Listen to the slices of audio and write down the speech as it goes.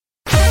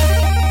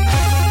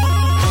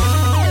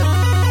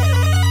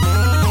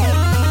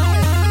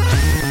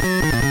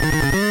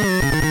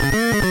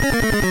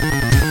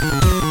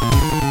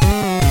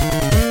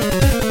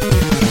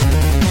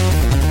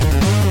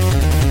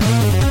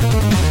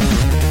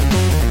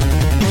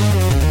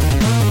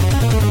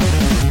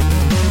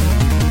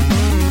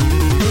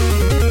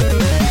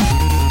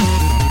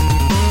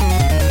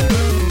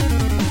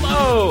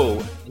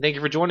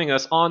joining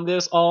us on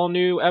this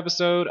all-new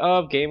episode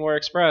of GameWare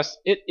Express.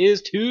 It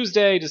is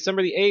Tuesday,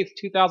 December the 8th,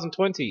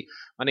 2020.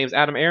 My name is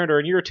Adam Arender,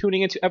 and you're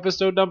tuning into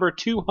episode number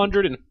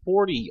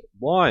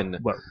 241.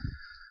 Whoa.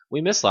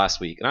 We missed last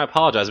week, and I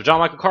apologize. But John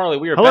Michael Carley,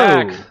 we are Hello,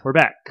 back. we're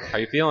back. How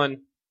you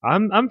feeling?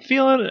 I'm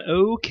feeling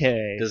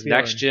okay. Does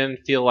next gen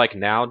feel like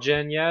now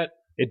gen yet?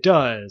 It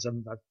does.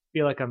 I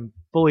feel like I'm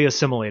fully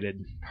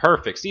assimilated.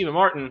 Perfect. Stephen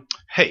Martin,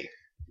 Hey,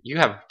 you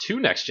have 2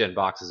 next gen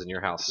boxes in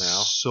your house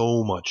now.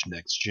 so much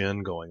next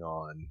gen going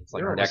on. It's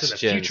like You're almost next in the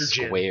gen future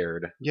gen.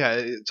 squared. Yeah,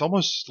 it's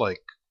almost like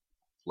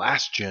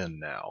last gen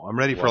now. I'm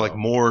ready for Whoa. like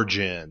more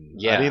gen.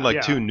 Yeah. I need like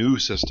Yeah. 2 new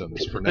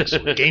systems for next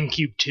week.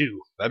 GameCube 2.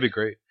 That'd be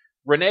great.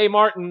 Renee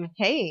Martin,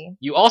 Hey,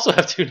 you also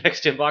have 2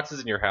 next gen boxes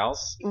in your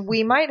house.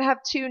 we might have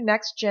 2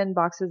 next gen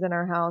boxes in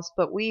our house,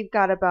 but we've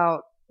got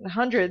about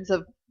hundreds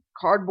of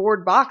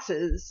cardboard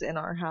boxes in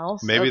our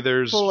house. Maybe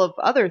there's full of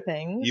other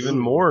things. even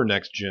more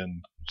next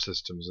gen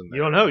systems in there.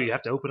 You don't know. You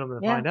have to open them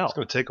and Yeah. find It's out.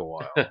 going to take a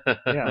while.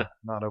 Yeah.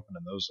 Not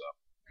opening those up.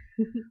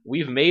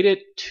 We've made it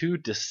to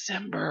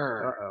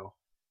December. Uh-oh.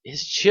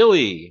 It's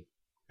chilly.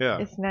 Yeah.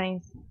 It's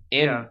nice.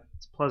 And Yeah.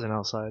 It's pleasant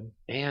outside.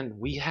 and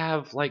we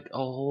have like a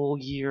whole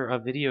year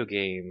of video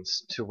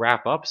games to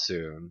wrap up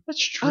soon.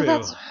 That's true. Oh,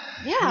 that's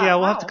Yeah,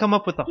 we'll have to wow. come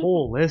up with a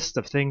whole list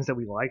of things that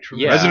we liked from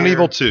Yeah. last Resident year.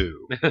 Evil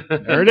 2.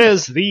 There it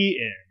is. The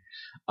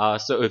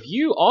end. So if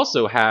you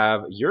also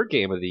have your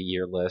Game of the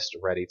Year list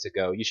ready to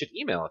go, you should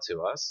email it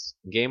to us,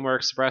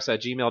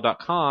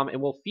 gamewareexpress@gmail.com,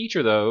 and we'll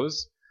feature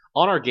those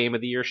on our Game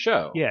of the Year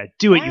show. Yeah,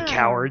 do it, you Wow.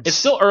 cowards. It's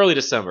still early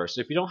December,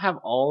 so if you don't have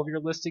all of your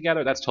lists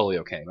together, that's totally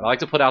okay. But I like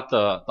to put out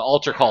the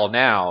altar call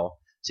now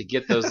to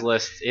get those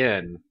lists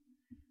in,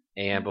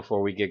 and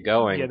before we get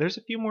going. Yeah, there's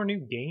a few more new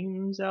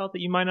games out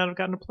that you might not have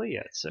gotten to play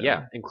yet. So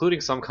Yeah,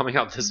 including some coming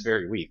out this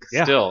very week.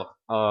 Yeah. Still.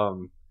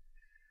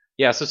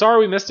 Yeah, so sorry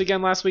we missed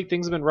again last week.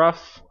 Things have been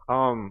rough.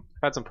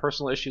 Had some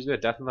personal issues. We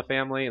had death in the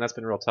family, and that's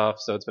been real tough,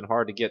 so it's been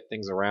hard to get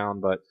things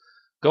around. But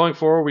going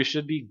forward, we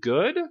should be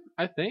good,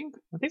 I think.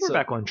 I think we're So-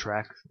 back on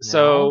track. now.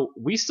 So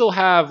we still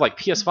have like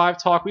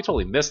PS5 talk. We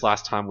totally missed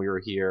last time we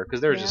were here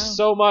because there's Yeah. just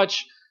so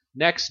much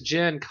next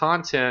gen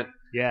content.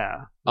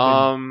 yeah,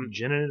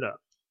 ginning it up.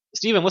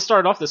 Steven, let's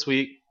start it off this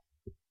week.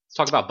 Let's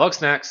talk about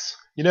Bugsnax.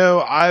 You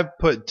know, I've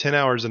put 10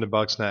 hours into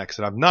Bugsnax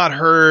and I've not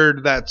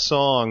heard that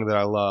song that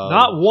I love.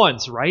 Not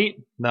once, right?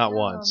 Not Yeah.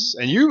 once.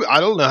 And I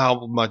don't know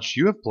how much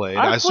you have played.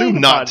 I've I assume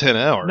played not about- 10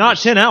 hours. Not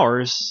 10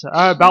 hours.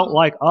 About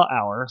like an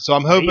hour. So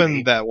I'm hoping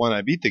Maybe. that when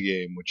I beat the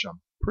game, which I'm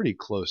pretty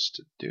close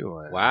to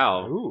doing,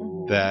 Wow.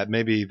 Ooh. that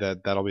maybe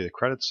that'll be the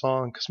credit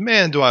song. Because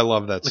man, do I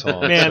love that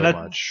song Man, so that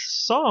much.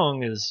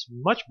 song is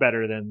much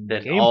better than the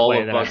Than all gameplay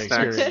of that I've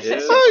Bugsnax experienced.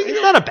 is.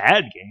 It's not a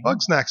bad game.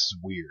 Bugsnax is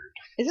weird.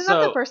 Isn't So-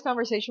 that the first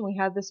conversation we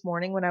had this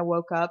morning when I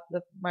woke up?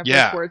 My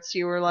Yeah. first words to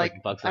you were like,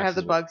 Bugsnax I have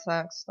the is-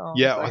 Bugsnax song.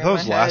 Yeah, stuck I in thought it my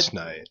was head. last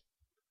night.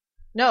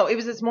 No, it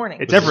was this morning.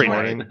 It's Was every this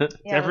night. morning? It's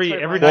Yeah, every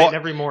that's what it night was. and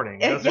every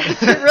morning. It,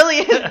 Doesn't- it really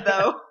is,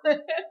 though.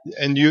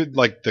 And you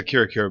like the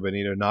Kira Kira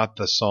Bonito, not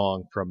the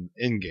song from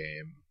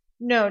In-Game.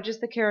 No,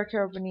 just the Cara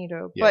Cara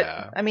Bonito.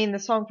 Yeah. But, I mean, the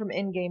song from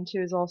In-Game,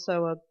 too, is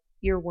also a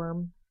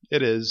earworm.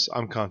 It is.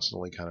 I'm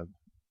constantly kind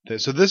of.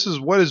 So this is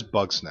what is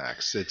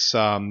Bugsnax? It's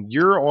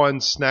you're on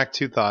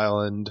Snacktooth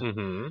Island.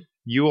 Mm-hmm.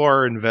 You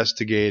are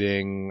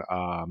investigating,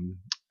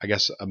 I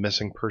guess, a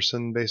missing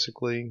person,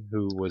 basically,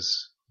 who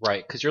was.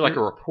 Right, because you're like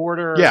a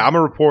reporter. Yeah, I'm a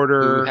who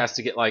reporter. has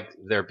to get like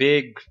their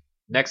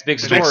next big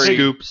The story. next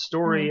scoop.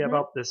 Story Mhm.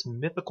 about this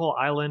mythical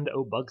island,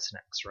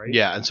 Bugsnax, right?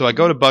 Yeah, and so I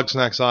go to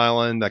Bugsnax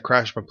Island. I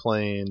crash my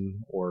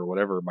plane or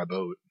whatever, my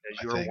boat. As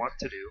I you are think. wont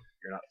to do.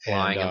 You're not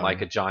flying And, in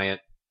like a giant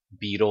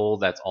beetle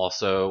that's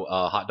also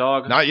a hot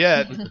dog. Not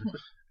yet.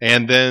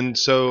 And then,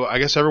 so I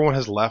guess everyone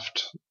has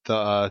left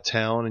the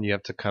town, and you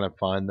have to kind of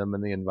find them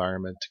in the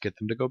environment to get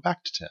them to go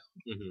back to town.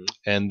 hmm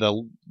And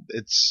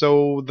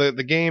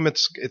the game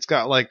it's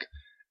got like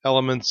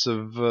elements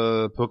of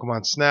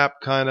Pokemon Snap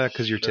kind of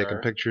because you're Sure. taking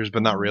pictures,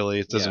 but not really.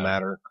 It doesn't Yeah.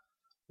 matter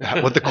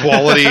what the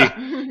quality.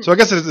 So I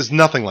guess it's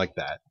nothing like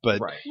that. But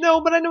Right.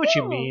 No, but I know what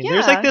you Oh, mean. yeah.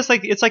 There's like this,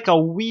 like it's like a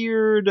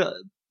weird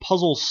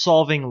puzzle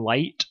solving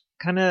light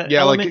kind of yeah,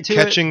 element like to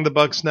catching the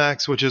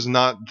Bugsnax, which is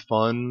not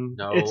fun.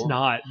 No, it. It's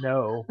not.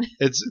 No.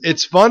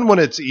 It's fun when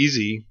it's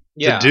easy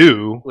Yeah. to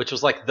do. Which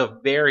was like the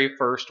very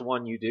first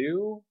one you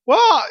do.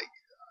 Well,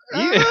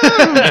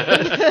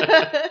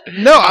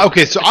 no,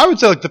 okay. So I would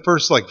say like the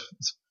first like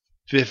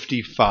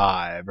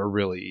 55 are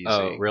really easy.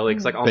 Oh, really?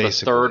 Because like on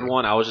Basically. the third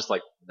one, I was just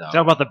like, no, Talk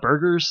about the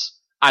burgers.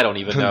 I don't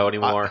even know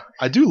anymore.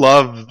 I do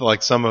love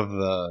like some of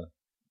the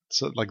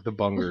like the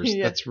bungers.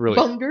 Yeah. That's really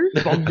Bunger?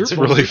 that's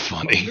really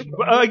funny.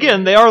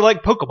 Again, they are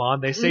like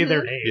Pokemon. They say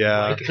their Mhm. name.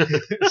 Yeah.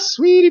 Like,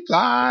 Sweetie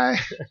pie.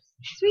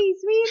 Sweet,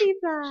 sweetie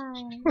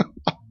pie.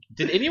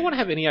 Did anyone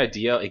have any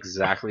idea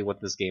exactly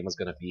what this game was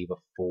going to be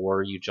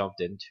before you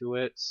jumped into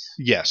it?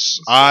 Yes,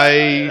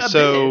 A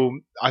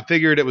I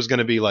figured it was going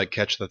to be like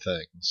Catch the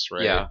Things,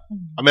 right? Yeah.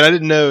 I mean, I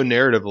didn't know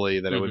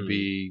narratively that it Mhm. would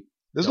be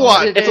There's a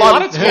lot. It's a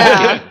lot of yeah.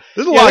 talking.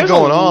 There's a Yeah, lot there's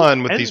going a-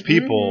 on with and- these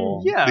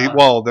people. yeah.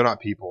 Well, they're not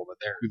people, but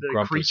they're The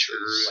grumpuses.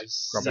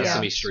 creatures. Grumpuses.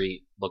 Sesame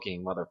Street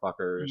looking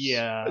motherfuckers.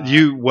 Yeah.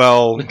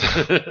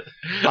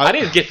 I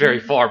didn't get very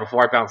far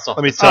before I bounced off.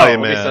 Let me this. tell you,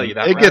 Let me man. tell you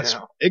that It right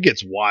now.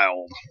 gets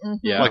wild. Mhm.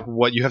 Yeah. Like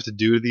what you have to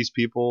do to these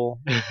people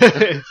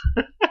they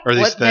or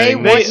these What they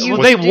things. want you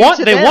well, they to do want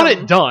to they want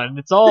them. it done.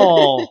 It's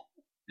all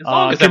As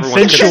long as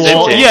everyone's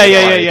consensual. consenting, Yeah, yeah,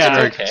 like, yeah,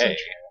 yeah. It's okay.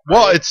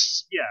 Well,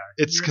 it's yeah.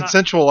 You're not-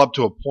 consensual up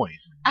to a point.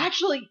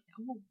 Actually,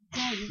 oh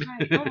god, you're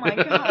right. Oh my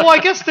god. Well, I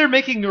guess they're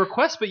making the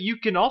request, but you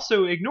can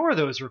also ignore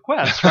those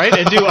requests, right,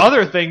 and do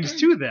other things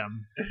to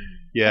them.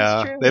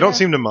 Yeah, true, they don't yeah.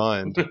 seem to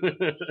mind.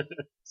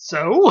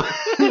 So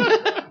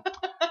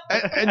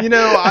And you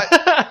know,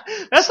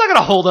 that's not going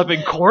to hold up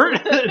in court.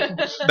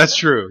 that's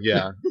true.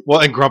 Yeah.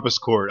 Well, in Grumpus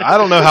Court, I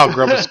don't know how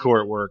Grumpus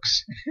Court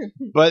works,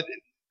 but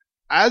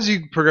as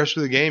you progress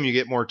through the game, you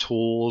get more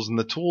tools, and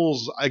the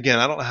tools again.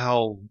 I don't know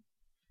how.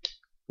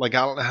 Like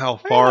I don't know how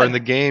far like in the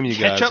game you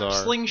guys Ketchup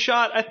are.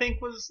 slingshot, I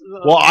think was.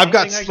 The Well, I've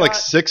got thing I like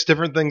 6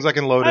 different things I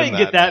can load I in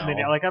didn't get that now.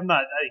 many. Like I didn't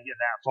get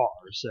that far.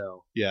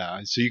 So Yeah,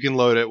 so you can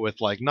load it with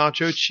like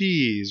nacho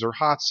cheese or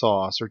hot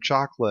sauce or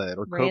chocolate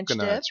or Ranch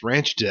coconuts,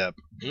 ranch dip.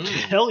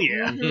 hell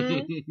yeah.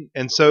 Mhm.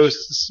 And so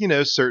you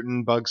know,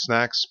 certain bug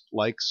snacks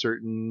like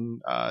certain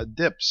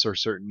dips or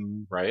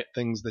certain Right.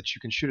 things that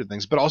you can shoot at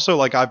things. But also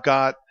like I've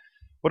got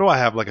what do I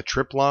have? Like a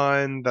trip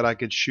line that I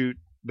could shoot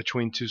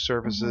between 2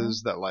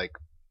 surfaces that like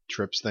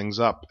trips things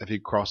up if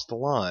you cross the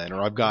line.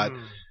 Or I've got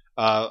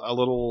a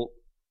little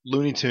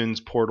Looney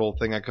Tunes portal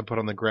thing I could put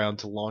on the ground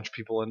to launch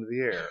people into the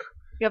air.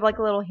 You have like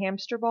a little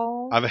hamster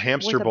ball. I have a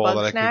hamster With a ball bug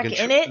that I snack can in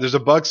control. it? There's a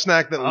bug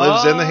snack that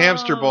lives in the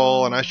hamster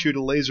ball, Oh. and I shoot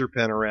a laser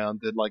pen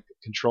around to like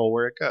control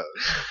where it goes.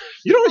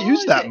 You don't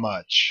use that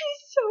much.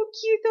 He's so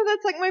cute though.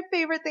 That's like my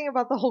favorite thing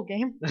about the whole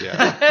game.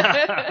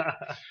 Yeah.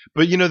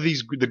 But you know the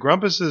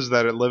grumpuses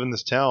that live in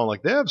this town,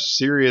 like they have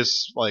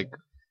serious like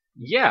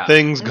Yeah.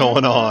 things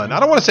going on. I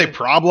don't want to say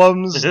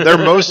problems. They're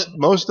most of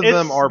It's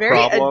them are Very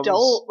problems.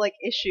 adult like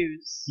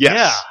issues.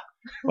 Yes.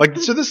 Like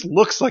so, this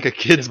looks like a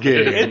kid's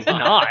game. It's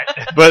not.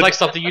 But It's like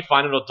something you'd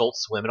find on Adult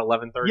Swim at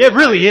 11:30. Yeah, it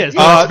really is.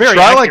 try It's very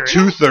like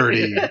accurate.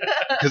 2:30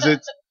 because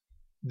it's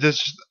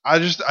this. I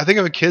think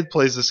if a kid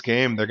plays this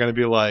game, they're going to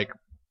be like,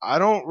 I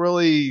don't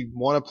really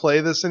want to play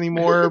this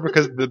anymore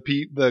because the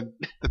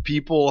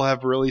people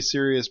have really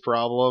serious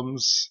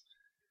problems,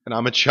 and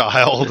I'm a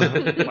child.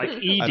 Like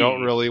ED. I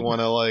don't really want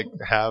to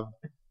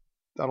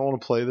I don't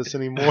want to play this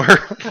anymore.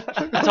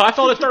 That's how I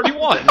felt at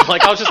 31.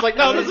 Like I was just like,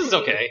 no, this is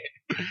okay.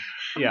 I'm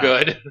Yeah.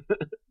 good.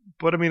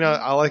 But I mean,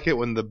 I like it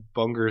when the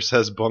bunger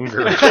says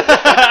bunger.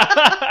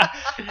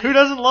 Who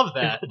doesn't love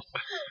that?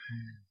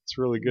 It's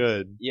really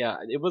good. Yeah,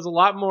 it was a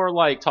lot more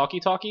like talky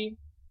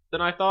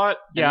than I thought.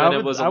 Yeah, and then I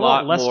it was would- a I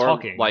want lot less more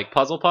talking. like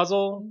puzzle.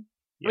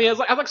 I mean,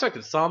 I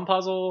expected some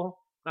puzzle,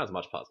 not as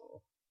much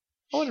puzzle.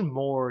 I wanted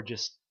more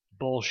just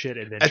bullshit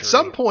adventure. At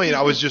some point,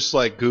 I was just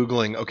like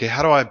Googling, okay,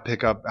 how do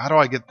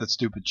I get the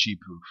stupid cheap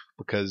hoof?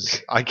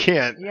 Because I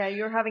can't. Yeah,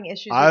 you're having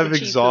issues. I've with the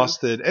cheap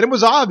exhausted, and it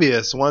was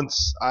obvious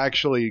once I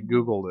actually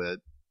Googled it.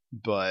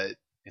 But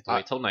You have to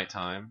wait till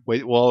nighttime.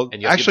 wait, well,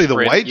 And you have to actually, get the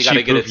sprint- white you gotta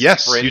cheap get hoof, its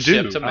yes, sprint you do.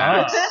 shipped to Ah.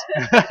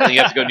 Max. And you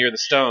have to go near the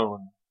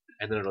stone,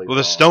 and then it'll. Well,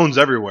 there's evolve. stones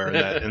everywhere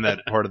in that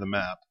part of the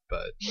map,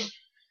 but.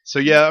 So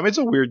yeah, I mean it's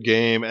a weird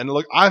game, and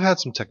look, I've had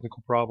some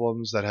technical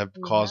problems that have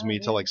caused me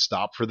to Yeah. like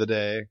stop for the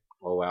day,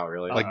 Oh wow,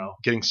 really? like Uh-oh.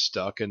 getting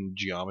stuck in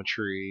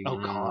geometry. Oh,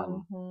 God.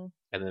 Mhm.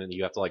 And then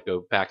you have to like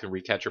go back and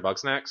recatch your bug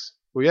snacks.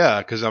 Well,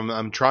 yeah, because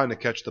I'm trying to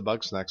catch the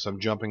bug snacks. I'm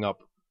jumping up,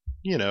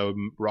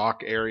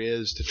 rock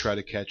areas to try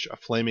to catch a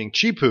flaming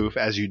cheap hoof,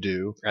 as you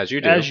do. As you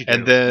do. As you do.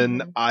 And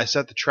then I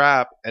set the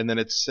trap, and then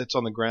it sits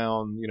on the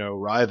ground,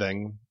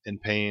 writhing in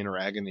pain or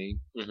agony.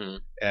 hmm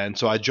And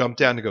so I jump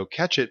down to go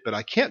catch it, but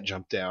I can't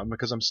jump down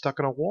because I'm stuck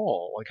in a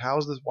wall. Like, how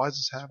is this? Why is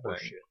this happening?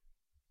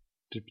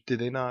 Did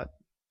they not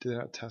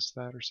test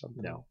that or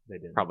something? No, they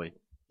didn't. Probably.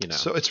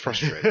 So it's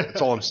frustrating.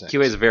 That's all I'm saying.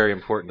 QA is a very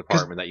important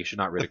department that you should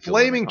not The ridicule.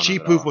 flaming in front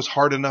cheap of it hoof all. was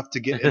hard enough to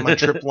get in my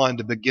trip line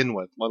to begin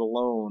with, let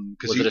alone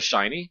Was it a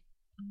shiny?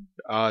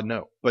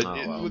 no. But Oh,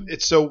 well.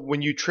 it's so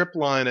when you trip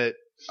line it,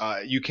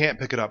 you can't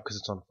pick it up because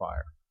it's on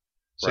fire.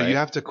 So Right. you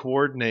have to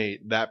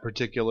coordinate that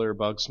particular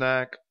bug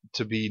snack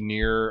to be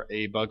near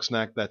a bug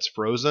snack that's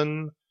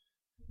frozen,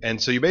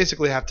 and so you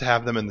basically have to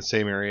have them in the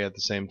same area at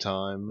the same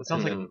time. That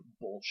sounds like Mhm.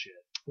 bullshit.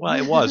 Well,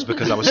 it was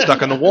because I was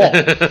stuck on the wall.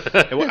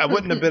 I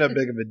wouldn't have been a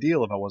big of a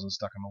deal if I wasn't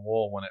stuck on the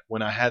wall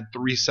when I had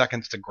 3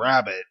 seconds to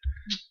grab it,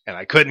 and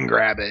I couldn't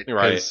grab it. 'cause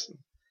Right.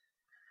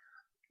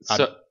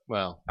 So,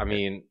 Well, I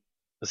mean,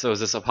 so is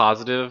this a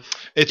positive?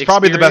 it's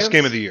probably the best experience?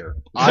 game of the year.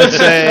 I'd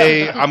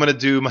say I'm going to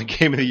do my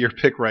game of the year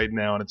pick right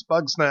now, and it's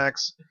Bug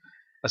Snacks.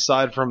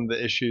 Aside from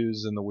the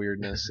issues and the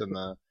weirdness and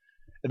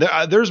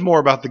there's more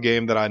about the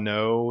game that I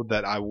know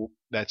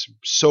that's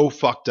so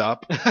fucked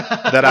up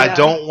that I Yeah.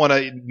 don't want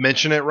to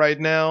mention it right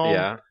now.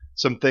 Yeah.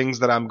 Some things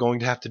that I'm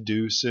going to have to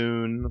do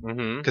soon.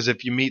 Mm-hmm. Because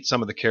if you meet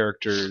some of the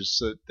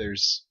characters,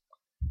 there's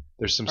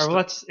There's some All right, stuff.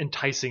 well, that's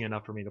enticing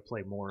enough for me to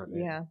play more of it.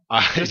 Yeah.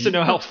 Just to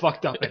know how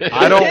fucked up it is.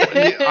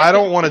 I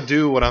don't want to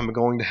do what I'm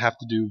going to have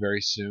to do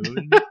very soon.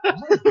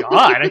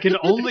 God, I can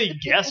only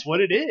guess what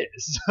it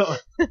is.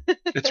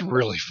 It's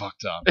really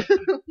fucked up.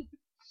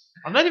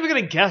 I'm not even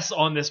going to guess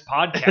on this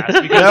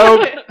podcast because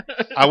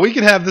Nope. We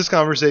can have this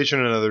conversation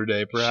another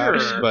day,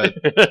 perhaps. Sure. But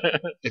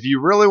if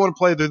you really want to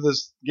play through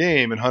this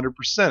game and 100%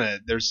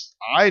 it,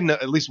 I know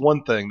at least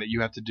one thing that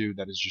you have to do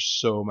that is just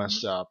so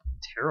messed up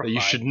terrified. that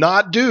you should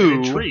not I'm do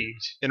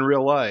intrigued. in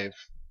real life.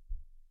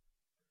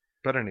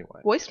 But anyway,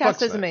 Voice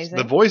cast is amazing.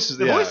 The voices,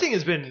 The yeah. voicing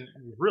has been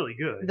really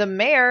good. The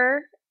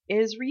mayor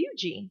is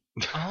Ryuji.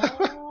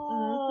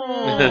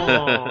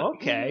 Oh,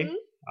 okay. Mhm.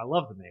 I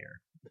love the mayor.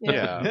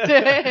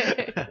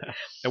 Yeah.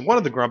 And one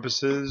of the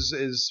Grumpuses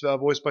is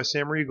voiced by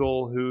Sam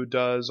Riegel, who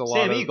does a lot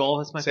Sam of Eagle,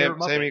 that's my Sam, favorite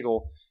Muppet. Sam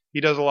Eagle. He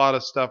does a lot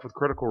of stuff with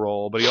Critical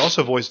Role, but he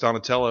also voiced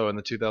Donatello in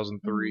the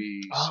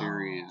 2003 Oh.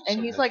 series. And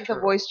of he's Ninja like the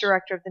Turtles. voice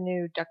director of the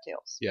new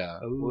DuckTales, Yeah,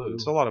 Ooh.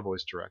 it's a lot of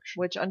voice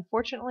direction. which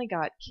unfortunately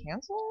got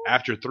canceled.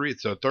 After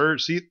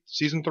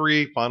season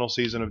 3, final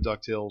season of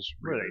DuckTales.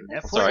 Really?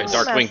 It's all right.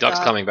 That's Darkwing Duck's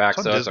messed coming back,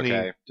 It's so on it's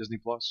okay. Disney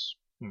Plus.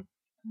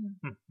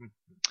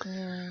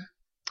 Yeah.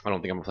 I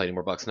don't think I'm gonna play any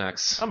more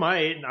Bugsnax. I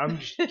might. I'm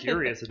just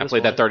curious. At I this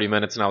played that point. 30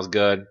 minutes and I was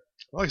good.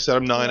 Like I said,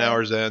 I'm 9 Yeah.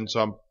 hours in,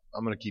 so I'm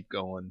gonna keep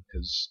going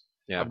because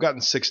Yeah. I've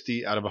gotten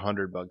 60 out of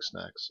 100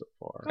 Bugsnax so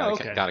far. Oh,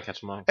 okay. Gotta catch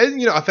them all.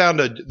 And I found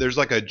there's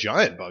like a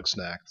giant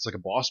Bugsnax. It's like a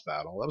boss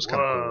battle. That was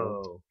kind of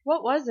cool. Whoa.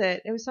 What was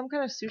it? It was some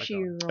kind of sushi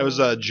roll. It was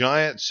a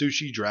giant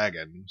sushi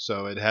dragon.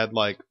 So it had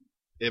like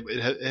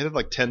it had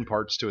like 10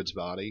 parts to its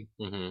body,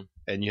 hmm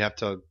and you have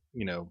to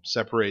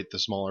separate the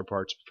smaller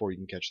parts before you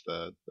can catch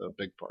the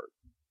big part.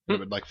 It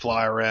would like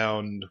fly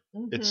around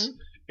its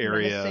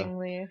area.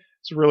 Menacingly.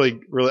 It's really,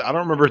 really. I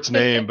don't remember its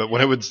name, but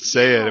when it would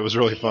say it was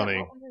really Yeah, funny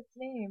what was its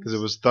name? because it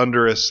was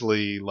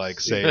thunderously like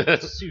saying.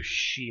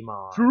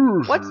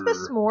 Tsushima. What's the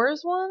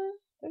s'mores one?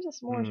 There's a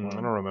s'mores one. I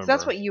don't remember. 'Cause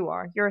that's what you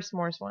are. You're a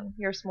s'mores one.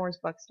 You're a s'mores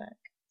buck snack.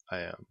 I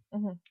am.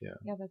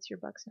 Yeah, that's your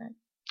buck snack.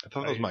 I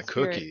thought that was my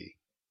Spirit. cookie.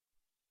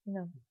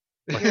 No,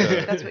 Like You're-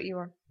 a- that's what you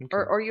are. Okay.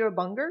 Or you're a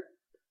bunger?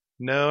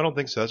 No, I don't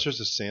think so. That's just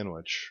a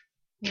sandwich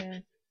Yeah,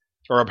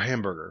 or a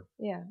hamburger.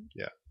 yeah.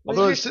 Yeah. What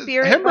Although is your a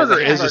spirit hamburger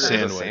buck is a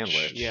snack?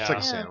 sandwich. Yeah. It's like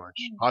a Yeah. sandwich.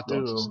 Hot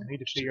dogs. Ooh, is a we need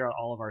to sandwich, figure out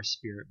all of our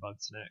spirit bug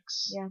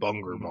snacks. Yeah.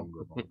 Bunger,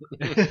 bunger,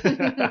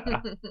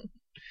 bunger.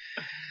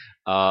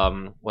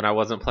 When I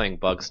wasn't playing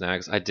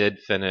Bugsnax, I did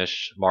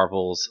finish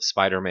Marvel's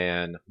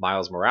Spider-Man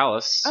Miles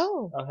Morales.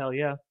 Oh, Oh hell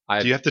yeah!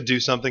 Do you have to do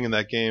something in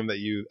that game that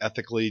you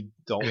ethically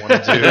don't want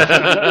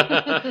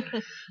to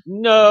do?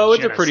 No,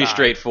 it's a pretty Genocide.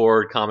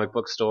 straightforward comic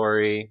book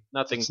story.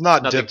 Nothing. It's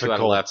not nothing too out of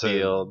difficult left to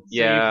field. Save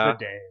Yeah,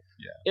 the day.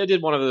 it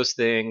did one of those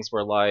things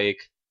where like,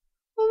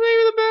 well,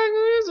 maybe the bad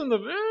guy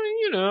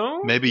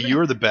isn't Maybe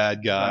you're the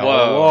bad guy Whoa.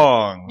 all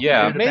along.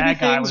 Yeah, Maybe the maybe bad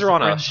guy things was are the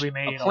on friends we a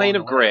made plane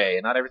along of the way.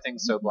 gray. Not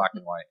everything's so black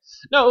and white.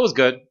 No, it was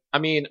good. I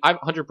mean, I've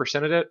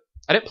 100%ed it.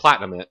 I didn't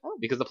platinum it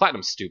because the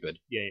platinum's stupid.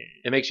 Yeah.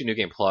 It makes you New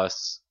Game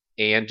Plus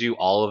and do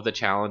all of the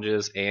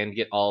challenges and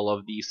get all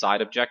of the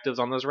side objectives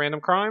on those random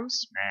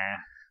crimes. Nah.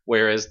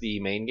 Whereas the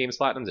main game's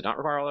platinum did not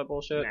require all that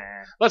bullshit.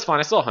 Nah. That's fine.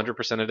 I still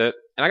 100%ed it,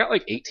 and I got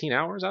like 18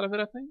 hours out of it.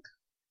 I think.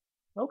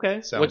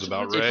 Okay. Sounds Which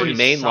about for right. pretty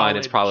mainline,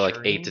 it's solid probably like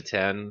journey. 8 to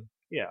 10,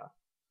 Yeah.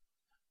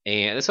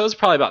 and so it's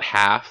probably about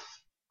half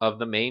of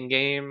the main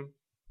game.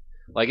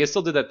 Like it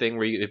still did that thing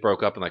where it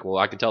broke up and like, well,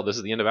 I can tell this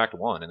is the end of Act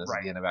 1 and this Right.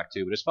 is the end of Act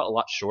 2, but it just felt a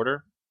lot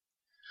shorter.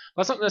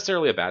 That's not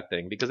necessarily a bad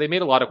thing because they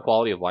made a lot of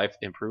quality of life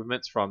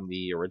improvements from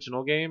the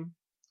original game.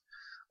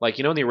 Like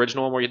in the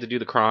original one where you had to do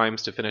the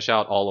crimes to finish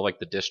out all of like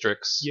the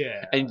districts.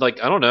 Yeah. And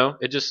like I don't know,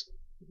 it just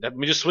let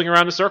me just swing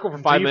around in a circle for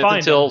Until 5 you minutes find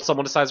until them.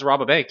 someone decides to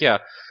rob a bank. Yeah.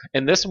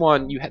 And this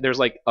one, there's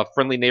like a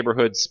friendly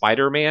neighborhood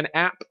Spider-Man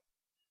app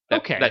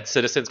that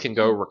citizens can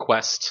go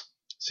request.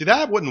 See,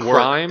 that wouldn't work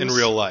Crimes, in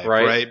real life,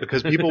 right? right?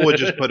 Because people would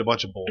just put a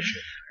bunch of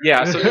bullshit.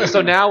 Yeah.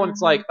 So now when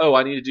it's like, oh,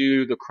 I need to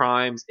do the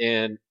crimes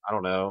in I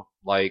don't know,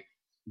 like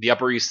the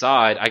Upper East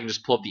Side, I can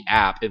just pull up the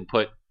app and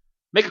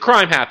make a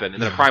crime happen,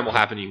 and then a crime will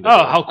happen. And you can go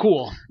Oh, do it. how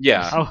cool!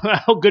 Yeah.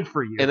 How good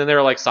for you. And then there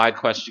are like side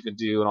quests you can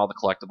do and all the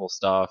collectible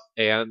stuff.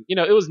 And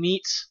it was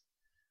neat.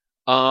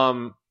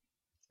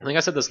 I think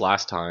I said this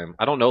last time.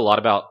 I don't know a lot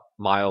about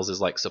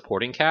Miles' like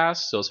supporting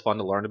cast, so it's fun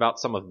to learn about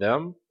some of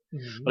them.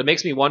 Mhm. But it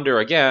makes me wonder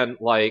again,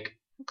 like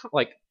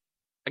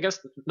I guess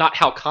not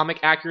how comic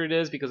accurate it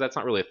is because that's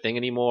not really a thing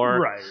anymore.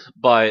 Right.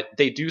 But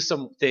they do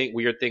some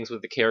weird things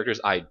with the characters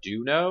I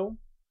do know.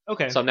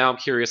 Okay. So now I'm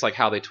curious like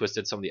how they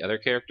twisted some of the other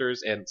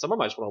characters, and some of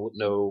them I just want to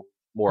know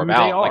more Who they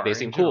about. are Like they in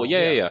seem cool.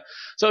 general, Yeah.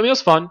 So I mean, it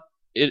was fun.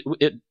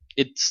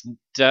 It's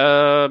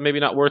maybe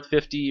not worth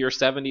 $50 or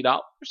 $70.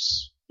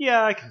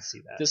 yeah, I can see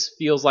that. This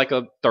feels like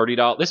a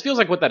 $30. This feels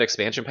like what that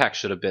expansion pack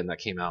should have been that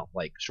came out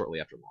like shortly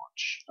after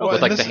launch Well, with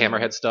and like the this-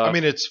 Hammerhead stuff. I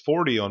mean, it's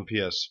 40 on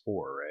PS4,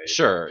 right?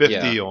 sure, 50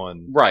 yeah.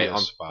 on Right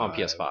PS5. on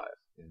PS5,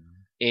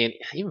 and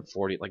even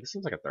 40. Like this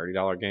seems like a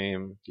 $30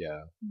 game.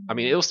 Yeah. I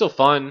mean, it was still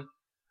fun,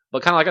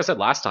 but kind of like I said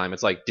last time,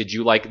 it's like, did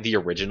you like the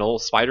original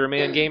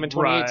Spider-Man game in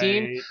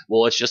 2018? Right.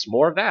 Well, it's just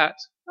more of that.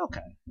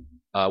 Okay.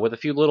 with a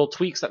few little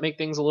tweaks that make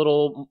things a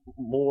little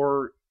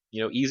more,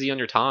 easy on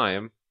your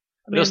time.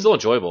 But it mean, was still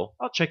enjoyable.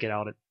 I'll check it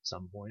out at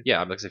some point.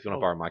 Yeah, because if you want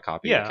to borrow my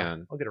copy, Yeah, you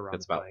can. I'll get around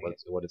That's to about playing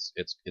what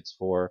it's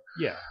for.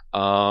 Yeah.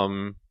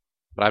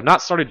 But I've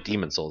not started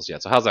Demon Souls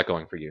yet. So how's that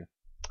going for you,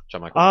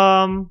 John Michael?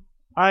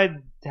 I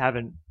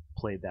haven't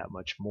played that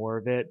much more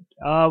of it.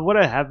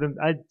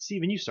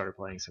 Steven, you started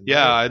playing some.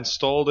 Yeah, right? I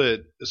installed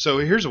it. So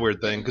here's a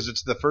weird thing, because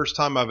it's the first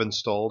time I've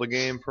installed a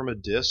game from a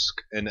disc,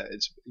 and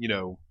it's,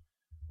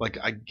 like,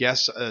 I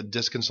guess a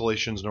disc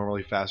installation is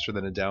normally faster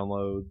than a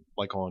download,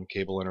 like on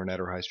cable internet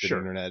or high-speed Sure.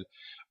 internet.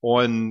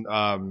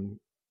 On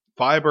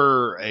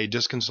fiber, a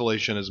disc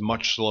installation is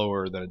much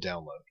slower than a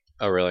download,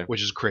 Oh, really?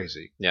 which is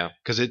crazy. Yeah.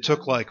 Because it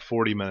took like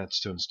 40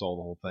 minutes to install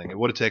the whole thing. It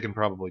would have taken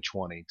probably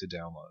 20 to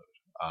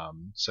download.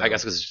 So I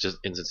guess because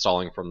it's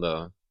installing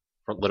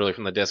literally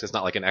from the disc. It's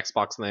not like an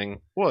Xbox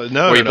thing well,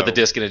 no, where you no, put the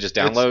disc and it just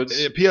downloads.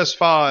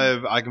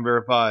 PS5, I can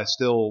verify,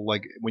 still,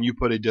 like, when you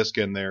put a disc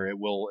in there, it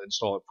will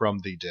install it from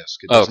the disc.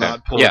 It does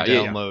not pull yeah, a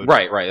download.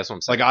 Right. That's what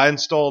I'm saying.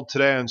 Like,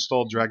 today I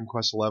installed Dragon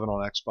Quest XI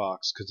on Xbox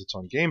because it's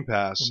on Game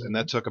Pass, and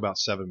that took about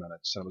 7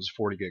 minutes, and it was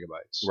 40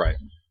 gigabytes. Right.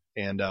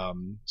 And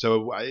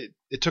so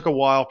it took a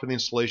while for the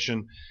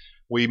installation.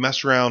 We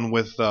messed around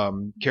with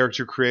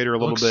Character Creator a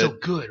little Looks bit. so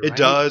good, right? It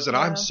does, and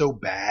Yeah. I'm so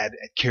bad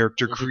at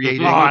character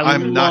creating. I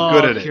I'm not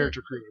good love at it.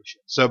 character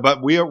creation. So,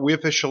 but we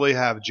officially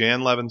have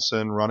Jan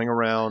Levinson running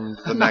around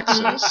the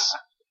Nexus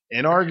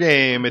in our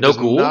game. It No does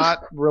gold? not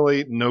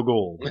really no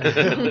gold,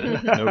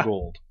 no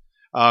gold.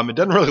 It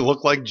doesn't really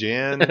look like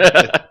Jan.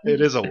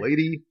 It is a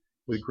lady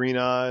with green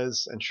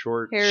eyes and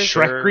short Hair's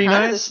Shrek hair. green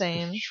Kind of the eyes?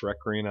 same. Shrek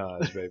green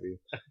eyes, baby.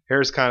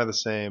 Hair's kind of the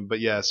same, but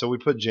yeah. So we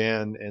put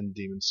Jan in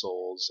Demon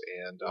Souls,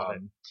 and Love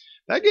it.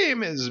 that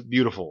game is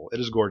beautiful. It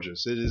is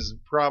gorgeous. It is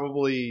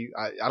probably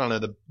I don't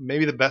know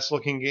maybe the best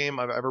looking game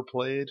I've ever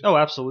played. Oh,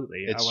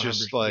 absolutely. It's I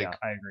just 100% like- yeah,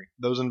 I agree.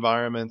 Those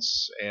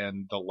environments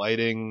and the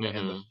lighting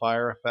and the Mhm.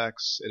 fire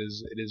effects. It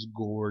is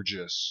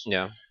gorgeous.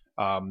 Yeah.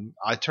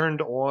 I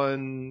turned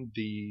on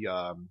the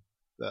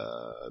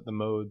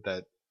mode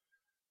that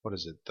what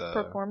is it the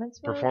Performance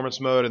mode?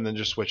 mode, and then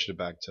just switched it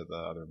back to the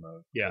other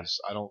mode. Yeah. 'Cause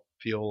I don't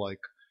feel like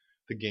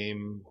the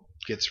game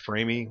gets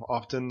framey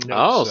often.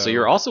 Oh, so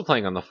you're also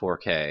playing on the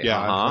 4K. yeah.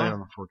 Uh-huh. I'm playing on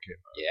the 4K.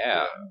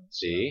 Yeah.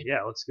 See.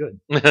 Yeah, it looks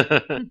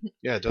good.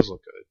 Yeah, it does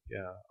look good.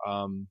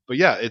 Yeah. But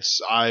yeah,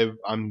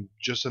 I'm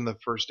just in the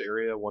first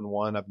area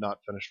 1-1. I've not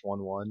finished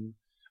 1-1.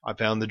 I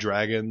found the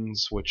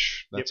dragons,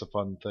 which that's a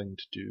fun thing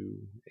to do,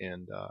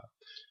 and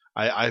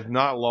I've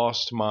not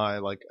lost my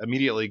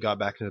immediately got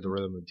back into the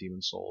rhythm of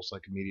Demon Souls,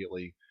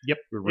 immediately Yep.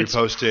 It's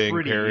reposting,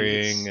 pretty-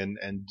 parrying,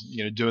 and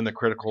doing the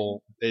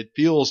critical. It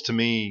feels to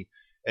me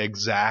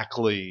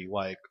exactly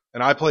like,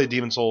 and I played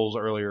Demon Souls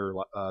earlier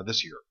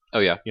this year, Oh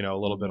yeah. a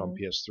little bit on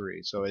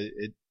PS3, so it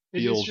It's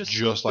feels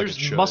just like it there's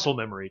should. muscle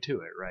memory to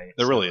it, right?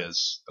 There So really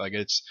is. Like,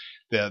 it's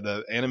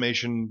the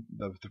animation,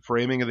 the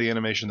framing of the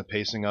animation, the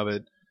pacing of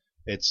it.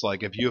 It's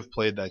like, if you have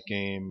played that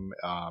game,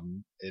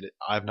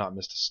 I've not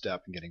missed a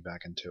step in getting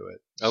back into it.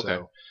 Okay.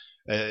 So,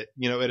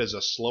 it is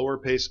a slower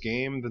paced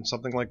game than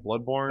something like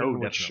Bloodborne, Oh,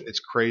 which definitely. it's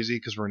crazy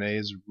because Renee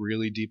is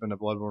really deep into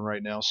Bloodborne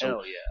right now. So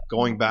Hell yeah.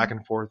 going back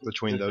and forth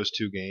between those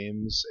two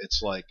games,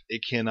 it's like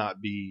it cannot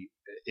be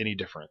any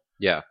different.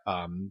 Yeah.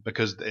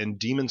 Because in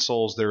Demon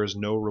Souls there is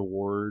no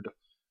reward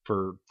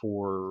for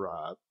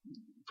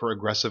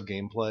aggressive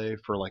gameplay,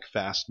 for like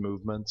fast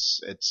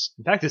movements.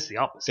 In fact, it's the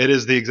opposite. It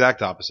is the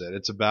exact opposite.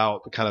 It's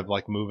about kind of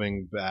like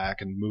moving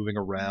back and moving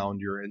around.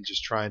 You're and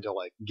just trying to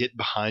like get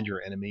behind your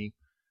enemy,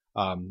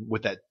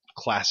 with that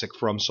classic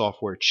From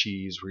Software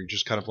cheese where you're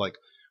just kind of like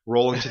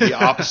rolling to the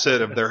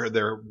opposite of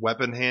their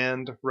weapon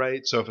hand,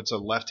 right? So if it's a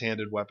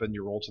left-handed weapon,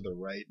 you roll to the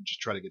right and just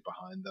try to get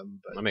behind them.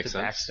 That But, makes To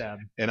sense. backstab.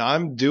 and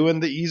I'm doing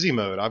the easy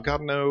mode. I've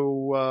got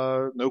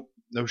no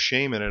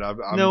shame in it.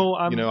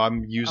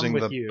 I'm using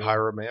with the you.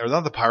 pyromancy, or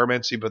not the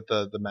pyromancy, but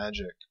the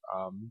magic.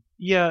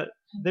 Yeah,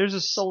 there's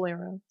a Soul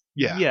Arrow.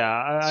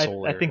 Yeah.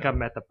 Soul I think Arrow.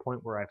 I'm at the point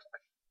where I've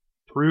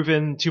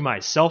proven to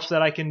myself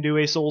that I can do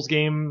a Souls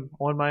game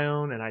on my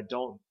own, and I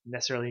don't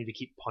necessarily need to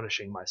keep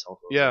punishing myself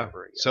over Yeah. and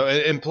over again. So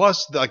and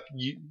plus, like,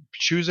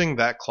 choosing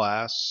that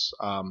class,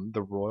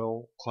 the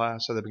royal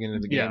class at the beginning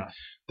of the game, Yeah.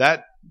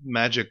 that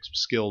magic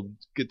skill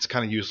gets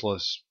kind of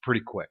useless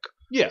pretty quick.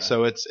 Yeah,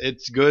 So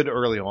it's good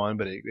early on,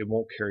 but it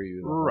won't carry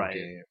you the whole Right.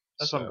 game.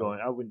 that's what I'm going.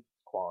 I would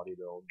quality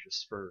build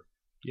just for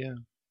Yeah.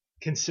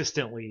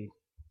 consistently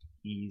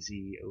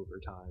easy over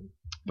time.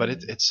 But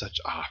it's such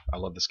I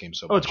love this game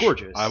so much. Oh, it's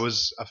gorgeous. I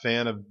was a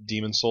fan of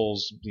Demon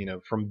Souls,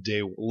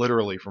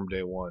 literally from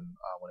day one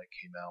when it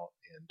came out,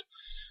 and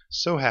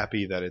so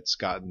happy that it's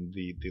gotten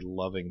the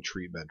loving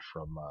treatment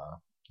from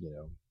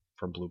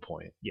Blue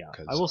Point. Yeah,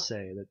 'Cause, I will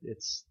say that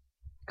it's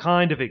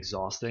kind of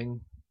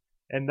exhausting,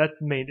 and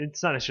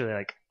it's not necessarily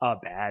like a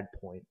bad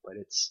point, but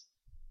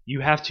you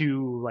have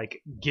to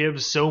like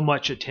give so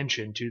much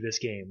attention to this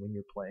game when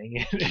you're playing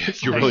it.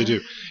 It's You like- really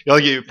do.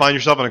 You find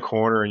yourself in a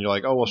corner and you're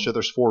like, oh well, shit.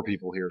 There's 4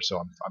 people here, so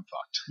I'm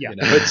fucked. Yeah.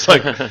 It's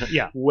like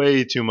Yeah.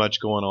 way too much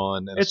going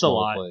on in a It's a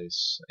small lot.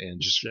 place, and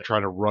just Shit.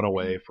 trying to run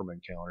away from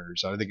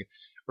encounters. I think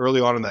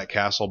early on in that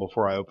castle,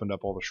 before I opened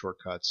up all the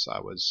shortcuts, I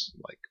was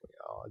like,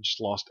 I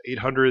just lost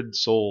 800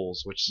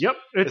 souls, which Yep,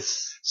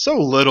 it's so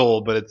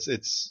little, but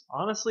it's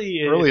honestly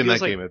early it in that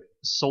feels like game.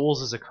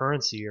 souls as a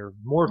currency are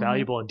more Mhm.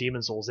 valuable in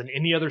Demon Souls than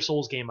any other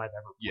Souls game I've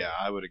ever played. Yeah,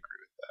 I would agree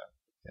with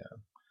that. Yeah.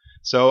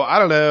 So I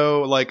don't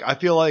know. Like I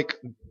feel like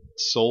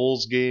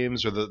Souls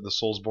games or the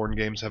Soulsborne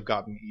games have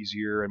gotten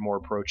easier and more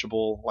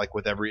approachable. Like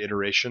with every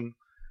iteration,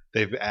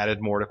 they've added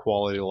more to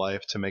quality of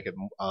life to make it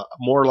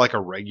more like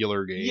a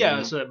regular game.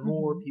 Yeah, so that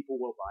more people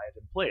will buy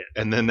it and play it.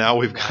 And then now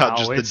we've got Now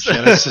just the it's-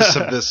 genesis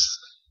of this,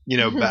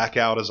 back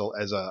out as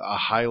a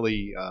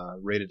highly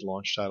rated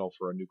launch title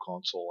for a new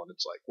console, and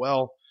it's like,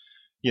 well,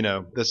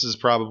 this is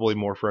probably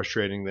more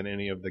frustrating than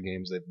any of the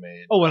games they've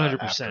made. Oh, 100%.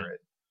 after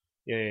it.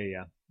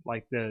 Yeah.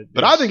 Like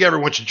But I think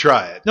everyone should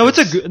try it. no, it's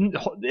a good,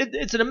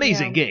 it's an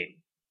amazing Yeah. game,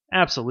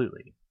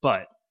 absolutely.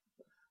 But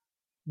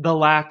the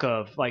lack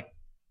of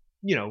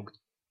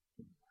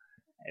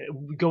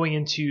going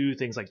into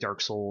things like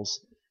Dark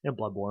Souls and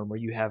Bloodborne, where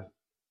you have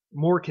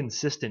more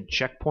consistent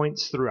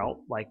checkpoints throughout,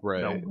 like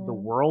Right. the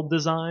world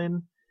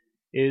design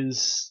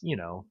is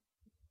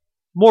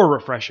more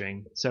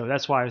refreshing. So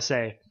that's why I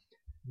say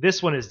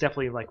this one is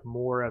definitely like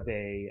more of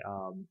a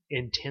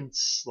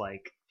intense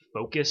like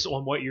focus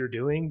on what you're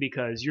doing,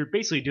 because you're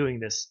basically doing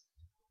this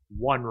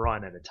one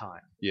run at a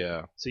time.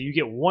 Yeah. So you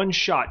get one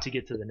shot to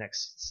get to the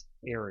next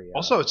area.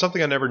 Also, it's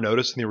something I never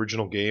noticed in the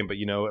original game, but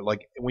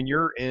like when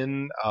you're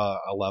in a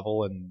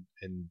level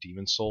in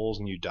Demon Souls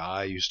and you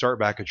die, you start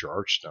back at your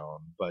Archstone.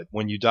 But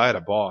when you die at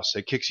a boss,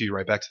 it kicks you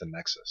right back to the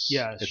Nexus.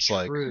 yeah, it's true.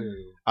 like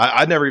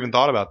I never even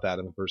thought about that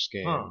in the first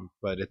game, Huh.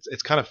 but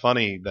it's kind of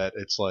funny that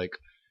it's like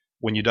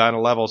when you die in a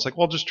level, it's like,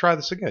 well, just try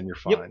this again, you're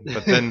fine. Yep.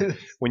 But then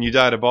when you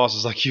die at a boss,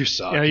 it's like, you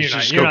suck. Yeah, you you're should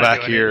not- just you're go not back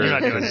doing here. It. You're not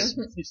doing because-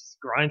 it. You just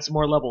grind some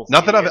more levels.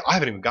 Not that I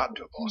haven't even gotten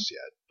to a boss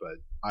yet,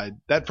 but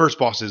that first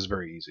boss is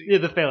very easy. Yeah,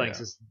 the Phalanx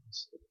Yeah. is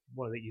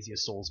one of the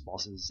easiest Souls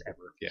bosses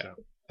ever. Yeah.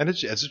 So. And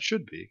it's as it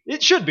should be.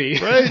 It should be.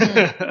 Right?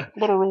 A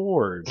little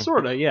reward.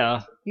 Sorta,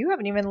 yeah. You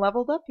haven't even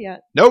leveled up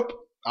yet. Nope.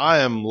 I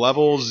am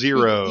level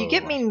 0. You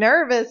get me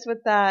nervous with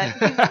that.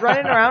 He's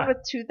running around with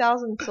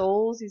 2,000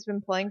 souls. He's been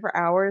playing for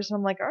hours.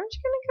 I'm like, aren't you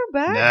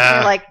gonna go back? Nah.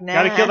 You're like, nah.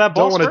 Gotta kill that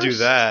Don't boss want to do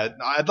first. that.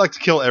 I'd like to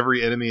kill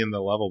every enemy in the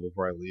level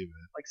before I leave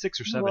it. Like 6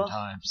 or 7 Well-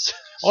 times.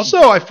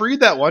 Also, I freed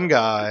that one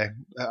guy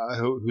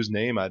whose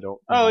name I don't.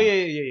 Oh,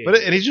 remember. yeah.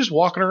 But and he's just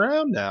walking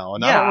around now,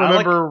 and I Yeah, don't I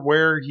like- remember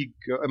where he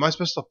go. Am I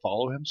supposed to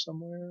follow him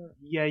somewhere?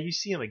 Yeah, you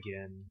see him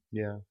again.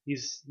 Yeah. You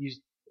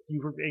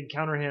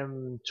encounter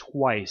him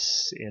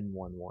twice in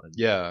 1-1.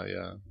 Yeah.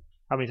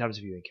 How many times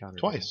have you encountered him?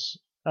 Twice,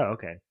 Oh,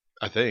 okay.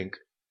 I think.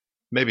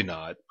 Maybe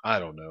not. I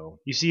don't know.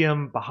 You see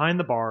him behind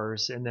the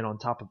bars and then on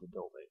top of the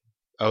building.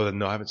 Oh,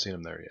 no, I haven't seen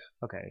him there yet.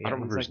 Okay. I don't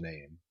he's remember like, his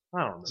name.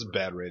 I don't This is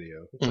remember. bad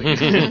radio.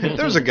 It's like-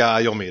 There's a guy,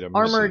 you'll meet him.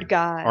 You'll Armored see.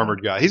 guy.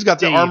 Armored guy. He's got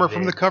the armor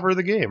from David. the cover of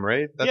the game,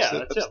 right? Yeah,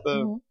 that's him. the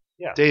Mhm.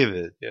 Yeah.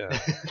 David. Yeah.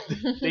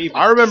 David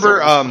I remember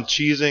Souls.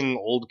 cheesing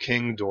Old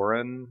King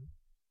Doran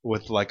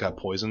with like a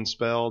poison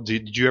spell.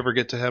 Did you ever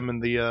get to him in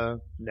the?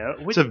 No.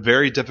 It's a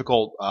very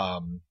difficult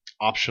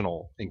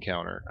optional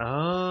encounter. Oh,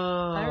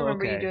 I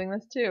remember okay. you doing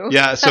this too.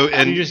 Yeah. So And you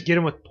and just get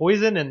him with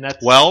poison, and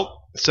that's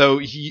so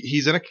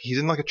he's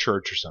in like a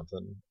church or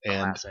something,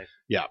 and classic.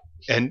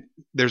 and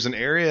there's an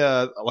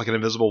area like an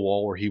invisible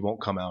wall where he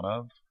won't come out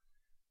of,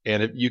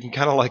 and you can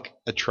kind of like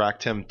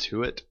attract him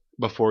to it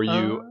before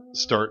you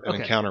start an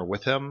okay. encounter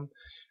with him.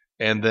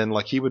 And then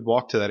like he would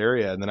walk to that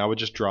area, and then I would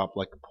just drop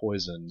like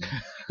poison.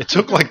 It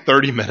took like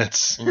 30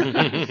 minutes,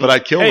 but I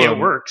killed Hey, him. it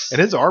works. And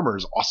his armor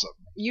is awesome.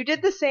 You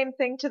did the same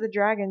thing to the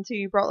dragon too.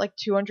 You brought like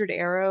 200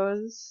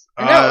 arrows.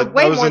 Uh, No, that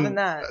way was more in- than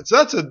that. So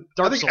that's I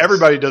Dark think Souls.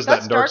 everybody does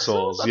That's that in Dark Dark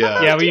Souls? Souls. I thought Yeah.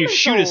 that Yeah, was where you Demon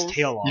shoot his Souls.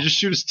 tail off. You just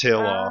shoot his tail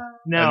off.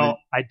 Now,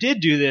 I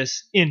did do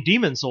this in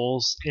Demon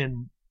Souls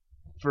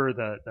for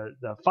the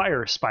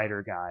fire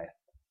spider guy,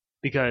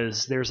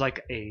 because there's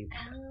like a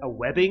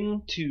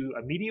webbing to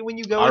immediate when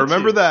you go. I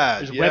remember that.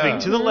 There's yeah. webbing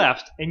to the Mhm.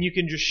 left, and you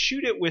can just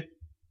shoot it with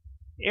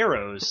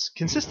arrows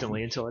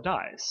consistently until it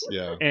dies,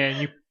 Yeah. and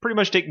you pretty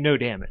much take no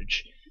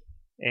damage.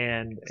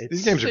 And it's,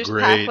 These games So are just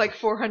great. pack like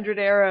 400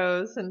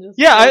 arrows and just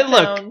Yeah, go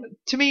look, down.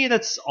 to me,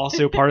 that's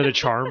also part of the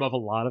charm of a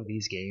lot of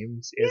these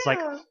games. Is like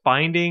Yeah.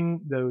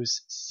 finding those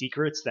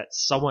secrets that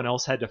someone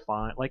else had to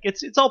find. Like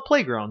it's all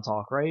playground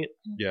talk, right?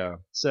 Yeah.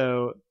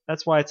 So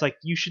that's why it's like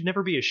you should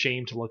never be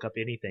ashamed to look up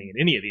anything in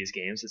any of these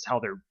games. It's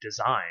how they're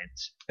designed.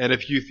 And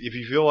if you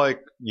feel like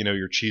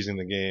you're cheesing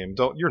the game,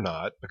 you're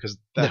not, because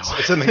that's No.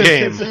 it's in the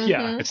game.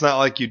 Yeah. Mhm. It's not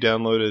like you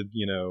downloaded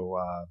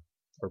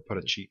or put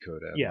a cheat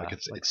code in. Yeah, Like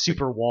it's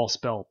Super Wall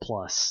Spell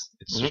Plus.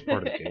 it's just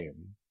part of the game.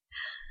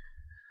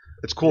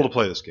 It's cool to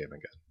play this game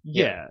again.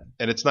 Yeah,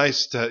 And it's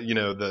nice to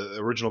the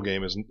original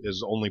game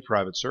is only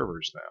private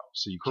servers now,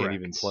 so you can't Correct.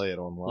 even play it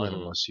online Mhm.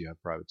 unless you have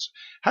private.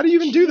 How do you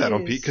even do that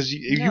on Jeez. P? Because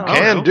you No.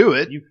 can Oh, do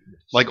it. You,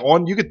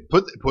 You could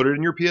put it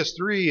in your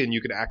PS3 and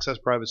you could access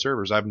private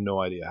servers. I have no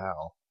idea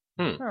how.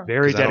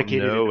 very 'Cause I don't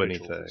dedicated. know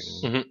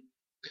individuals. anything.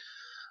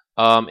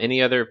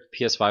 Any other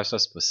PS5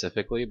 stuff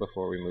specifically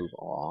before we move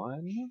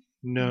on?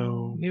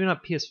 No. Maybe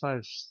not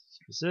PS5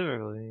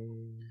 specifically,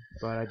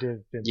 but I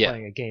did been Yeah.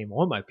 playing a game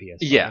on my PS5.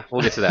 Yeah,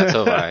 we'll get to that.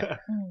 So have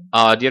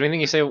I. Do you have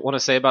anything you want to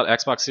say about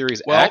Xbox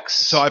Series Well, X?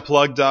 so I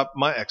plugged up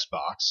my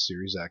Xbox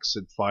Series X.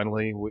 It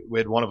finally, we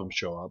had one of them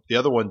show up. The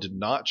other one did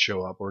not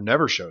show up or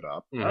never showed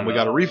up. Mhm. And we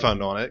got a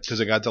refund on it because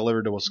it got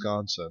delivered to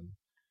Wisconsin.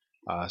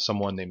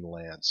 Someone named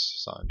Lance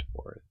signed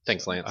for it.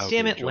 Thanks, Lance. I hope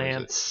Damn he it, enjoys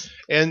Lance.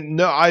 And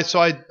no, I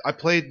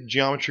played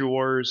Geometry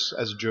Wars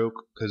as a joke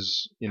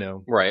because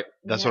Right.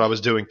 that's what I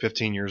was doing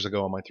 15 years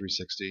ago on my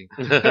 360.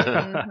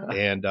 Mhm.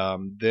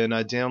 And then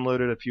I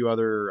downloaded a few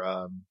other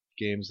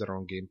games that are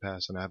on Game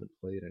Pass, and I haven't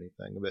played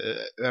anything.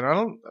 And I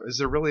don't. Is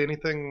there really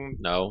anything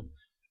No.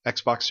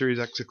 Xbox Series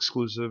X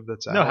exclusive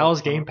that's out? No,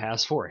 how's Game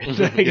Pass for it? I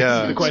guess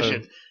Yeah, is the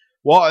question.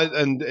 Well,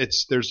 and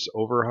there's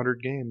over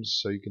 100 games,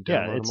 so you can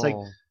download Yeah, it's them like-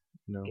 all.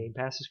 Game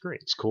Pass is great.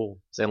 It's cool.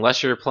 So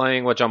unless you're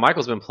playing what John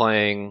Michael's been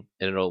playing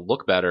and it'll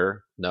look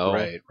better, no.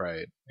 Right,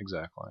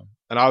 exactly.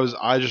 And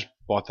I just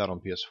bought that on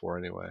PS4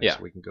 anyway. Yeah,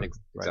 so we can go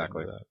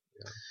exactly. right into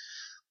that.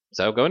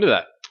 So go into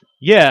that.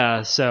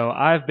 Yeah, so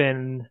I've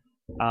been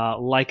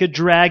like a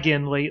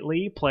dragon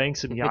lately, playing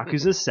some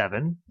Yakuza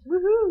 7.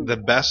 Woohoo.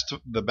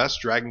 The best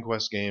Dragon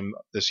Quest game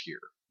this year.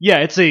 Yeah,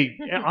 it's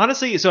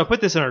honestly, so I put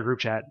this in our group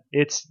chat.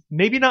 It's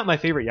maybe not my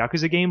favorite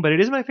Yakuza game, but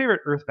it is my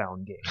favorite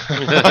Earthbound game.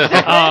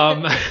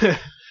 Um,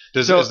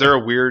 Is there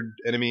a weird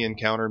enemy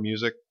encounter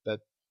music that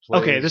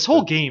plays? okay, this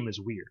whole game is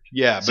weird.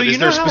 Yeah, but So is you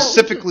there know how-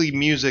 specifically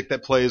music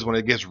that plays when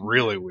it gets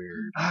really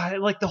weird?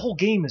 Like the whole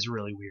game is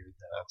really weird.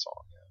 That's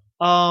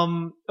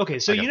all. Okay,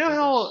 so I you gotta know play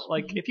how this.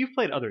 like if you've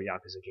played other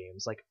Yakuza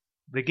games, like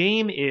the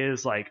game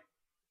is like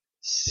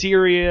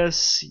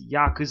serious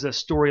Yakuza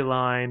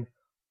storyline,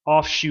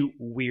 offshoot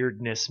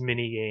weirdness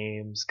mini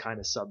games, kind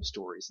of sub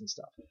stories and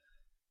stuff.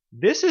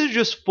 This is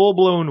just full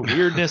blown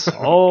weirdness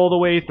all the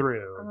way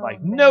through. Oh,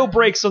 Like man. no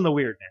breaks on the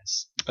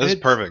weirdness. This is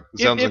It- perfect.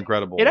 It sounds it-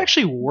 incredible. It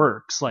actually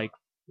works. Like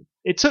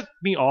it took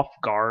me off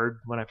guard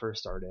when I first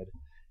started.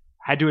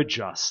 Had to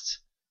adjust.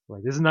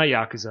 Like this is not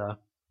Yakuza.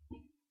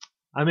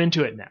 I'm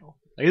into it now.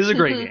 Like, this is a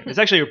great game. It's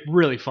actually a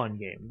really fun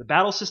game. The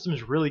battle system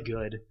is really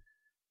good.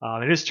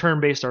 It is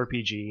turn-based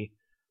RPG,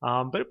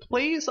 but it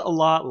plays a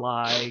lot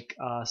like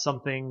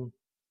something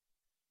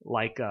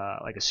like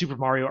a Super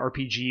Mario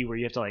RPG where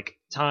you have to like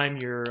time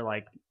your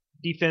like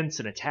defense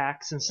and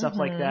attacks and stuff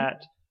like Mhm.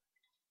 that.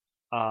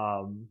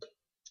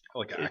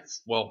 like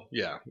it's-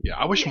 yeah.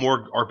 I wish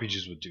more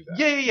RPGs would do that.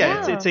 Yeah.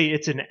 Yeah.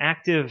 It's an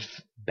active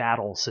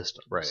battle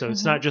system. Right. So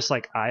it's Mhm. not just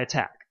like I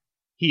attack,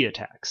 he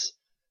attacks.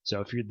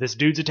 So if this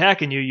dude's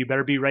attacking you, you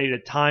better be ready to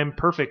time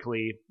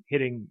perfectly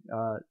hitting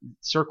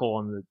circle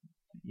on the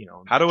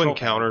How do control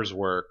encounters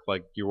work?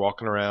 Like you're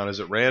walking around, is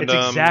it pad. random?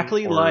 It's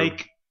exactly or-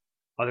 like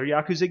other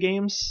Yakuza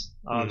games.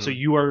 Mhm. So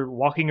you are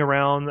walking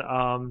around,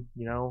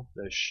 the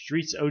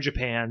streets of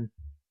Japan,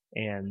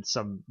 and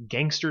some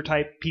gangster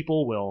type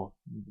people will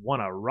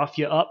want to rough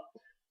you up.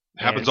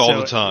 Happens And all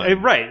so- the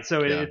time. right?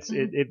 So Yeah.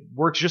 it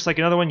works just like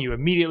another one. You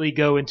immediately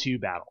go into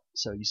battle.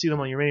 So you see them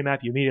on your mini map.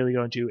 You immediately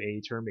go into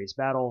a turn-based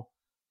battle.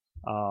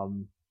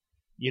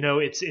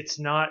 It's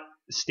not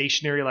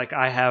stationary like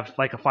I have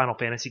like a Final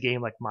Fantasy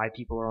game. Like my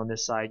people are on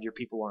this side, your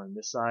people are on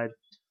this side.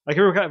 Like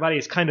everybody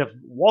is kind of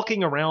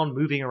walking around,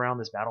 moving around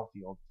this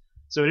battlefield.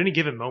 So at any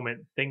given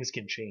moment, things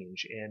can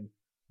change, and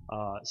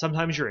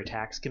sometimes your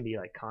attacks can be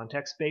like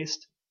context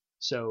based.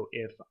 So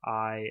if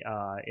I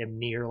am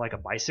near like a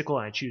bicycle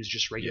and I choose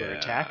just regular Yeah.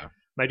 attack,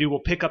 my dude will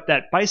pick up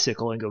that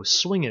bicycle and go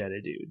swing it at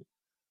a dude.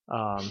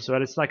 So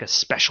that it's like a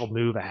special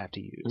move I have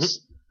to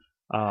use.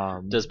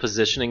 Does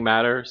positioning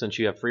matter since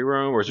you have free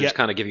roam, or is it just Yeah.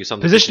 kind of give you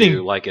something Positioning- to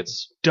do like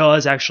it's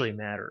Does actually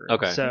matter.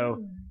 Okay.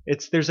 So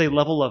there's a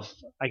level of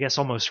I guess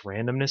almost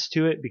randomness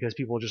to it because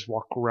people just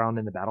walk around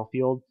in the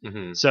battlefield.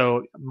 mhm.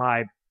 So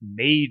my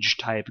mage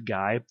type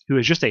guy, who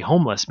is just a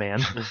homeless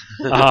man,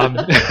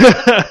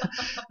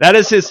 that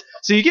is his.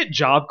 So you get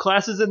job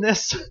classes in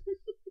this.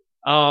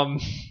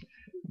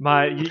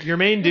 Your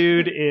main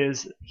dude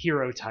is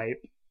hero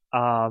type.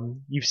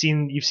 You've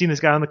seen this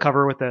guy on the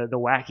cover with the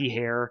wacky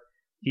hair.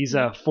 He's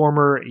a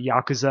former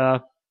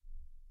Yakuza,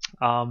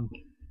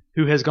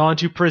 who has gone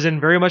to prison,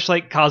 very much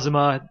like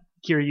Kazuma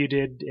Kiryu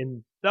did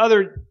in the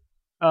other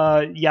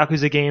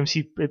Yakuza games.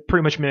 He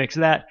pretty much mimics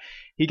that.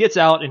 He gets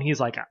out and he's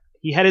like,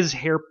 he had his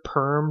hair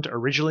permed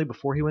originally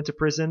before he went to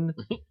prison,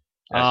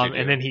 As you do.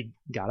 and then he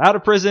got out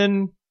of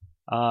prison.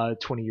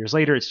 20 years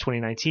later, it's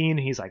 2019.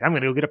 He's like, I'm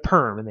gonna go get a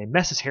perm, and they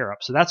mess his hair up.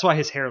 So that's why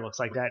his hair looks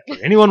like that.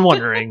 For anyone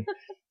wondering,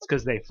 it's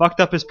because they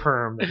fucked up his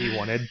perm that he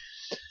wanted.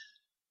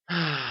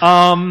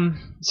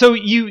 So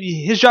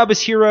his job is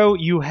hero.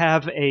 You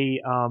have a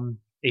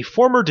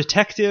former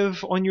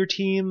detective on your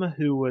team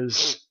who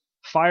was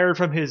fired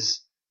from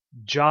his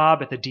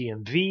job at the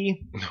DMV,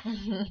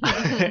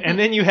 and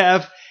then you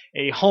have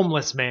a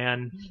homeless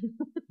man.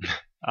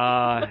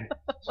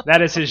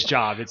 That is his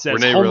job. It says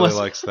Renee homeless,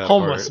 really likes that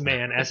homeless part.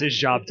 man as his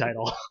job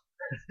title.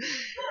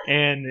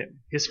 And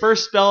his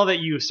first spell that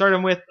you start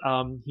him with,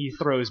 he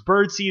throws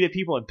birdseed at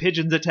people and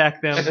pigeons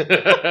attack them.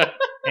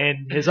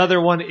 And his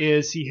other one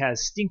is he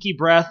has stinky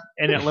breath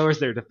and it lowers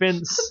their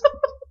defense.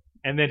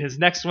 And then his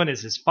next one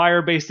is his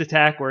fire-based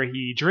attack where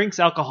he drinks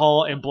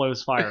alcohol and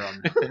blows fire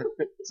on them.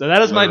 So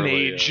that is my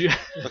Literally, mage. yeah.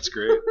 That's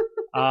great.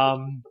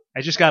 I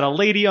just got a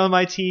lady on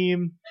my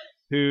team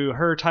who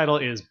her title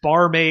is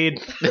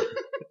Barmaid.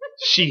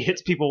 She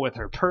hits people with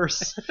her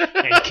purse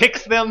and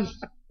kicks them.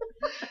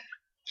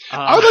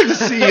 I would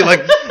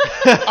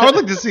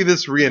like to see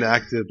this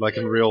reenacted like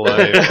in real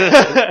life.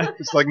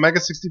 It's like Mega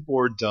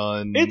 64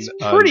 done. It's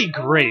pretty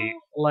great.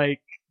 Like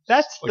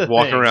that's like the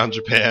walking thing. around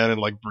Japan and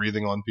like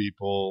breathing on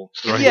people,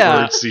 throwing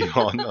Yeah. birdseed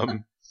on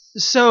them.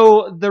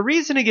 So the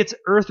reason it gets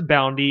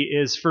Earthboundy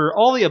is for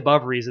all the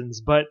above reasons,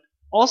 but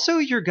also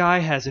your guy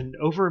has an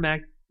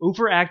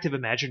overactive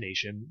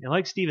imagination. And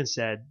like Steven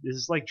said, this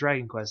is like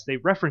Dragon Quest. They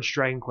reference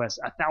Dragon Quest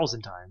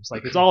 1,000 times.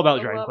 Like it's all about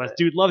I Dragon love Quest.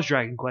 it. Dude loves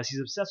Dragon Quest. He's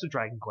obsessed with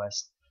Dragon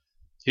Quest.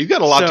 He's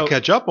got a lot So- to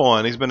catch up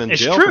on. He's been in It's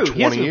jail true. for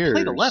He hasn't 20 years.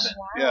 played 11.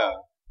 Yeah.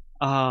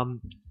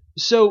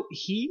 So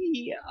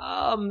he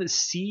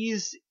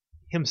sees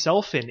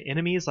himself in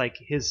enemies. Like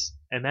his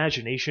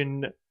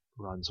imagination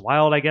runs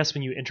wild, I guess,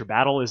 when you enter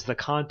battle is the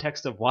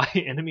context of why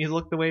enemies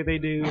look the way they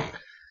do.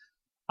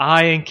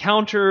 I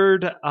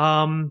encountered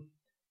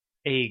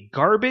a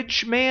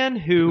garbage man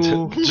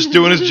who Just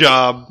doing his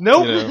job.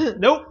 nope, you know.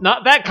 nope,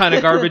 not that kind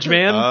of garbage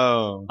man.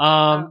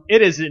 Oh.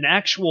 It is an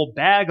actual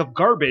bag of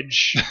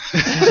garbage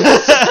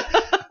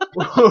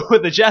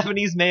with a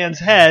Japanese man's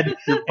head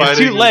and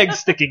fighting- two legs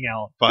sticking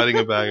out. Fighting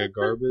a bag of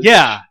garbage.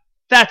 Yeah,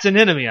 that's an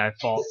enemy I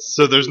fought.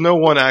 So there's no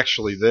one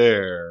actually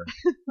there.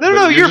 No, But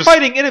no, you're you're just-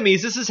 fighting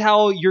enemies. This is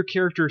how your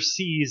character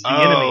sees the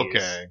enemies.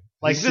 Okay.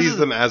 Like, he this sees is-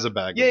 them as a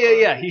bag. Yeah, of yeah,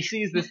 yeah. garbage. He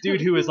sees this dude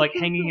who is like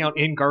hanging out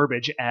in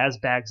garbage as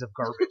bags of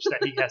garbage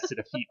that he has to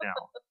defeat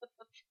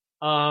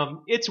now.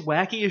 It's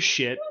wacky as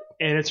shit,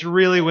 and it's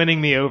really winning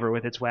me over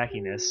with its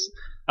wackiness.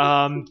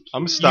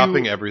 I'm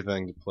stopping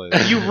everything to play.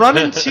 You run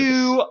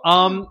into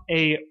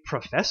a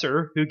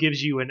professor who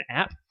gives you an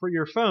app for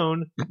your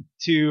phone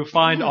to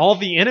find all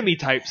the enemy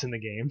types in the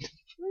game.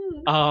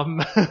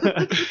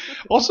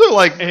 Also,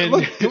 like, And-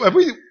 look, have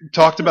we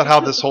talked about how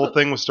this whole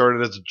thing was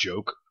started as a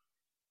joke?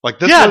 Like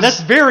this yeah, was,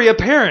 that's very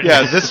apparent.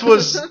 yeah, this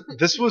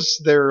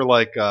was their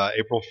like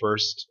April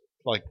 1st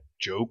like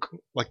joke.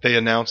 Like they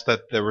announced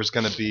that there was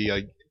going to be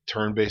a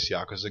turn-based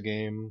Yakuza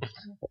game,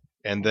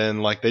 and then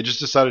like they just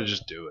decided to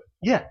just do it.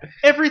 Yeah,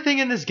 everything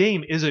in this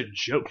game is a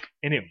joke,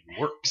 and it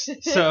works.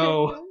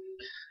 So,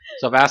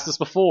 So I've asked this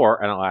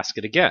before, and I'll ask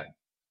it again.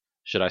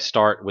 Should I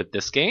start with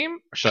this game,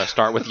 or should I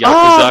start with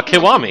Yakuza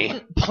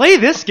Kiwami? play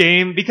this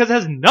game because it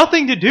has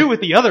nothing to do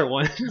with the other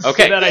ones.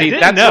 Okay, that I see,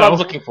 didn't that's know. what I was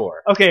looking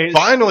for. Okay,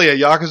 Finally, a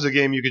Yakuza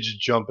game you could just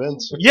jump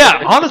into.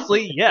 yeah,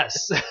 honestly,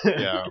 yes.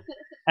 Yeah.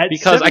 At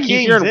Because 7 I keep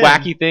games hearing in-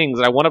 wacky things,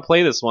 and I want to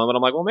play this one, but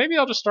I'm like, well, maybe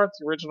I'll just start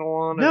the original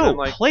one. And No, then,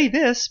 like, play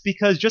this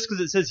because just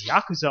because it says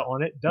Yakuza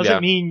on it doesn't Yeah.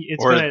 mean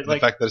it's Or gonna the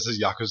like. fact that it says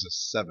Yakuza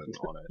 7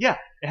 on it. Yeah,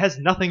 it has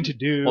nothing to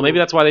do. well, maybe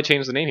that's why they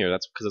changed the name here.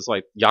 That's because it's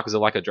like Yakuza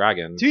Like a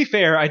Dragon. To be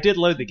fair, I did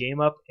load the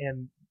game up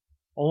and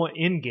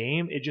in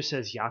game it just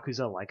says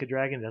Yakuza Like a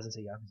Dragon. It doesn't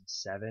say Yakuza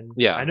 7.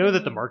 Yeah. I know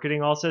that the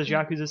marketing all says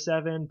Yakuza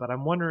 7, but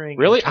I'm wondering.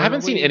 Really, I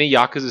haven't seen internally-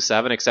 any Yakuza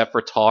 7 except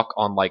for talk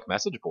on like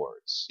message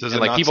boards. Does and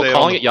it like not people say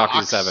calling on it the Yakuza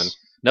box? 7.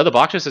 No, the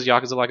box just says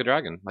Yakuza Like a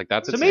Dragon. Like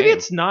that's So its maybe name.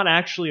 it's not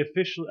actually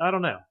officially. I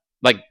don't know.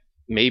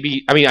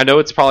 Maybe. I mean, I know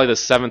it's probably the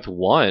 7th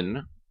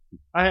one.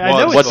 I Well,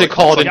 know it's what's it like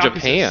called in Yakuza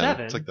Japan?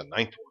 7. It's like the 9th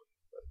one.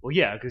 Well,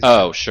 yeah. 'Cause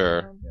Oh,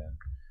 sure.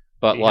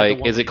 But You have the like,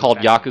 one is with it called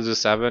the back. Yakuza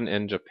 7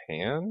 in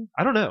Japan?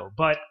 I don't know,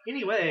 but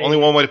anyway, Only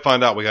one way to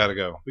find out. We gotta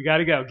go. we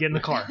gotta go. Get in the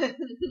car.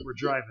 We're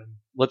driving.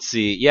 Let's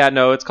see. Yeah,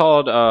 no, it's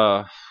called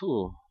now.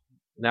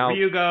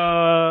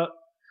 Ryuga.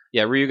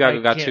 Yeah,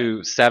 Ryuga got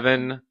to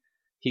 7.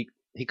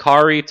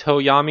 Hikari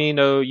Toyami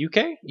no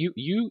Yuke?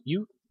 Yukue.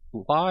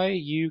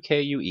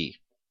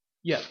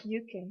 Yeah.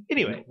 You can.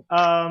 Anyway,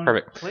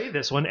 Perfect. play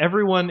this one.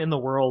 Everyone in the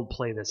world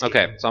play this game.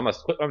 Okay, so I'm gonna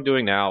quit what I'm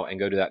doing now and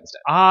go do that instead.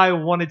 I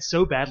wanted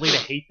so badly to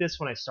hate this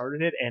when I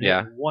started it, and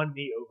Yeah. it won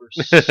me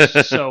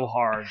over so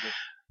hard.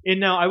 And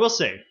now I will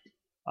say,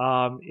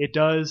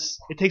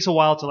 it takes a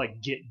while to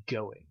like get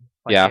going.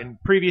 Like Yeah. in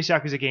previous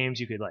Yakuza games,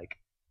 you could like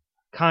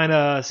kind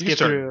of You skip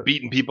start through.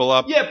 beating people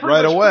up Yeah, pretty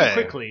right much away.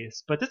 pretty quickly.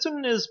 But this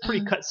one is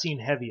pretty cutscene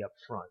heavy up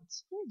front.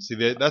 See,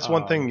 that's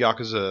one thing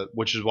Yakuza,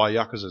 which is why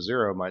Yakuza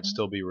 0 might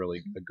still be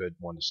really a good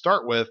one to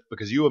start with,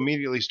 because you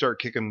immediately start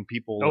kicking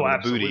people Oh, in the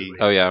absolutely. booty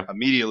Oh yeah,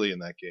 immediately in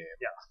that game.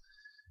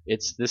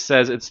 this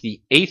says it's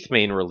the 8th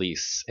main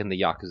release in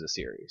the Yakuza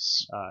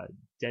series,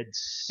 Dead.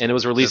 and it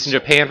was released in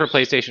Dead Japan for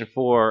Souls. PlayStation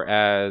 4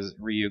 as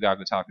Ryuga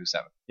Gotoku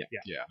 7. Yeah.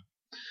 Yeah.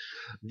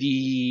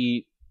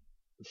 The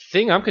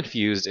thing I'm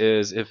confused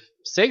is if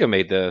Sega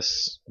made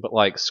this, but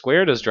like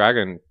Square does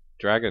Dragon.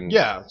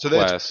 Yeah, so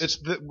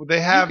Quest. they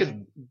have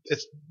You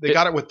they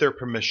got it with their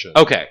permission.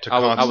 Okay, To I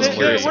was constantly-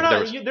 curious. They're if there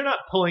not, was- they're not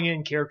pulling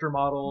in character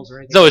models or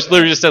anything. No, like it's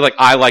literally that. just said like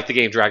I like the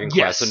game Dragon Quest,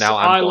 Yes, so now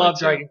I'm I going love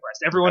to. Dragon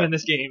Quest. Everyone Okay. in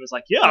this game is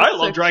like, yeah, I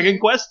love Dragon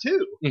Quest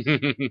too.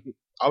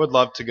 I would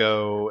love to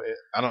go.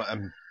 I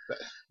don't.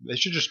 They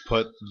should just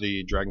put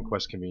the Dragon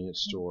Quest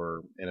convenience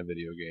store in a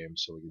video game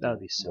so we That can would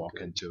be so walk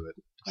good. into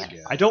it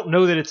again. I don't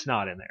know that it's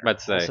not in there.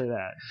 Let's I'll say. say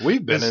that.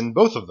 We've been There's- in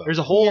both of them. There's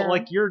a whole Yeah.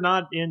 like you're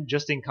not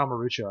just in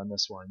Kamurocho on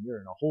this one. You're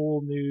in a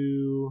whole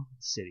new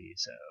city.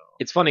 So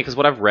It's funny because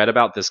what I've read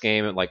about this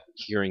game and like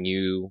hearing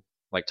you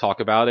like talk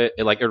about it,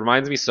 it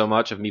reminds me so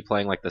much of me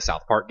playing like the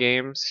South Park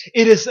games.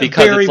 it is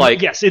Because very it's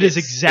like yes, it is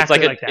exactly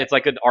it's like that. It's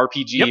like an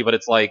RPG, Yep. but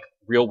it's like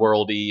real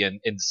worldy and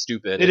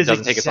stupid. It is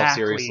doesn't take itself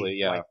exactly seriously.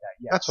 Yeah, like that,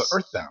 yes. That's what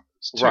Earthbound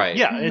is. Too. Right.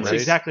 Yeah, it's Right.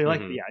 exactly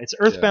like Mhm. yeah. It's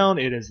Earthbound.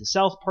 It is the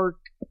South Park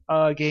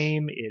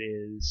game. It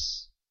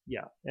is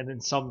and then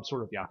some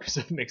sort of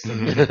Yakuza mixed in.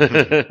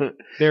 Mm-hmm.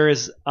 There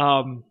is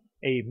a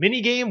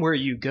mini game where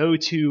you go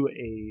to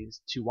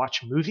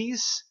watch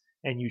movies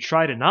and you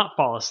try to not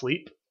fall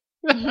asleep.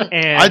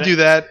 And I do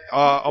that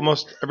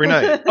almost every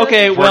night.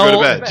 Okay, Before I go to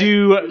well, bed.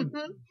 do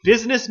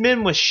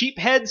businessmen with sheep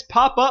heads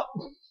pop up?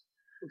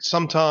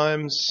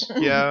 Sometimes,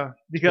 yeah.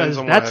 Because Depends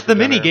on what I that's have the for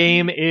mini dinner.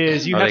 game.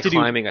 Is you Are have they to do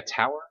climbing a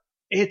tower?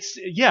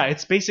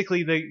 it's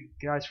basically the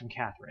guys from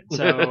Catherine.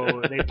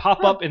 So they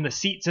pop up in the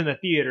seats in the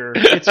theater.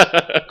 It's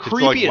It's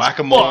creepy like as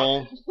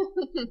whack-a-mole.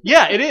 fuck.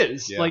 Yeah, it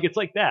is. Yeah. Like it's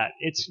like that.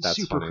 It's That's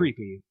super funny.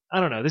 creepy. I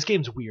don't know. This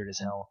game's weird as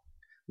hell.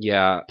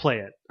 Yeah, Play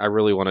it. I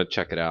really want to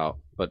check it out,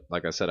 but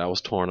like I said, I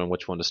was torn on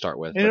which one to start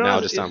with. You But know, now it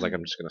it- just sounds like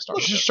I'm just going to start.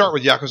 You with should it. start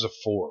with Yakuza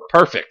 4.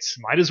 Perfect.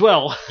 Might as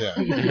well. Yeah.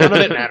 None of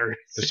it matters.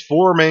 There's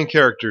 4 main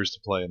characters to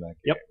play in that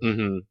game. Yep.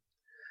 hmm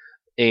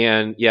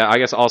And yeah, I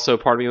guess also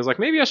part of me was like,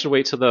 maybe I should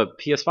wait till the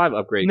PS5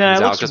 upgrade Nah, it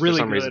comes out. looks 'Cause really for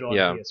some good reason, on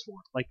yeah, PS4.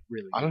 Like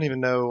really. I don't even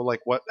know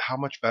how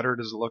much better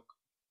does it look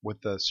with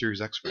the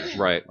Series X version.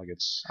 Right. Like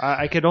it's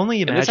I could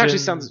only and imagine. this actually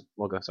sounds.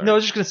 Well, go. Sorry. No, I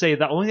was just gonna say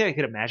the only thing I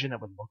could imagine that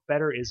would look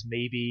better is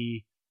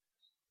maybe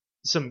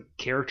some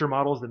character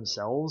models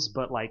themselves,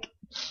 but like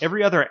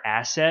every other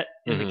asset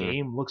in the Mhm.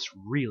 game looks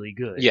really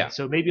good. Yeah.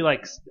 So maybe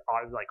like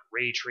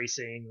ray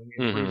tracing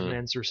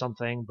improvements or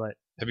something. But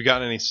have you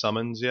gotten any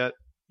summons yet?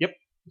 Yep.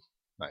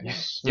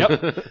 Nice. Yep.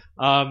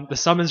 The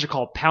summons are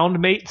called pound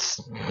mates.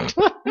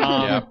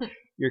 Yeah.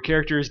 Your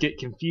characters get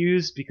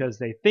confused because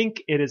they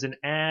think it is an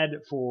ad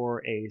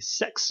for a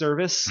sex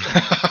service.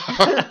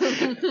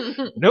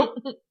 Nope.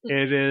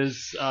 It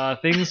is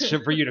things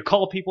for you to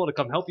call people to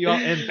come help you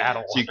out in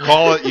battle. So you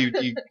call it,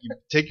 you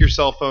take your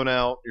cell phone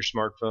out, your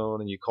smartphone,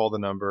 and you call the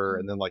number,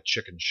 and then like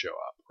chickens show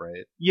up,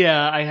 right?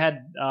 Yeah, I had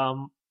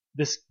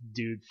this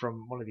dude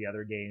from one of the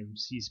other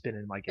games. He's been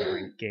in like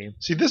every game.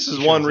 See, this is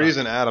Shows one up.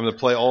 reason, Adam, to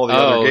play all the Oh,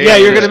 other games. Yeah,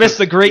 you're gonna miss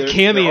the great There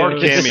are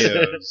cameos.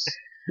 cameos.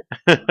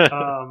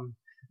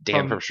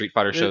 Dan from- from Street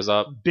Fighter shows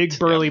up. Big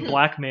burly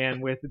black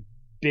man with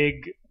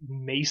big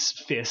mace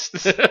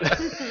fists.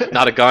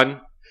 Not a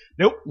gun.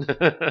 Nope.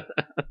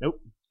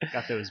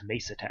 Got those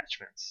mace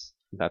attachments.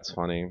 That's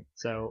funny.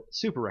 So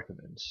super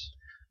recommend.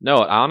 No,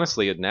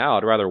 honestly, now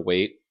I'd rather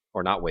wait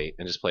or not wait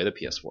and just play the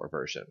PS4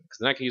 version because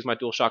then I can use my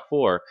DualShock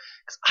 4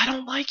 because I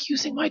don't like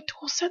using my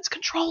DualSense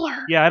controller.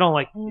 Yeah, I don't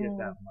like it Mm.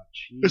 that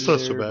much. It's not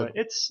so either, bad.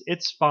 But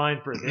it's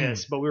fine for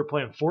this. But we were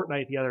playing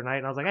Fortnite the other night,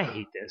 and I was like, I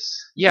hate this.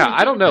 Yeah,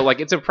 I don't know. Like,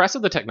 it's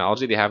impressive the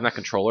technology they have in that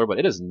controller, but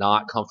it is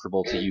not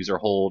comfortable to use or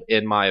hold,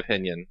 in my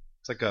opinion.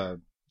 It's like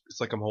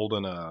I'm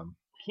holding a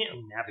Can't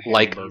navigate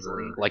Like-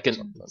 easily. Like an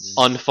something.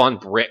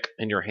 unfun brick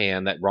in your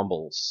hand that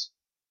rumbles.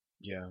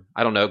 Yeah.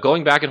 I don't know.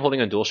 Going back and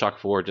holding a DualShock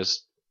 4,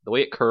 just the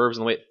way it curves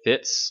and the way it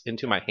fits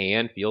into my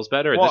hand feels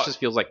better. Well, This just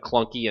feels like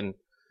clunky and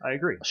I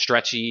agree.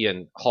 stretchy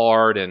and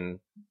hard and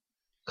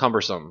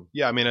cumbersome.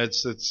 Yeah, I mean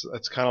it's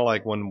kind of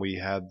like when we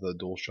had the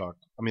DualShock.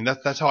 I mean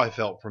that's how I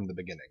felt from the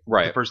beginning.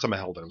 Right. The first time I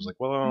held it, I was like,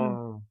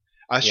 well,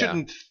 I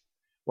shouldn't.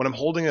 When I'm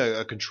holding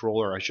a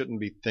controller, I shouldn't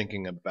be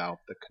thinking about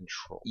the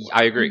controller.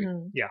 I agree.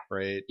 Mhm.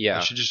 Right? Yeah.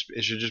 It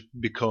should just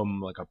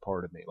become like a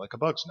part of me, like a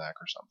bug snack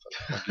or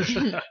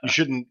something. Like you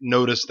shouldn't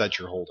notice that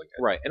you're holding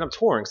it. Right. And I'm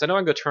torn because I know I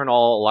can go turn a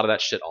lot of that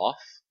shit off.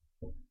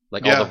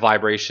 Like Yeah. all the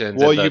vibrations.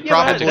 Well, and the you Yeah,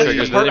 probably- magic that's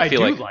triggers, the but part then I I feel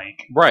do like,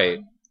 like. right.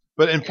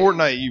 But in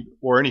Fortnite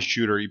or any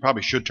shooter, you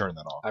probably should turn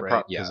that off, I right?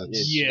 prob- yeah. 'Cause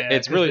it's- Yeah,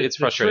 it's 'cause really- the it's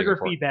frustrating Trigger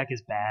for- feedback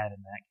is bad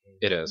in that game.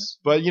 It is.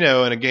 But in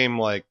a game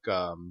like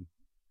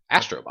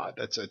Astrobot.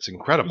 it's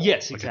incredible.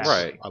 Yes, Like, exactly.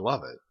 Right. I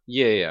love it.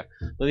 Yeah.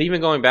 But even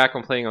going back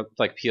and playing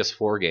like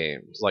PS4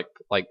 games, like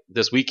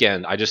this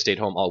weekend, I just stayed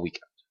home all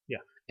weekend. Yeah.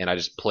 And I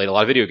just played a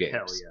lot of video games.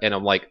 Hell yeah. And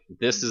I'm like,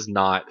 this is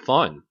not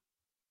fun.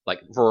 Like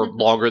for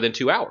longer than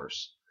 2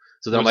 hours.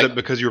 So then Was I'm like, it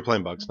because you were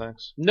playing Bug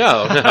Snacks? no,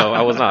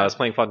 I was not. I was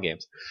playing fun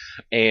games.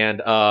 And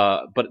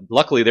but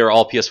luckily they were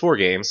all PS4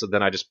 games, so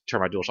then I just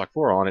turned my DualShock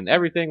 4 on and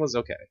everything was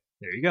okay.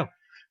 There you go.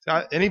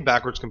 Any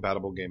backwards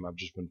compatible game I've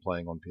just been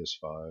playing on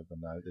PS5,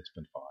 and it's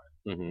been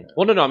fine. hmm Yeah.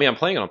 Well, no, I mean I'm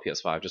playing it on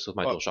PS5 just with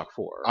my Oh. DualShock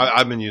 4.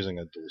 I've been using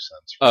a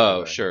DualSense.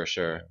 Oh, sure.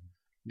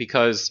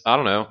 Because I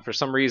don't know, for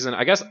some reason,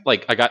 I guess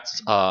like I got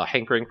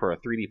hankering for a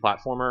 3D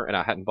platformer, and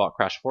I hadn't bought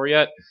Crash 4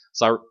 yet,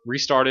 so I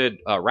restarted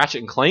Ratchet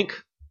and Clank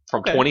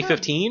from Okay.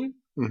 2015.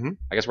 Mm-hmm.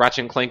 I guess Ratchet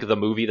and Clank, the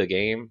movie, the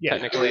game, Yeah.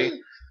 technically.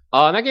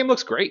 And that game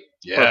looks great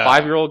for a Yeah.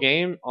 5-year-old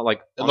game. Like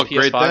It on looked PS5.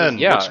 great then.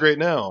 Yeah, Looks great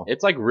now.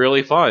 it's like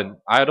really fun.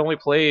 I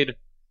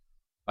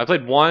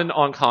played one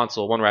on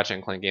console, one Ratchet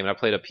and Clank game, and I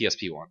played a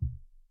PSP one.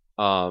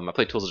 I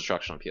played Tools of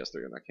Destruction on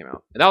PS3 when that came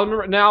out. And I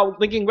remember now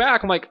thinking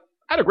back, I'm like,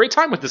 I had a great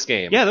time with this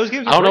game. Yeah, those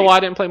games. I don't know why I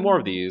didn't play more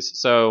of these.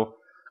 So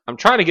I'm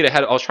trying to get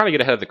ahead. I was trying to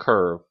get ahead of the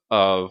curve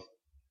of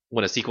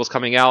when a sequel's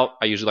coming out.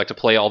 I usually like to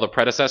play all the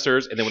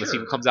predecessors, and then when the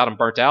sequel comes out, I'm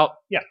burnt out.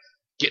 Yeah.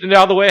 Getting it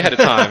out of the way ahead of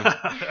time.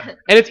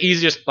 And it's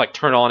easy to just like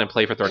turn on and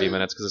play for 30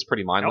 minutes because it's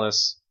pretty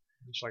mindless.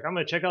 It's like, I'm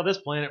going to check out this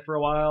planet for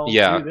a while.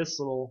 Yeah. Do this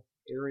little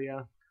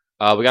area.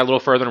 We got a little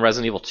further in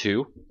Resident Evil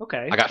 2.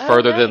 Okay. I got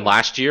further than nice.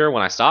 last year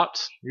when I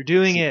stopped. You're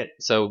doing it.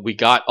 So we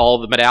got all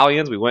the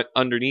medallions. We went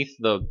underneath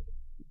the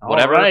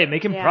whatever. All right,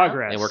 making Yeah.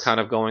 progress. And we're kind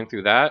of going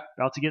through that.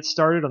 about to get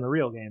started on the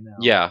real game now.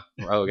 Yeah.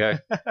 Okay.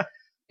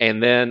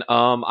 And then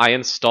I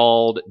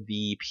installed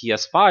the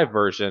PS5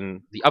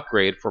 version, the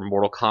upgrade for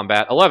Mortal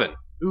Kombat 11.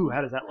 Ooh,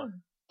 how does that look?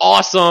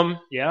 Awesome.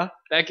 Yeah.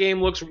 That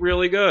game looks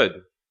really good.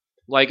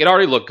 Like, it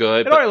already looked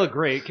good. It but already looked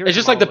great. it's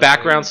just like the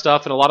background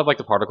stuff and a lot of like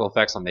the particle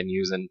effects on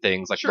menus and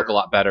things like Sure. look a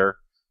lot better.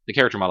 The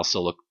character models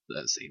still look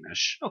the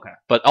same-ish. Okay.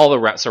 But all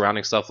the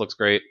surrounding stuff looks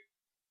great.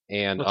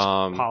 And Looks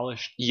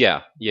polished.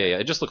 yeah.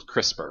 It just looks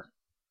crisper.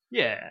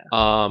 Yeah.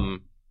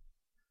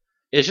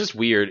 It's just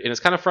weird and it's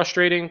kind of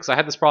frustrating because I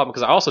had this problem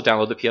because I also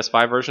downloaded the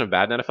PS5 version of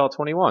Madden NFL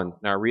 21.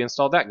 Now I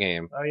reinstalled that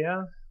game. Oh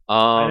yeah.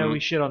 I know Um, we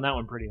shit on that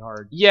one pretty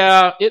hard.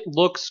 yeah, it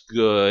looks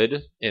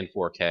good in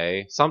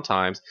 4K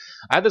sometimes.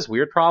 I had this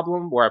weird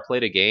problem where I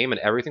played a game and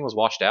everything was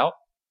washed out.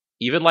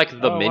 Even like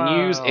the Oh,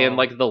 menus wow. and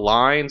like the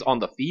lines on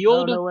the Oh,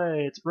 field. no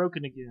way, it's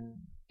broken again.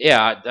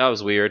 Yeah, that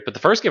was weird. But the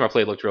first game I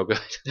played looked real good.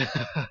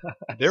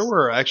 There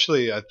were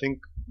actually, I think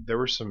there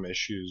were some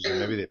issues, and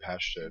maybe they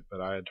patched it,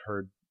 but I had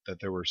heard that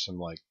there were some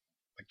like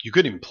you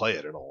couldn't even play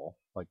it at all.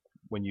 Like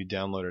when you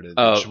downloaded it,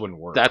 Oh, it just wouldn't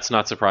work. That's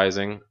not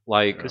surprising.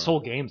 Like This whole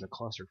game's a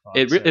clusterfuck.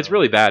 it's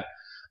really bad.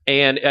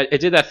 And it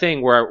did that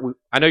thing where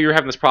I know you were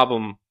having this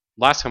problem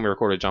last time we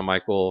recorded, John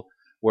Michael,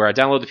 where I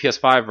downloaded the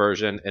PS5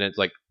 version and it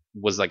like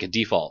was like a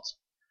default.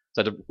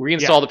 So I had to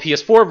reinstall the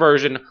PS4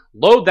 version,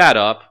 load that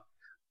up,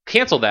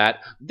 cancel that,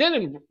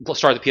 then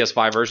start the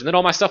PS5 version. Then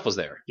all my stuff was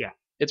there. Yeah.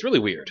 It's really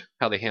weird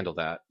how they handle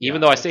that. Yeah,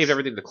 Even though I it's- saved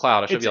everything to the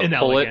cloud, I should It's be able to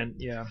pull it. inelegant.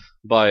 Yeah.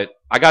 But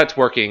I got it to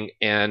working,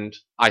 and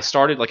I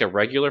started like a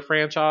regular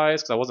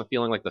franchise because I wasn't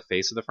feeling like the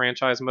face of the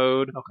franchise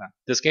mode. Okay.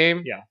 This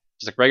game, Yeah.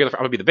 just like regular. I'm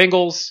gonna be the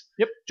Bengals.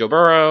 Yep. Joe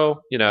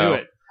Burrow. You know, Do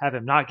it. Have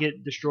him not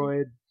get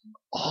destroyed.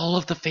 all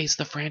of the face of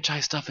the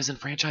franchise stuff is in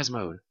franchise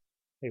mode.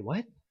 Wait,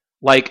 what?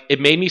 Like, it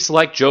made me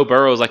select Joe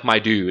Burrow as like my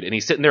dude, and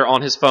he's sitting there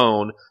on his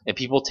phone, and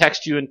people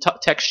text you and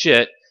text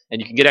shit,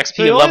 and you can get XP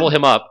So and the level only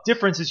him up.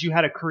 Difference is you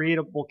had a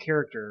creatable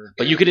character.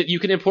 But you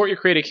can import your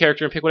created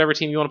character and pick whatever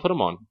team you want to put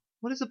him on.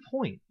 What is the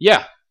point?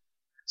 Yeah.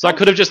 So I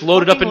could have just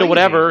loaded up fucking into lazy.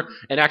 whatever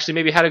and actually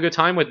maybe had a good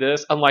time with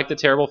this, unlike the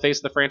terrible face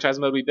of the franchise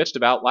mode we bitched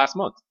about last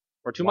month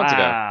or 2 months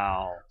ago.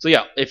 Wow. So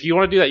yeah, if you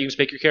want to do that, you can just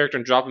pick your character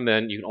and drop him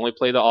in. You can only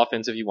play the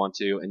offense if you want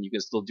to, and you can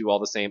still do all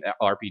the same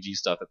RPG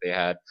stuff that they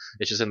had.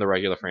 It's just in the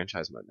regular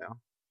franchise mode now.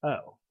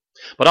 Oh.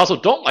 But I also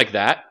don't like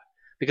that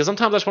because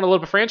sometimes I just want to load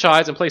up a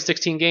franchise and play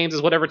 16 games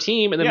as whatever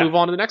team and then Yeah. move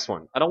on to the next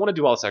one. I don't want to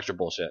do all this extra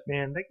bullshit.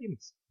 Man, that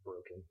game's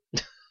broken.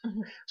 I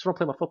just want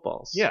to play my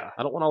footballs. Yeah.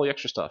 I don't want all the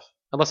extra stuff.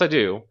 Unless I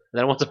do, and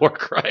then I want it to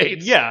work right.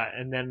 Yeah,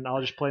 and then I'll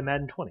just play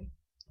Madden 20.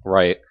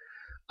 Right.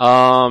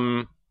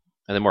 And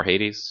then more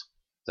Hades.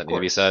 Does that need to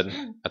be course. said?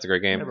 That's a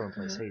great game. Everyone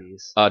plays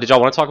Hades. Did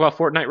y'all want to talk about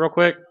Fortnite real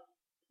quick?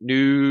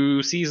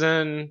 New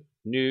season,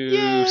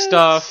 new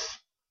stuff,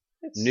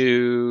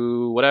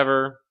 new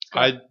whatever.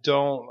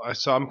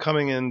 So I'm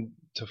coming in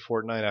to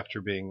Fortnite after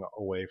being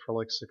away for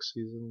like 6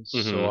 seasons,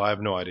 Mhm. so I have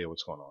no idea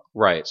what's going on.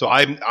 Right. So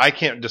I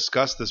can't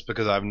discuss this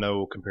because I have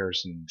no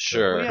comparison to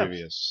Sure. the Yeah.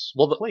 previous.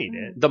 Well, Played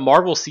it. the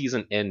Marvel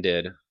season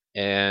ended,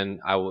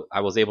 and I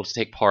was able to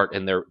take part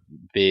in their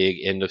big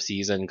end of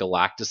season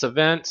Galactus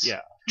event.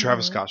 Yeah.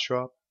 Travis Mhm. Scott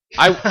show up.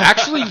 I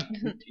actually,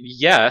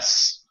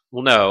 yes.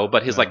 Well, no,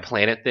 but his No. like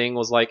planet thing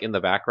was like in the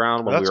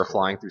background when That's we were cool.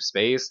 flying through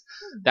space.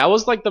 That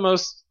was like the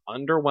most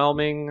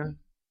underwhelming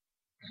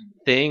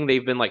thing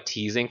they've been like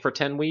teasing for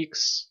 10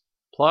 weeks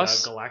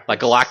plus. Galactus. Like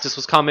Galactus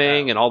was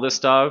coming Yeah. and all this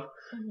stuff.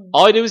 Mhm.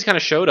 All he did was kind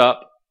of showed up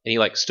and he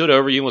like stood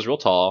over you and was real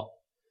tall.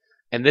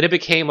 And then it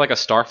became like a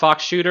Star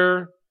Fox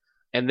shooter.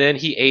 And then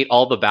he ate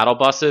all the battle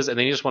buses and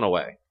then he just went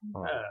away.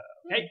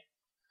 Hey,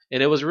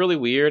 And it was really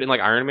weird. And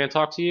like Iron Man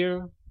talked to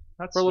you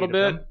that's for a little sweet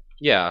of bit. them.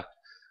 Yeah.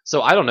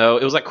 So I don't know.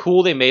 It was like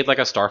cool. They made like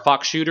a Star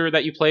Fox shooter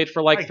that you played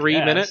for like I 3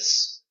 guess.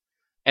 minutes.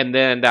 And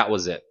then that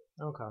was it.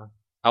 Okay.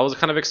 I was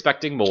kind of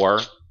expecting more.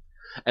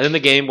 And then the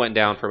game went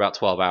down for about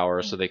 12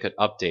 hours so they could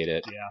update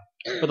it.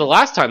 Yeah. But the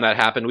last time that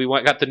happened, we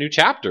got the new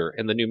chapter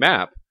and the new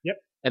map. Yep.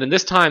 And then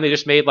this time they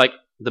just made like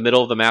the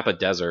middle of the map a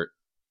desert.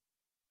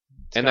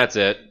 And that's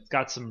it. It's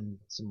got some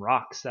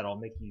rocks that'll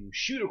make you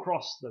shoot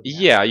across the map.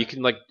 Yeah, you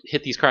can like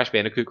hit these Crash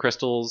Bandicoot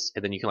crystals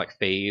and then you can like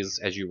phase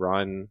as you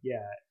run. Yeah.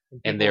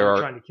 And people there are-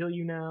 trying to kill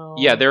you now.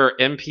 Yeah, there are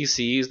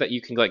NPCs that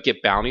you can like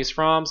get bounties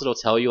from, so it'll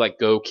tell you like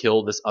go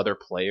kill this other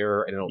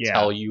player, and it'll Yeah.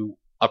 tell you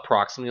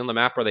approximately on the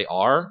map where they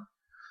are,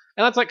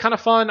 and that's like kind of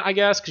fun, I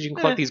guess, because you can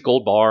collect these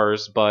gold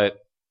bars. But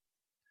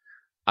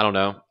I don't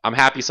know. I'm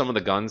happy some of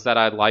the guns that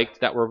I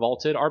liked that were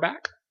vaulted are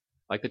back.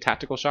 like the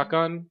tactical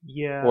shotgun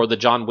Yeah. or the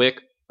John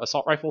Wick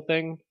assault rifle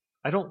thing.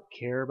 I don't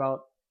care about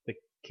the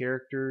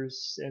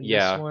characters in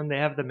Yeah. this one. They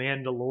have the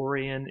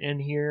Mandalorian in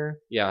here.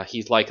 Yeah,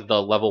 he's like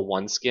the level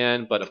 1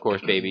 skin, but of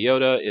course Baby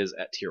Yoda is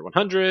at tier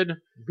 100.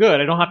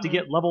 Good. I don't have to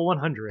get level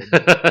 100.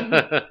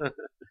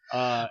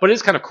 But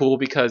it's kind of cool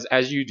because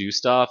as you do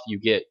stuff, you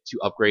get to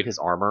upgrade his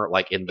armor,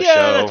 like in the yeah,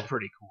 show. that's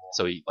pretty cool.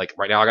 So, like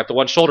right now, I got the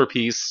one shoulder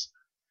piece,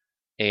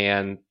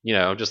 and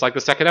just like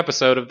the second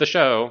episode of the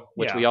show,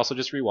 which Yeah. we also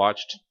just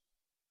rewatched.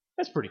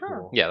 That's pretty Huh.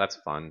 cool. Yeah, that's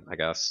fun, I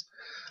guess. I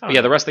But don't yeah,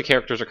 know. the rest of the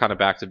characters are kind of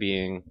back to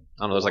being.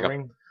 I don't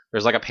know.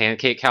 There's like a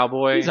pancake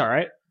cowboy, He's all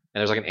right. and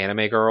there's like an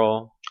anime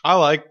girl. I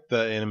like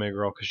the anime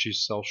girl because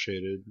she's cel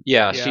shaded.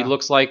 Yeah, she Yeah.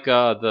 looks like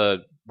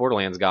the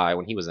Borderlands guy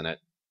when he was in it.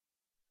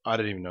 I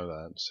didn't even know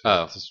that. So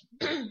Oh. this-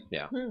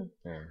 Yeah. Hmm.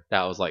 yeah.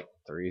 That was like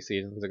 3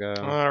 seasons ago.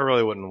 I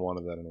really wouldn't have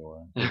wanted that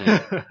anyway.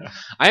 Mhm.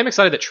 I am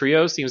excited that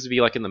Trios seems to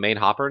be like in the main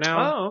hopper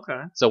now. Oh,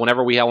 okay. So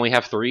whenever we only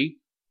have 3,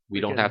 we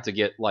We don't can- have to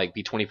get like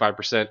be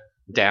 25%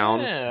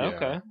 down Yeah, Yeah.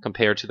 okay.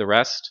 compared to the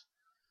rest.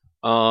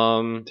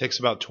 It takes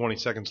about 20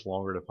 seconds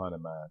longer to find a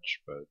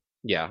match, but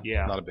Yeah.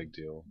 Yeah. not a big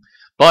deal.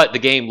 But the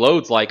game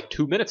loads like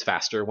 2 minutes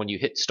faster when you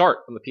hit start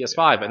on the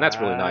PS5, and that's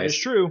really That is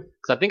nice. true.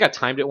 Because I think I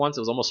timed it once.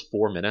 It was almost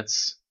 4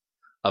 minutes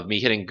of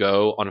me hitting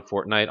go on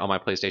Fortnite on my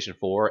PlayStation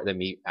 4, and then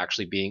me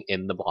actually being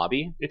in the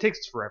lobby. It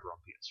takes forever on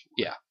PS4.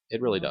 Yeah,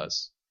 it really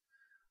does.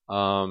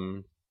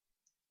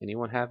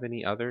 Anyone have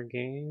any other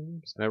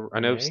games? I know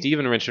Renee?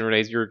 Steven mentioned,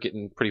 Renee, you're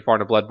getting pretty far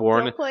into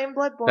Bloodborne. Still playing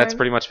Bloodborne. That's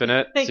pretty much been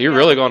it. So you're Yeah.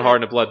 really going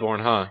hard into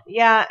Bloodborne, huh?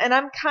 Yeah, and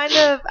I'm kind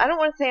of, I don't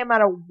want to say I'm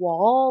at a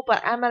wall,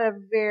 but I'm at a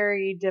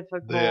very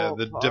difficult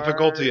The part.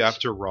 difficulty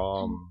after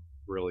ROM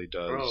really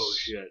does. Oh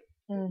shit.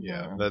 Mhm.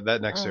 Yeah,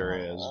 that next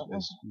area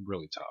is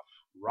really tough.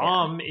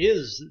 ROM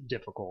is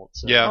difficult.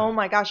 So. Yeah. Oh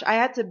my gosh, I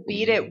had to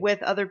beat it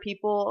with other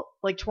people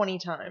like 20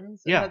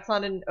 times. And Yeah. That's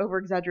not an over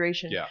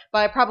exaggeration. Yeah.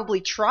 But I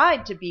probably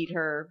tried to beat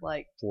her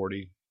like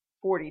 40.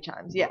 40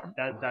 times. Yeah.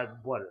 That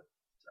what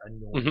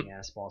an annoying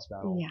ass boss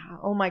battle. Yeah.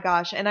 Oh my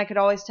gosh. And I could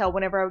always tell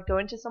whenever I would go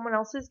into someone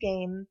else's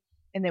game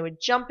and they would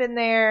jump in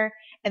there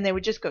and they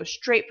would just go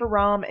straight for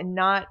Rom and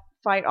not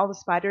fight all the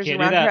spiders Can't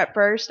do around her that. at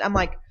first. I'm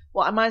like,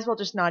 well, I might as well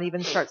just not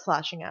even start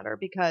slashing at her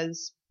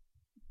because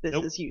this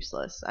Nope. is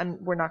useless.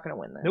 We're not going to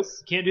win this. Nope,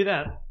 can't do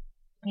that.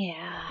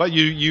 Yeah. But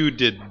you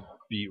did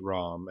beat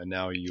ROM, and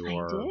now you I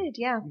are. did,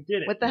 yeah. You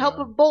did it. With the help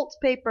Yeah. of Bolt's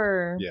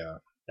paper. Yeah.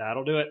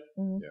 That'll do it.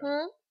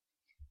 Mhm.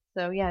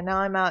 So yeah, now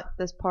I'm at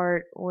this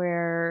part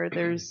where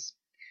there's,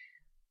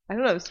 I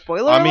don't know,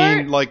 spoiler I alert.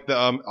 mean, like the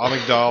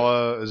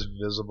amygdala is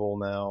visible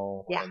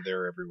now, Yeah. and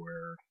they're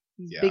everywhere.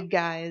 These yeah. big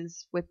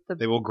guys with the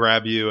They will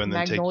grab you and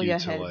then take you magnolia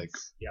to heads. like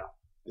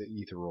the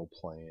ethereal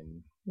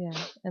plane. Yeah,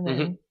 and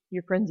then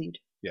you're frenzied.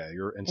 Yeah,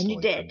 you're you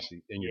instantly dead.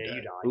 frenzied, and you're Yeah,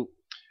 dead. you die.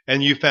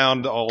 And you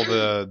found all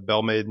the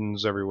bell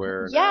maidens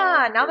everywhere.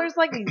 Yeah, now there's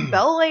like these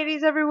bell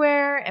ladies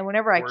everywhere, and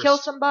whenever I kill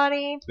Worse.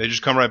 somebody, They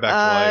just come right back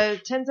to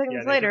life. 10 seconds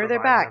Yeah, they later can they're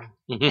revive back.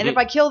 them. And if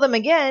I kill them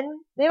again,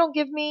 they don't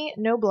give me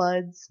no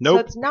bloods. Nope.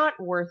 So it's not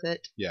worth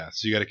it. Yeah,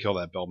 so you got to kill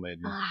that bell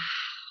maiden. Ah,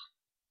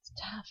 it's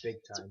tough. Big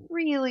It's time.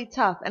 really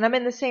tough. And I'm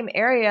in the same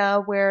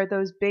area where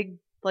those big,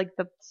 like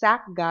the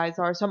sack guys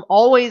are. So I'm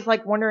always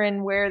like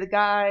wondering where the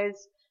guys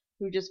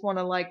who just want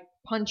to like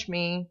punch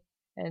me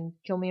and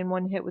kill me in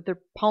one hit with their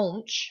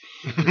punch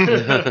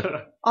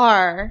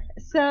are.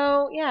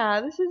 So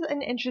yeah, this is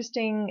an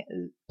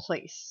interesting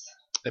place.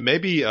 It may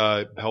be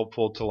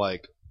helpful to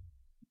like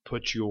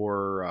put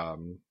your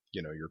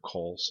your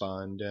call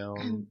sign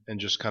down and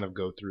just kind of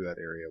go through that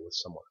area with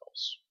someone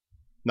else.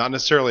 Not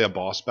necessarily a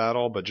boss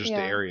battle, but just the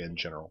Yeah. area in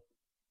general.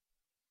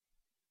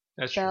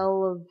 That's true.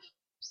 Spell of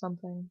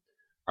something.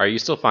 Are you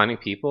still finding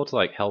people to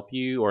like help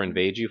you or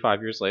invade you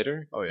 5 years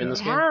later? Oh, yeah. In this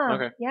game? Yeah,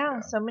 Okay. yeah, Yeah.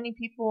 so many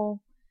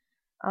people.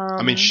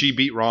 I mean, she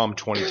beat Rom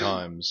 20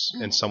 times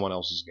in someone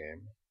else's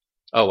game.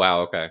 Oh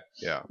wow. Okay.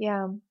 Yeah.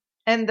 Yeah.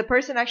 And the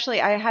person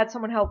actually, I had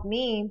someone help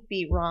me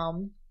beat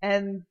Rom,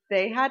 and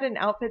they had an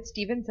outfit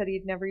Steven said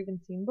he'd never even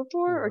seen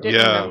before or didn't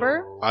Yeah.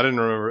 remember. I didn't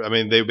remember. I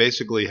mean, they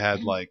basically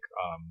had like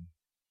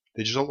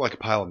they just looked like a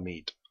pile of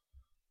meat.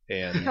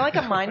 And Kind of like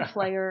a mind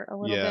flayer a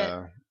little bit.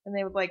 yeah, And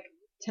they would like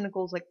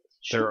tentacles like.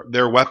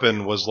 their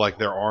weapon was like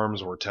their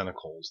arms were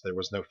tentacles. There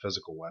was no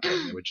physical weapon.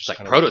 It would It's just like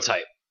kind of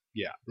prototype.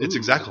 yeah, it's Ooh.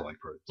 exactly like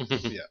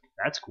prototype. Yeah.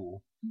 That's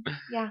cool.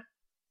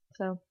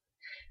 So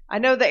I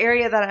know the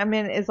area that I'm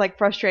in is like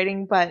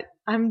frustrating, but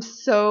I'm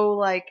so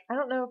like, I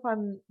don't know if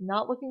I'm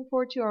not looking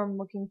forward to or I'm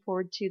looking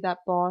forward to that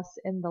boss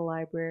in the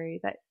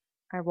library that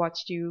I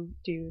watched you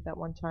do that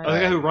one time. Oh, the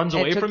guy who runs It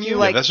away took from you, you?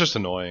 like- Yeah, that's just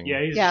annoying.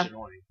 Yeah, he's Yeah. just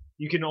annoying.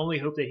 You can only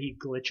hope that he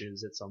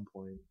glitches at some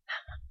point.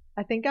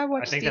 I think I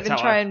watched I think that's Steven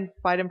how try I- and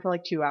fight him for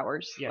like 2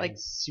 hours. Yeah, Like, he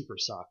super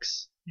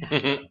sucks.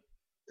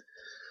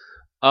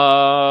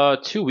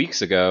 2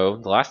 weeks ago,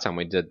 the last time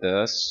we did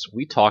this,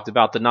 we talked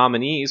about the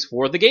nominees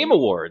for the Game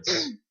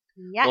Awards.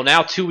 yeah. Well,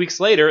 now 2 weeks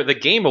later, the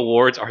Game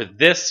Awards are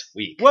this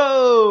week.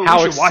 Whoa!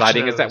 How we should watch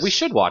exciting is that? those. We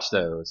should watch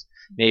those.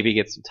 Maybe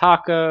get some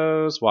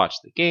tacos, watch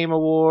the Game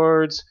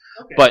Awards.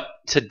 Okay. But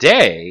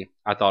today,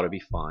 I thought it'd be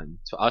fun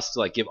to us to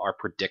like give our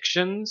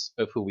predictions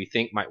of who we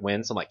think might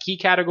win some like key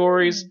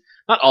categories.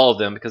 Not all of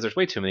them because there's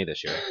way too many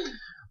this year,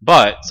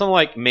 but some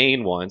like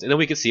main ones, and then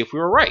we could see if we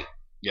were right.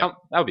 Yeah.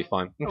 That would be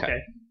fun. Okay.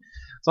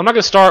 So I'm not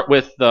gonna start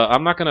with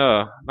I'm not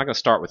gonna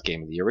start with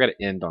game of the year. We're gonna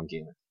end on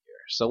game of the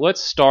year. So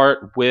let's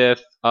start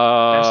with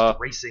Best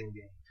racing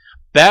game.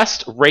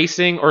 best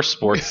racing or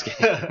sports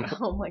game.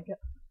 Oh my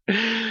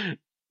god.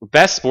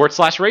 Best sports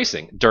 /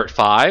 racing: Dirt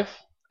 5,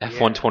 F1 Yeah.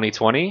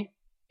 2020,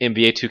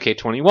 NBA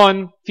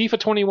 2K21, FIFA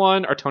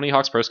 21, or Tony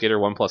Hawk's Pro Skater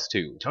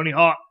 1+2. Tony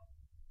Hawk.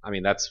 I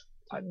mean, that's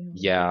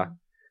yeah.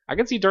 I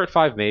can see Dirt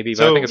 5 maybe,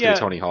 but I So- think it's gonna be Yeah.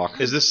 Tony Hawk.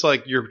 Is this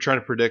like you're trying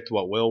to predict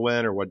what will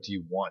win, or what do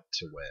you want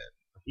to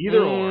win?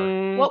 Either or.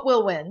 Mm, What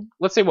will win?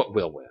 Let's say what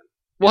will win.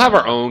 We'll have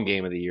our own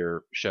game of the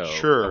year show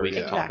Sure, that we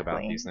can yeah. talk about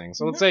Exactly. these things.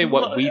 So let's say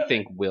what we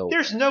think will.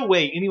 There's no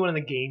way anyone in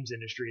the games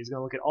industry is going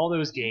to look at all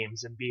those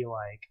games and be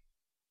like,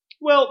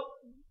 well,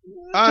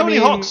 I Tony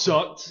mean- Hawk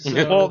sucked. So.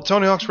 Well,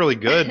 Tony Hawk's really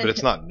good, but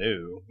it's not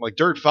new. Like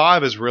Dirt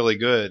 5 is really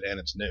good and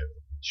it's new.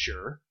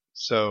 sure.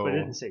 So But it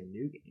didn't say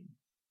new game.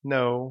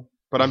 no,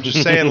 but I'm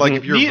just saying, like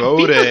if you're FIFA's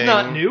voting,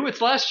 not new.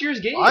 It's last year's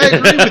game. I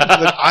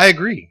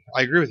agree with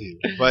I agree with you.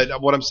 But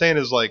what I'm saying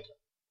is like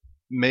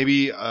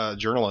maybe a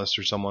journalist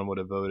or someone would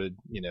have voted,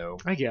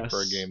 I guess.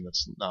 for a game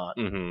that's not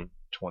Mhm.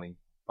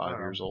 25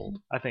 years old.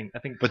 I think.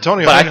 But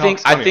Tony But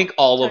Hawk's I Tony think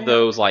all of Tony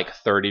those like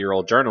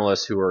 30-year-old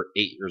journalists who were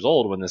 8 years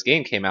old when this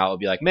game came out would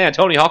be like, man,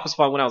 Tony Hawk was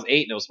fun when I was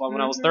 8 and it was fun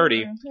when I was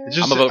 30. It's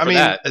just, I'm a vote I for mean,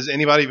 that. is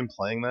anybody even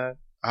playing that?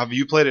 Have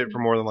you played it for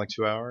more than like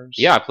 2 hours?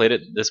 Yeah, I played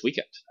it this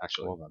weekend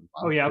actually.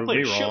 Oh yeah, I Prove played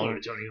a me shitload wrong.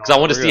 of Tony Hawk. Because I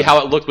wanted to see Really? how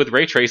it looked with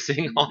ray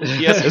tracing on Is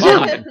PS5.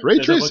 there ray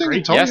Does it look tracing in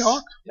great? Tony Yes.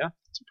 Hawk? Yeah.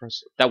 That's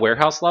impressive. That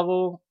warehouse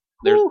level,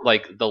 there's Woo.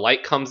 like the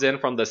light comes in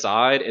from the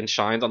side and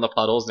shines on the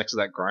puddles next to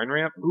that grind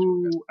ramp.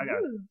 Ooh, I got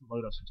to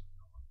load up some.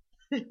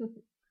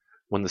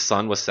 When the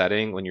sun was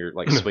setting, when you're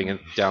like swinging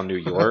down New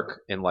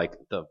York and like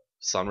the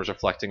sun was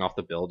reflecting off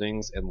the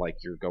buildings and like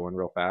you're going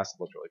real fast,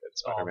 it looked really good.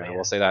 Spider-Man, I man.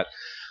 will say that.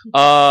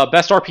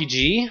 Best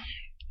RPG: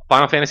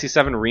 Final Fantasy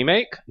VII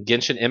Remake,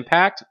 Genshin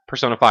Impact,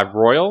 Persona 5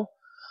 Royal,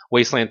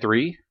 Wasteland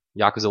 3,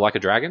 Yakuza Like a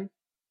Dragon.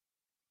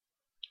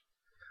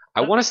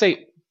 I want to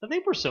say I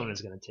think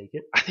Persona's going to take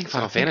it. I think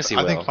Final Fantasy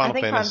will. I think Final I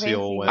think Fantasy Final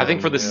will Fantasy win. I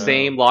think for the Yeah.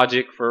 same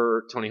logic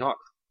for Tony Hawk.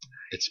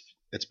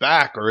 It's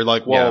back, or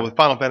like, well, Yeah. with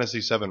Final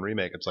Fantasy VII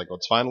Remake, it's like, well,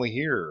 it's finally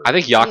here. I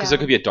think Yakuza Yeah.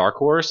 could be a dark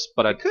horse,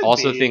 but I could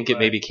also be, think it but-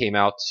 maybe came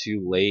out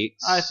too late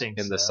I think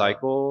in the so.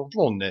 cycle. a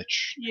little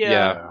niche.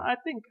 Yeah. I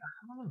think.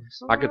 I don't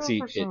know, I could see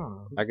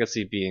Persona. I could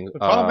see it being But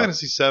Final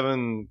Fantasy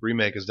VII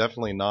Remake is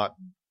definitely not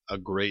a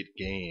great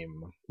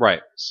game.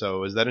 right.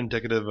 So is that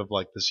indicative of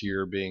like this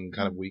year being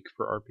kind of weak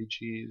for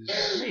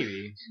RPGs?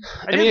 Maybe.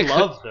 I I, mean, did it could-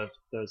 love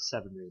the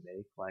 7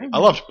 remake. Like, I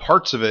loved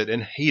parts of it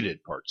and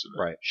hated parts of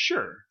it. Right.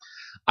 sure.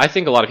 I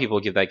think a lot of people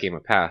give that game a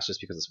pass just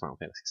because it's Final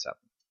Fantasy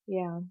VII.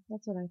 Yeah,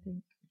 that's what I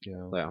think.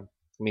 Yeah. Yeah.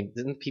 I mean,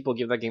 didn't people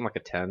give that game like a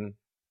 10?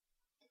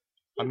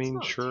 I mean,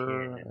 not sure.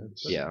 canon,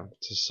 It's, Yeah.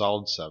 It's a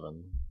solid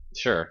 7.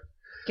 Sure.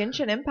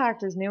 Genshin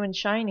Impact is new and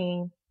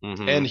shiny.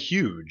 Mhm. And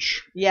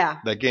huge. Yeah.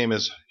 That game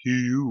is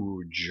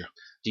huge.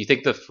 do you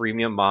think the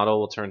freemium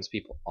model turns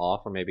people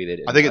off, or maybe they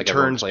didn't? I think like, it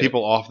everyone turns played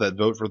people off that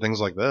vote for things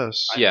like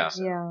this. Yeah.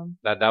 Yeah.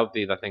 That would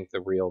be, I think, the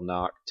real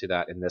knock to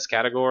that in this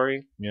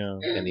category Yeah.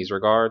 in these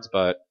regards.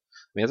 But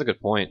I mean, that's a good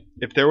point.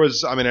 If there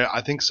was, I mean,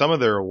 I think some of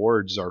their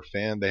awards are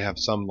they have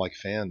some like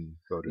fan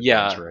voted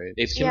Yeah, ones, right?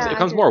 It Yeah, I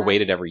becomes do more that.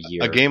 weighted every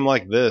year. A game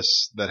like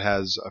this that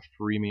has a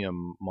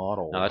freemium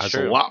model No, that's has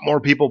true. a lot more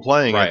people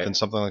playing Right. it than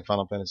something like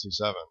Final Fantasy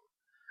VII.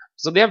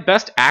 So they have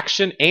best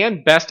action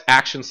and best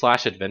action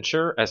 /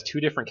 adventure as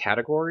two different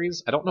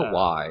categories. I don't know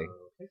why.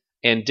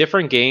 And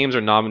different games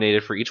are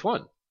nominated for each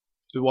one.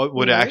 What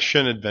would Really?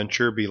 action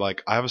adventure be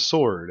like? I have a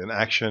sword, and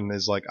action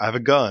is like I have a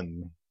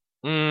gun.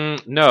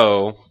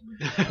 No.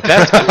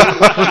 Best,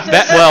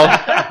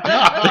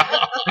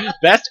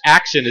 best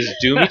action is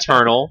Doom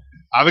Eternal,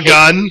 I have a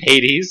gun.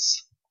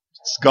 Hades.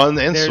 It's gun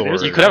and There- sword.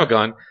 there's- You could have a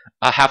gun.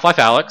 Half-Life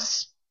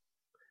Alyx,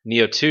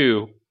 Neo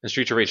 2, and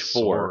Streets of Rage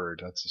 4.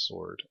 Sword. That's a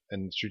sword.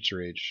 And Streets of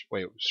Rage.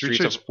 Wait, Streets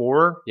Streets of- of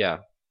 4? Yeah.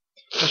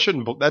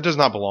 That does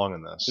not belong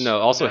in this. No,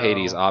 also No.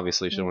 Hades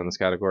obviously should win this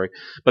category.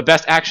 But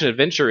best action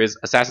adventure is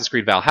Assassin's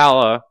Creed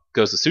Valhalla,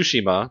 Ghost of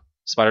Tsushima,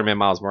 Spider-Man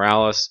Miles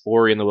Morales,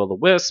 Ori and the Will of the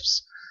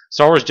Wisps,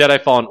 Star Wars Jedi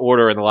Fallen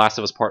Order, and The Last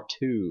of Us Part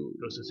 2.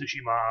 Ghost of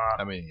Tsushima.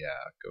 I mean,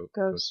 yeah.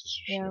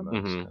 Ghost, to yeah. Tsushima.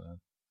 Mhm.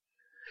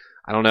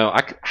 I don't know.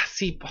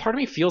 See, part of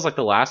me feels like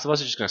The Last of Us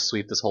is just going to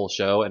sweep this whole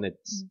show, and it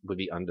would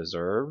be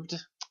undeserved.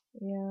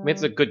 Yeah. I mean,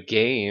 it's a good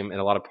game, and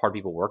a lot of part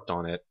people worked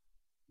on it,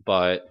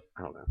 but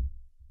I don't know.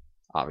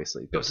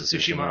 Obviously, Ghost of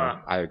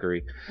Tsushima. I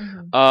agree.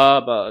 Mhm.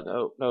 But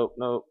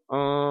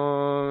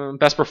no.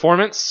 Best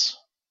performance: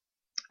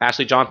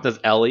 Ashley Johnson as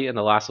Ellie in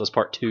The Last of Us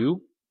Part 2,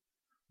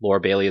 Laura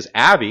Bailey as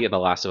Abby in The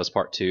Last of Us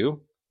Part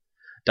 2,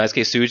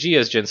 Daisuke Tsuji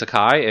as Jin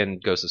Sakai in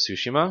Ghost of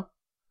Tsushima,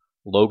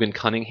 Logan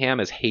Cunningham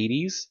as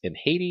Hades in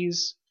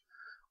Hades,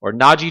 or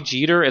Najee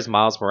Jeter as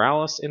Miles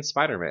Morales in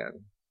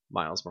Spider-Man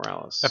Miles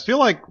Morales. I feel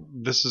like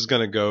this is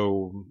going to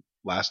go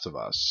Last of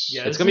Us.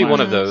 Yeah, It's this gonna be is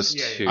one of Last those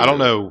Yeah, yeah. two. I don't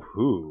know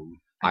who.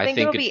 I think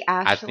it'll be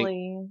I think-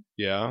 Ashley,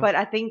 Yeah. but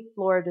I think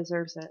Laura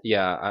deserves it.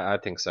 Yeah, I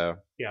think so.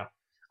 Yeah.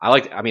 I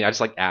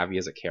just like Abby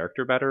as a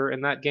character better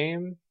in that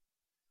game.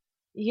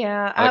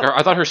 Yeah,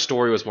 I thought her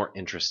story was more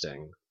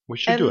interesting. We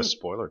should do a And-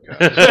 spoiler cut.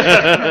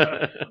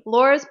 yeah,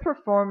 Laura's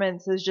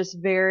performance is just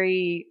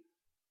very.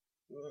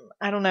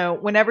 I don't know.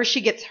 Whenever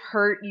she gets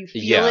hurt, you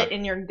feel Yeah. it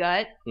in your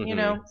gut. You Mhm.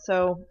 know.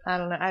 So I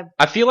don't know.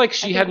 I feel like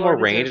she think had more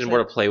Laura range deserves and more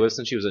it. to play with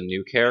since she was a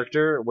new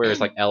character, whereas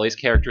like Ellie's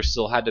character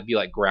still had to be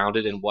like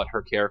grounded in what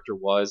her character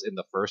was in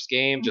the first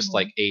game, just Mhm.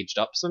 like aged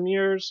up some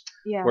years.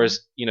 Yeah.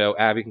 Whereas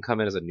Abby can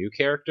come in as a new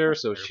character,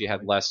 so she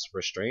had less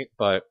restraint.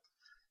 But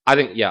I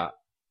think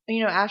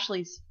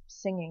Ashley's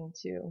singing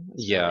too.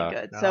 Is Yeah. Really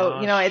good. So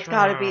it's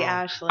got to be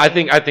Ashley. I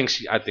think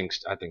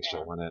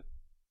she'll win it.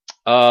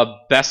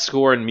 Best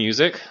score in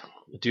music: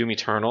 Doom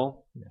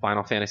Eternal,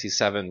 Final Fantasy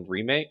VII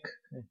Remake,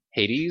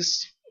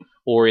 Hades,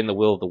 Ori and the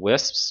Will of the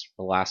Wisps,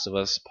 The Last of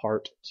Us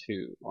Part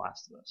 2.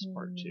 Last of Us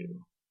Part 2.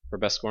 For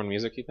best score in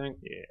music, you think?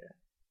 Yeah.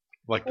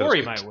 Like Ori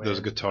those, might win. those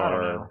I don't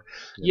guitar. know.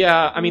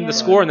 Yeah, I mean the Yeah.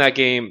 score in that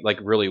game like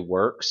really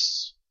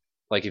works.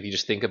 Like if you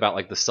just think about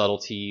like the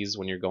subtleties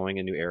when you're going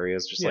in new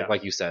areas, just Yeah.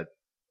 like you said,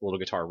 the little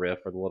guitar riff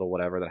or the little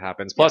whatever that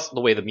happens. Plus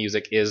the way the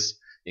music is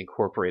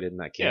incorporated in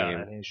that game.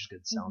 Yeah, I think it's just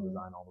good sound Mhm.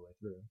 design all the way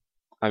through.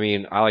 I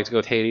mean, I like to go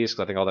with Hades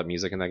because I think all that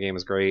music in that game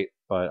is great,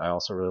 but I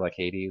also really like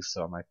Hades,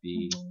 so it might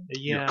be Mhm.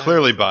 You're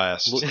clearly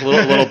biased. a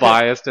little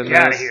biased in Get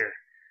out of this. here.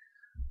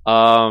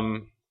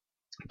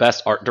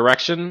 Best art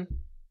direction: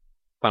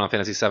 Final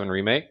Fantasy VII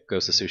Remake,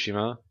 Ghost of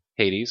Tsushima,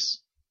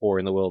 Hades,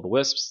 Ori and the Will of the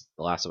Wisps,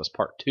 The Last of Us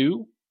Part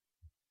 2.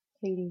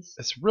 Hades.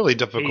 It's really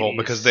difficult Hades.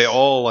 because they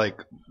all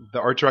the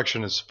art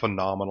direction is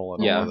phenomenal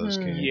in Yeah. all of those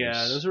Mhm. games.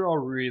 Yeah, those are all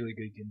really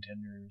good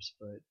contenders,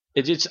 but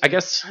I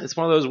guess it's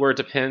one of those where it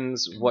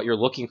depends what you're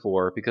looking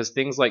for, because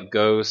things like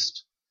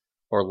Ghost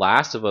or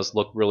Last of Us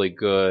look really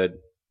good,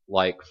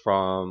 like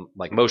from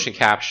like motion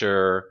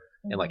capture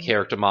and like Mhm.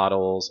 character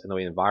models and the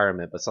way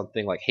environment. But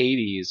something like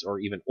Hades or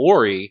even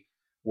Ori,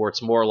 where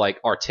it's more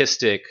like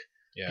artistic,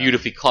 Yeah.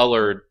 beautifully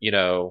colored,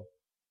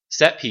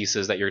 set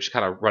pieces that you're just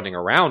kind of running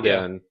around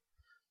Yeah. in.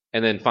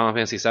 And then Final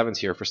Fantasy VII's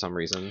here for some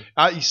reason.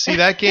 You see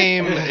that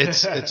game?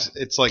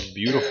 It's like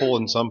beautiful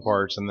in some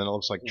parts, and then it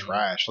looks like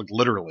trash, like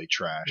literally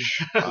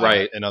trash,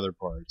 Right. in other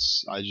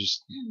parts. I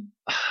just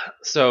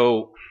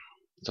So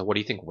what do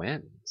you think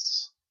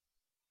wins?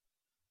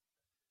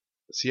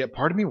 see.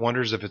 Part of me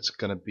wonders if it's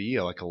gonna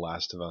be like a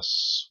Last of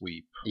Us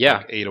sweep. Yeah.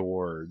 like 8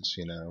 awards.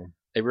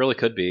 It really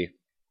could be.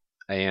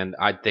 And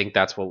I think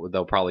that's what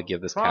they'll probably give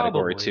this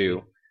category Probably.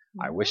 to.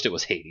 I wished it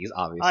was Hades,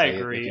 obviously. I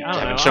agree. I I don't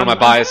haven't know. shown my I'm-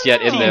 bias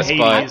yet in I'm this,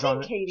 Hades. I but Hades on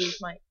think Hades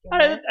might.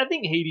 I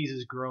think Hades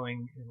is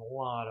growing in a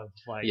lot of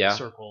Yeah.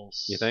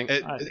 circles. you think?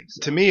 It, I think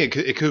so. To me, it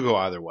could go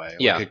either way.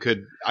 Yeah.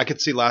 I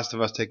could see Last of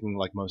Us taking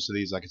like most of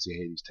these. I could see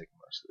Hades taking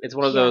most of these. It's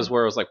one of Yeah. those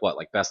where it was like what,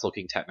 like best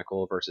looking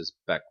technical versus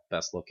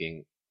best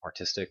looking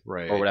artistic,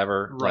 Right. or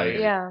whatever. Right. Like,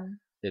 Yeah.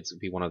 it's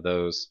be one of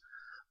those.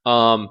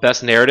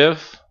 Best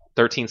narrative: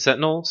 13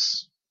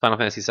 Sentinels, Final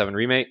Fantasy VII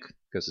Remake,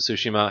 Ghost of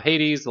Tsushima,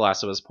 Hades, The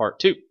Last of Us Part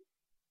 2.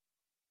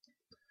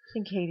 I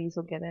think Hades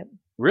will get it.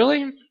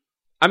 Really?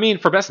 I mean,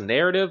 for best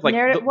narrative, like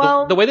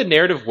the way the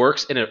narrative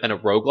works in a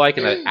roguelike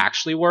and that it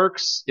actually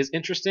works is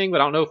interesting, but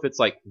I don't know if it's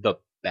like the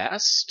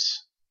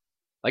best.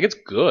 Like it's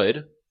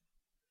good.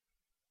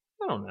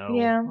 I don't know.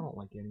 Yeah. I don't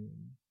like any.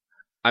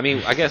 I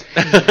mean, I guess.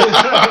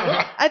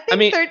 I think I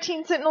mean-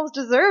 13 Sentinels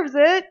deserves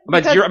it.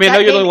 But because I know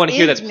that you're the only game one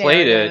here is that's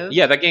played narrative. it.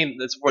 Yeah, that game.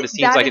 That's what it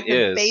seems That like is it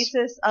the is.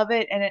 basis of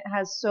it, and it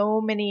has so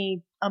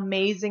many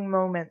amazing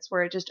moments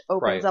where it just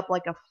opens Right. up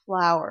like a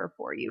flower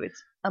for you.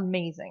 It's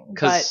amazing. But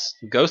Because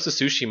Ghost of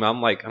Tsushima,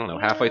 I'm like, I don't know,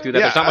 halfway through that.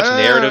 Yeah, There's not much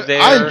narrative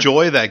there. I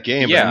enjoy that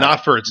game, Yeah. but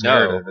not for its No.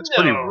 narrative. It's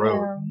pretty No. rote.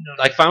 Yeah.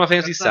 Like Final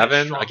Fantasy That's not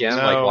a VII, strong again,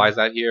 No. like why is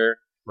that here?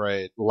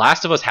 Right.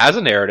 Last of Us has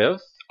a narrative.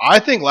 I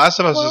think Last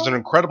of Us is Well- an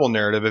incredible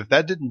narrative. If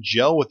that didn't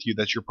gel with you,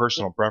 that's your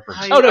personal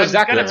preference. Oh, no, I'm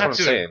exactly, gonna that's have what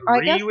I'm to saying. I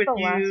Agree guess with the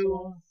last you.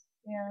 one.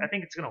 Yeah. I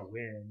think it's gonna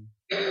win.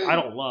 I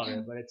don't love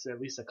it, but it's at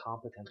least a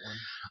competent one.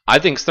 I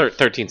think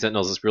 13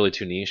 Sentinels is really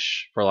too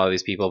niche for a lot of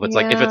these people. If it's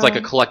like if it's like a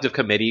Yeah. collective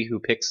committee who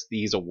picks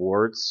these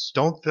awards,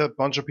 Don't the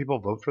bunch of people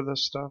vote for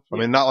this stuff? I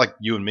mean, not like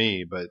you and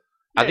me, but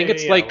I think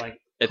it's like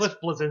it's. Cliff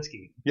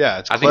Bleszinski. yeah,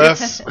 it's I think Cliff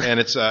it's- and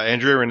it's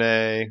Andrea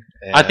Renee.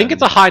 And I think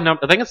it's a high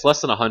number. I think it's less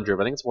than 100.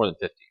 But I think it's more than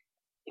 50.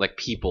 Like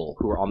people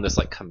who are on this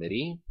like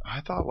committee. I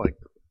thought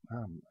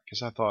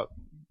I thought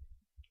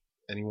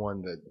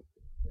anyone that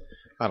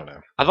I don't know.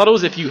 I thought it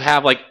was if you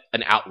have like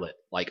an outlet,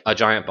 like a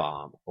Giant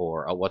Bomb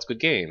or a What's Good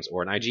Games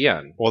or an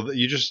IGN. Well,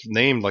 you just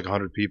named like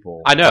 100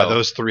 people. I know. by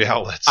those 3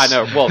 outlets. I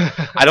know. Well,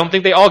 I don't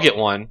think they all get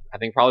one. I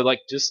think probably like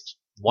just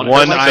one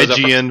One like, goes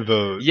up for- IGN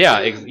vote. Yeah,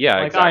 yeah,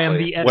 Like exactly. I am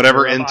the editor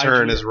Whatever of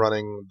intern IGN. is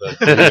running the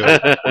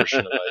video portion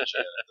of IGN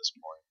at this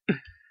point.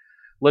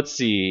 Let's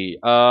see.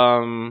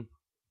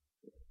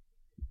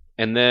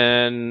 And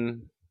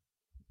then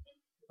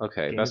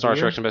okay, Game best of the art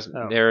year? direction, best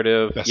Oh.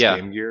 narrative. Best yeah,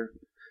 Game Gear.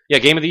 yeah,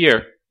 game of the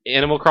year.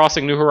 Animal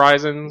Crossing: New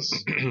Horizons,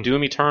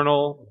 Doom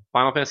Eternal,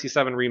 Final Fantasy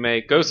VII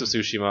Remake, Ghost of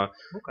Tsushima,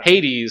 Okay.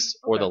 Hades,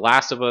 or Okay. The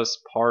Last of Us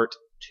Part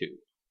 2.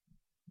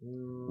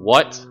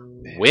 What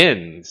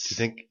wins?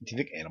 Do you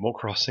think Animal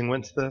Crossing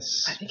wins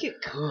this? I think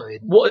it could.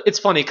 Well, it's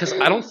funny because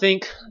I don't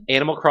think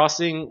Animal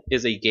Crossing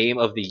is a game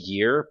of the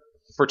year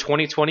for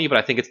 2020, but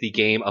I think it's the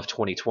game of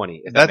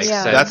 2020. If that That's makes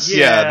Yeah.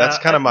 sense. that's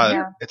kind of my.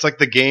 Yeah. It's like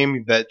the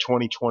game that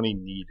 2020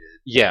 needed,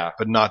 Yeah,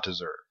 but not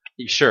deserved.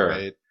 sure.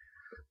 Right?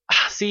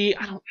 See,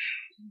 I don't.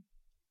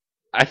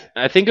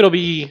 I think it'll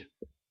be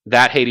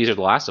that Hades or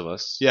The Last of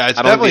Us. Yeah, it's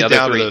I don't think definitely the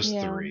down other to three. those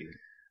Yeah. three.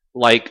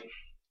 Like,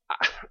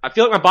 I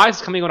feel like my bias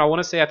is coming when I want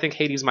to say I think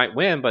Hades might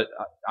win, but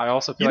I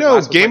also feel You like know,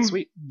 Last of Us might Game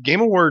sweep.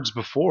 Game Awards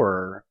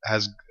before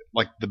has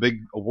like the big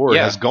award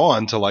Yeah. has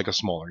gone to like a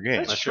smaller game.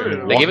 That's That's true.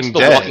 true. They gave it to Walking The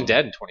Dead. Walking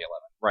Dead in 2011.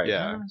 Right.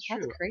 Yeah. That's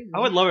true. crazy. I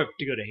would love it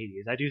to go to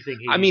Hades. I do think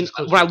Hades I mean, is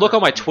close when I to look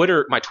on my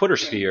perfect. Twitter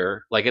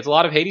sphere, like it's a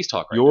lot of Hades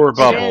talk right Your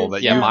now. bubble is,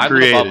 that Yeah, you my little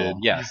created. bubble.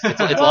 Yes, it's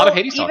a lot of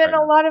Hades talk Even right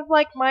a now. lot of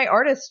like my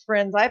artist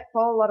friends. I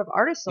follow a lot of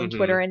artists on Mhm.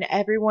 Twitter, and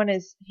everyone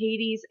is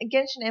Hades. And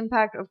Genshin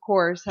Impact, of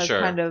course, has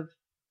Sure. kind of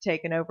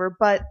taken over.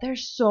 But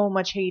there's so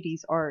much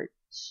Hades art,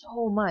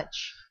 so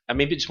much. And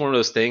maybe it's one of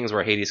those things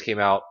where Hades came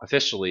out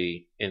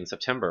officially in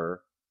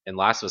September, and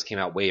Last of Us came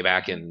out way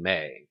back in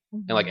May.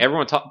 And like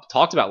everyone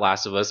talked about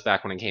Last of Us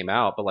back when it came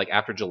out, but like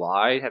after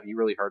July, have you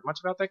really heard much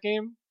about that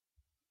game?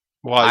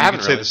 Well, I you haven't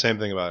could say really. the same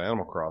thing about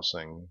Animal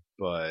Crossing,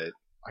 but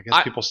I guess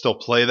I- people still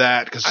play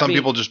that because I some mean-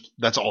 people just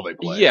that's all they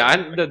play. Yeah,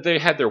 and they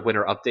had their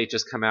winter update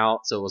just come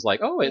out, so it was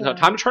like, oh, it's Yeah.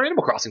 time to turn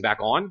Animal Crossing back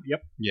on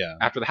Yeah.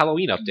 after the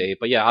Halloween update.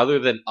 But yeah, other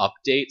than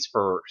updates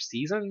for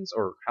seasons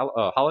or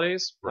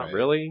holidays, not Right.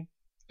 really.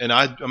 And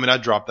I mean, I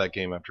dropped that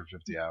game after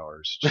 50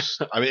 hours.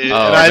 Just, I mean, Oh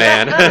and I,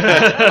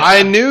 man,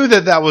 I knew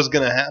that was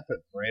going to happen,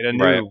 right? I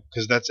Right. knew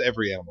because that's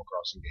every Animal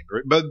Crossing game,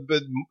 right?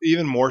 But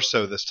even more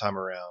so this time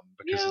around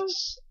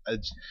because Yeah.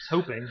 it's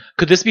Hoping.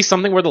 could this be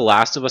something where The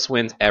Last of Us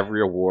wins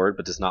every award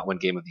but does not win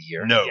Game of the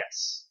Year? no,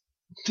 Yes.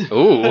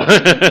 Ooh,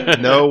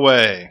 no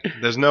way.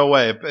 There's no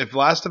way. If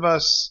Last of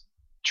Us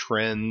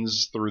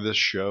trends through this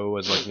show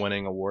as like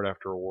winning award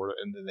after award,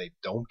 and then they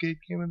don't get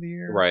Game of the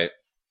Year, right.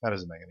 that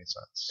doesn't make any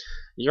sense.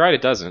 You're right.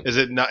 It doesn't. Is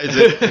it not? Is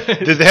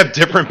it? Did they have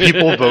different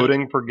people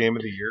voting for Game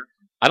of the Year?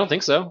 I don't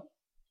think so.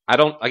 I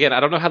don't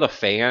know how the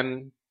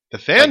fan The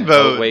fan like,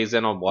 vote, weighs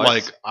in on what.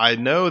 like I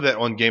know that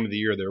on Game of the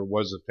Year there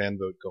was a fan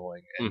vote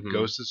going, and Mhm.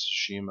 Ghost of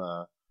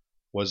Tsushima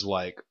was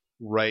like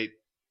right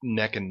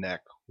neck and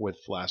neck with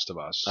Last of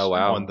Us. Oh,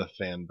 wow. On the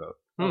fan vote.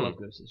 I Hmm. love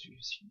Ghost of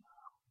Tsushima.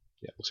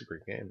 Yeah, it's a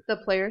great game. The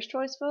player's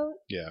choice vote.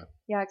 Yeah,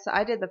 Yeah, 'cause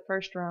I did the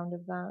first round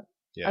of that.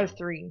 yeah. Out of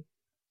 3.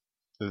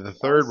 The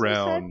third I was so sad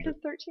round. 'cause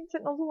 13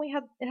 Sentinels only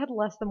had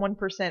less than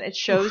 1%. It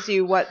shows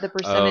you what the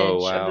percentage oh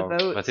wow, of the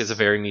votes. that is a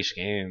very niche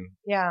game.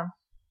 Yeah.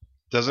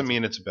 Doesn't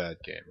mean it's a bad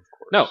game, of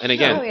course. No, and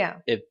again, Oh yeah.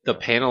 if the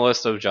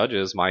panelists of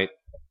judges might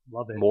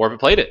Love it. more of it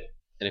played it.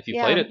 And if you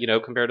Yeah. played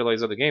it, compared to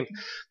these other games,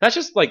 that's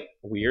just like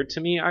weird to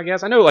me, I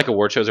guess. I know like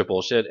award shows are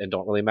bullshit and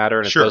don't really matter,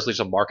 and Sure. it's mostly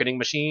just a marketing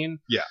machine.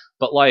 Yeah.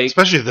 But like,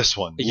 especially this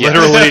one. Yeah.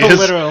 Literally, is,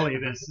 Literally,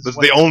 this is that's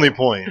what- the only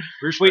point.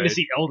 We're just waiting right. to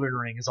see Elden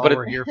Ring. Is all But it-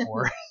 we're here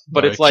for.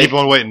 but it's Keep like,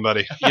 on waiting,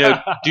 buddy.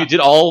 did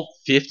all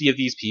 50 of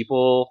these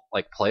people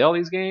like play all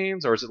these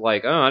games, or is it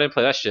like, oh, I didn't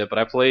play that shit, but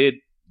I played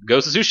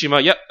Ghost of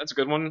Tsushima. Yep, that's a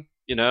good one.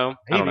 I don't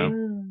Maybe. know.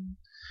 Mm.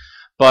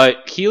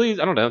 But Keeley,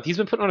 I don't know. He's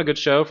been putting on a good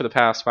show for the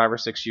past 5 or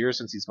 6 years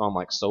since he's gone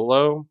like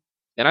solo,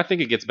 and I think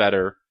it gets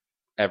better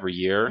every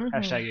year. Mhm.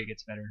 Hashtag it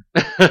gets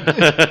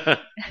better.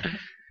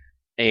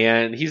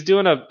 And he's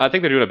I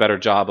think they're doing a better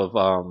job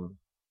of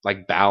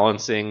like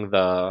balancing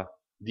the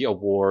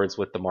awards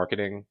with the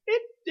marketing.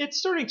 It's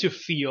starting to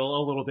feel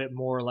a little bit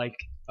more like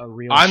a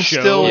real I'm show.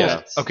 still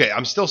Yeah. okay.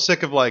 I'm still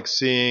sick of like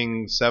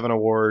seeing 7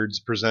 awards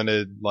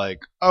presented. Like,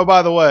 oh,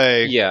 by the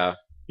way, Yeah.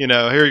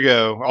 here you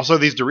go. Also,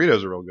 these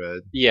Doritos are real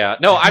good. Yeah.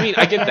 No, I mean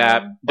I get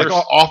that. Like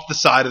There's- off the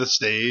side of the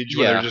stage,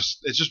 where Yeah.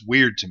 it's just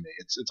weird to me.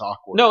 It's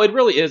awkward. No, it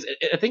really is.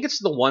 I think it's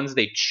the ones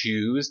they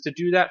choose to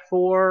do that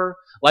for.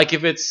 Like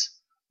if it's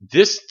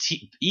this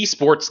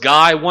esports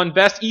guy won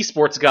best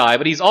esports guy,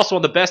 but he's also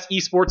on the best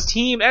esports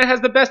team and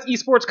has the best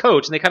esports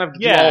coach, and they kind of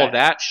do Yeah. all of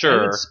that. And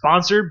Sure. it's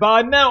sponsored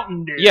by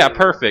Mountain Dew. Yeah,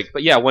 perfect.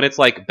 But yeah, when it's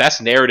like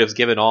best narratives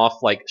given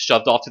off, like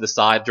shoved off to the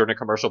side during a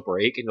commercial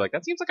break, and you're like,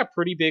 that seems like a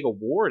pretty big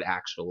award,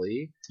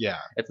 actually. Yeah.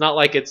 It's not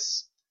like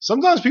it's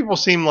Sometimes people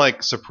seem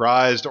like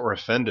surprised or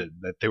offended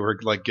that they were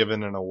like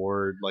given an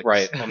award, like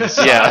Right. on the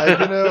side.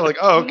 Yeah. Like,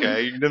 oh,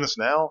 okay, you're doing this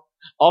now.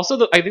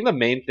 also I think the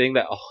main thing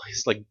that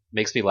always like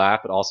makes me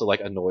laugh, but also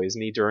like annoys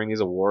me during these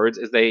awards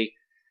is they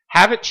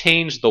haven't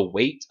changed the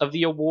weight of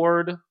the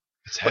award.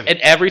 It's heavy. And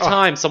every Oh,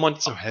 time someone,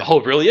 so heavy.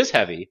 it really is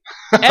heavy.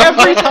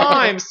 Every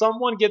time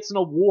someone gets an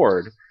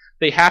award,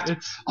 they have to.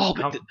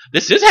 But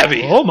this is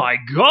heavy. Oh my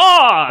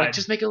god! Like,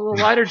 just make it a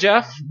little lighter,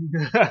 Jeff.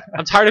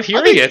 I'm tired of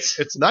hearing it.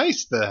 It's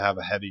nice to have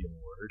a heavy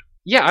award.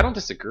 Yeah, I don't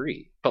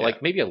disagree, but Yeah.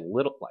 like maybe a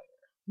little lighter.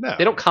 No,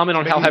 They don't comment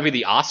on how Maybe- heavy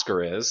the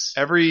Oscar is.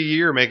 every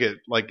year make it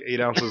like 8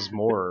 ounces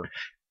more.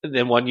 And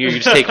then one year you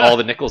just take all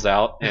the nickels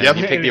out and Yep.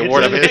 you pick the It's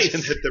award a up nice-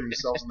 again. hit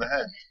themselves in the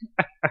head.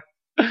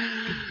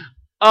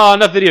 Oh,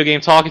 enough video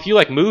game talk. If you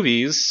like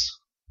movies,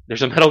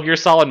 There's a Metal Gear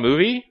Solid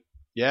movie?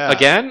 Yeah.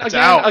 Again? It's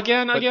out.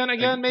 Again, But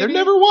maybe? There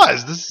never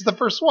was. This is the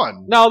first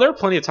one. No, there are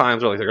plenty of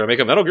times where like, they're going to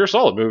make a Metal Gear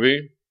Solid movie.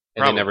 And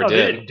Probably. they never Oh, they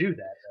did. didn't do that.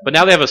 though. But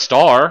now they have a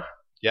star.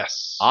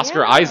 Yes.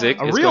 Oscar Yeah. Isaac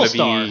A is real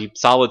going to be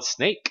Solid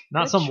Snake.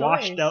 Not Good some choice.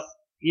 washed up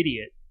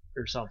idiot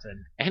or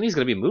something. And he's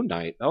going to be Moon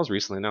Knight. That was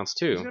recently announced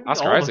He's too. gonna be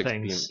Oscar all the Isaac's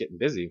things. getting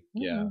busy.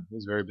 Yeah,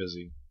 he's very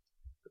busy.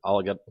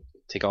 I'll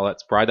take all that,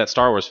 ride that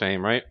Star Wars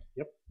fame, right?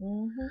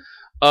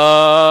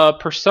 Mm-hmm.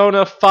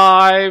 Persona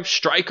 5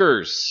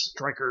 Strikers.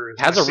 Strikers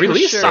Has a Super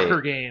release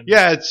soccer date. game.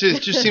 Yeah, it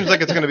just seems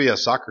like it's going to be a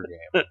soccer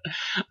game.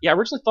 Yeah, I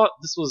originally thought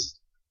this was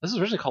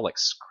originally called like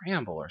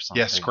Scramble or something.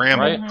 Yeah,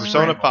 Scramble. Right? Mhm.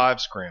 Persona Scramble.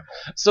 5 Scramble.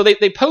 So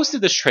they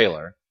posted this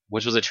trailer,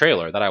 which was a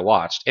trailer that I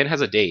watched, and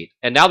has a date.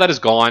 And now that is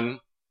gone,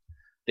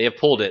 they have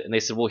pulled it, and they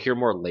said we'll hear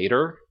more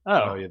later.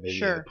 Oh, Yeah, they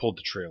sure. pulled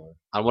the trailer.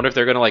 I wonder if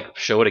they're gonna like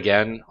show it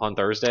again on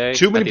Thursday.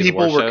 Too at many these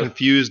people award were shows.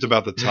 confused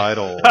about the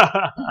title,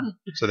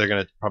 so they're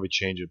going to probably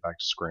change it back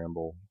to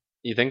Scramble.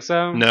 You think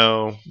so?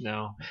 No.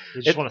 no.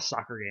 They just It- want a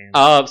soccer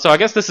game. So I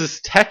guess this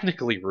is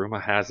technically rumor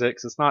has it,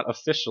 'cause it's not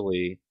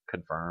officially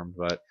confirmed,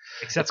 but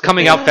Except it's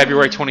coming that out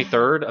February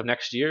 23rd of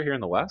next year here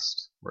in the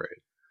West. Right.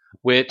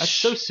 Which That's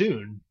so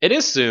soon. it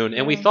is soon,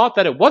 and we Yeah. thought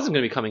that it wasn't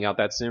going to be coming out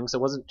that soon because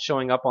it wasn't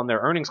showing up on their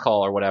earnings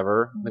call or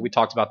whatever. I think we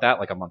talked about that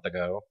like a month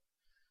ago,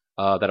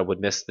 that it would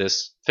miss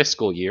this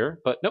fiscal year.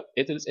 But nope,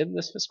 it is in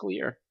this fiscal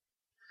year.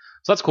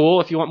 So that's cool.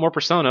 If you want more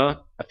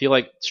Persona, I feel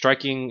like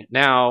striking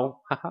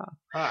now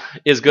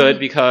is good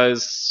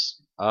because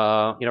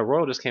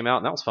Royal just came out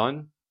and that was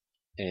fun.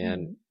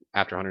 And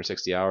after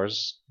 160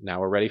 hours, now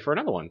we're ready for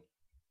another one,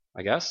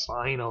 I guess.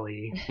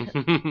 Finally.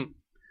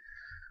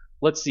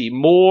 Let's see,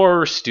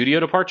 more studio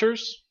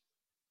departures.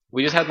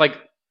 We just had like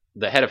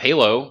the head of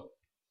Halo,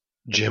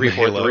 Jim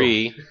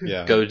 343,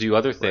 Yeah. go do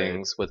other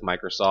things with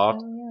Microsoft,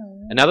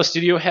 Oh, and now the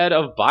studio head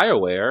of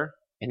BioWare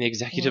and the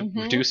executive Mhm.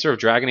 producer of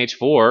Dragon Age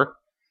 4,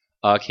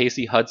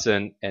 Casey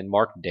Hudson and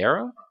Mark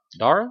Dara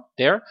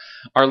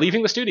are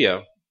leaving the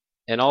studio,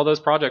 and all those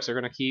projects are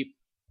going to keep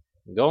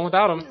going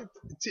without them.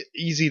 It's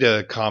easy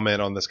to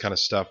comment on this kind of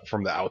stuff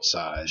from the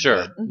outside.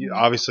 Sure. but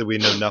obviously, we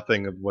know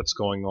nothing of what's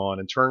going on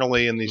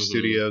internally in these Mhm.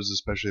 studios,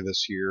 especially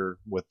this year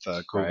with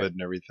COVID Right.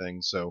 and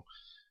everything. So,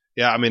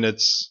 yeah, I mean,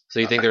 it's So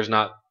you think there's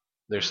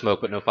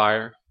smoke but no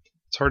fire?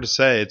 hard to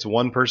say. It's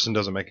one person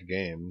doesn't make a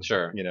game.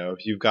 Sure. You know,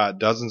 if you've got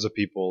dozens of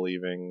people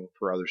leaving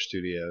for other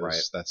studios,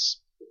 Right.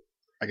 that's,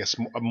 I guess,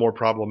 more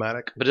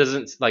problematic. But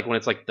isn't like when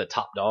it's like the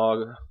top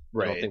dog? I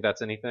Right. don't think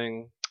that's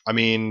anything. I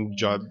mean,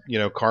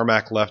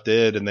 Carmack left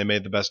id, and they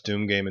made the best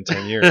Doom game in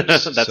 10 years.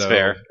 That's So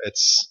fair.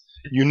 It's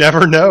you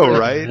never know,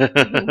 right?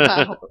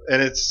 Wow.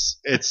 And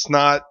it's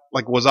not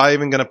like, was I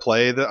even going to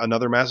play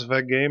another Mass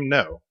Effect game?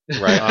 No,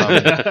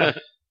 Right.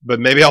 but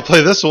maybe I'll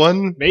play this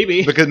one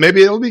Maybe. because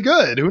maybe it'll be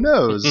good. Who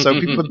knows? So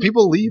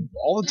people leave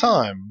all the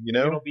time, you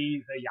know. It'll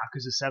be the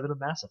Yakuza 7 of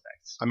Mass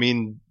Effect. I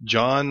mean,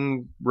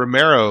 John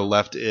Romero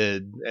left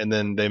id, and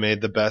then they made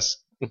the best.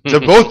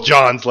 So both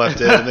Johns left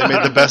id, and they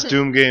made the best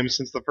Doom game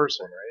since the first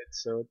one, right?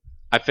 So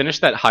I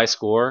finished that High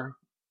Score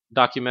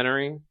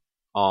documentary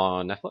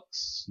on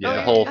Netflix. Yeah.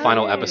 The whole Oh,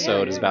 final yeah,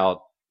 episode yeah, is yeah.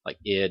 about like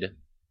id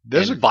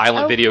there's and a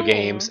violent Oh, video cool.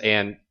 games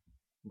and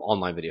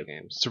online video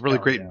games. it's a really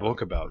Oh, great yeah.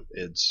 book about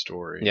id's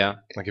story. Yeah.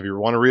 Like if you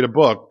want to read a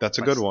book, that's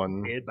a By good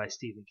one. Made by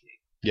Stephen King.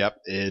 Yep,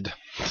 id.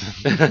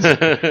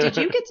 Did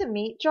you get to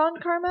meet John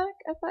Carmack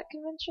at that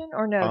convention,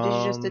 or no? Did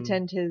you just Um,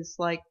 attend his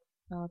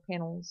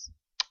panels?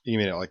 You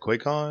mean it like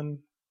QuakeCon?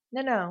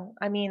 No.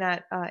 I mean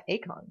at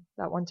Acon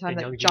that one time And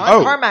that Young John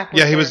Oh, Carmack was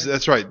yeah, he there. was.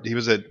 That's right. He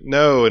was at.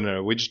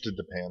 No. We just did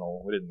the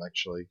panel. We didn't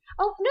actually.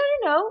 Oh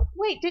no!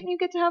 Wait, didn't you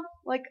get to have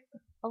like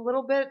a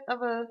little bit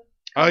of a?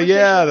 Oh conversation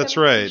yeah, with that's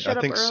him? He right. showed I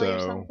up think early or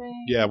so.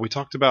 something? Yeah, we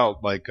talked about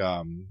I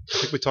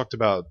think we talked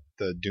about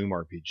the Doom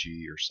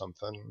RPG or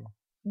something.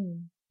 Hmm.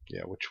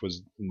 Yeah, which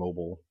was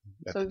mobile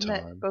at So the we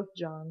met time. both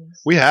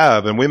Johns. We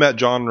have, and we met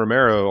John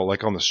Romero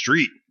like on the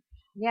street.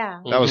 Yeah.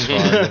 That was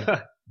Mhm.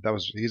 fun.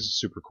 He's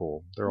super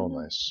cool. They're all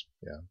Mhm. nice.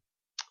 Yeah.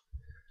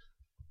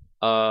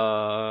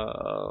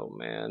 Oh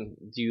man,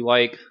 do you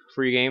like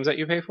free games that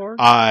you pay for?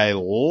 I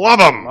love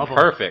them. Love 'em.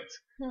 Perfect.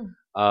 Hmm.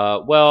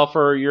 Well,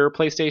 for your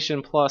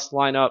PlayStation Plus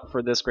lineup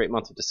for this great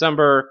month of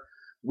December,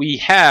 we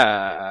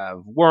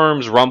have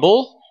Worms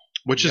Rumble.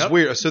 Which is Yep.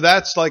 weird. So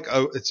that's like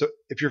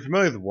if you're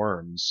familiar with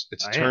Worms,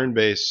 it's I am.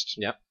 turn-based.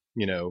 Yep.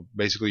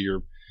 Basically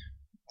you're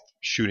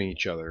shooting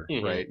each other,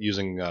 Mhm. right,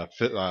 using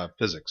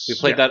physics. We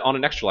played that on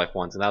an Extra Life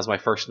once, and that was my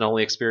first and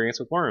only experience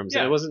with Worms,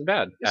 and Yeah. it wasn't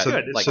bad. It's At,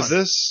 good. It's like fun.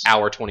 this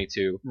hour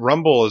 22.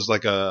 Rumble is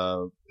like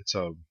it's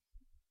a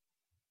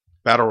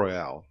battle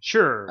royale.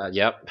 Sure.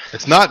 Yep.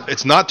 It's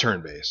not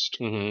turn-based.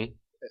 hmm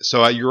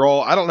So you're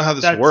all. I don't know how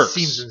this that works.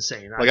 seems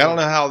insane. Like I don't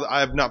know how. I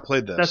have not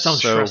played this. That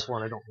sounds so, stressful,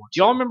 and I don't want Do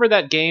y'all remember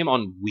that game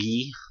on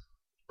Wii?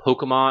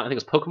 Pokemon. I think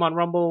it was Pokemon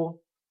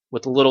Rumble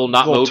with the little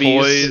not Little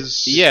Mobies.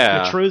 toys.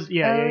 Yeah. Matros,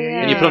 yeah.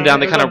 And you put them down,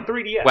 they It was kind on of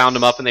 3DS. wound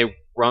them up, and they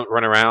run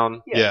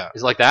around. Yeah.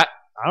 Is it like that?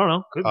 I don't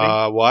know. Could be.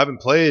 Well, I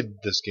haven't played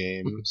this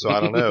game, so I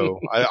don't know.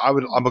 I'll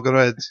go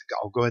ahead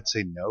and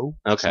say no.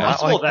 Okay. not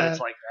Possible like that that. it's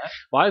like that.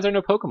 Why is there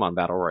no Pokemon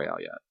Battle Royale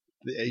yet?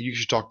 You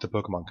should talk to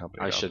Pokemon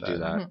Company. I about should that. do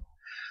that.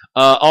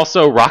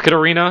 Also, Rocket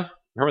Arena.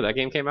 Remember that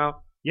game came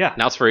out? Yeah.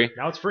 Now it's free.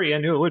 Now it's free. I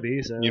knew it would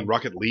be. So. You mean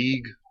Rocket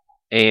League?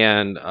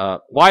 And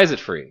why is it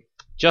free?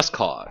 Just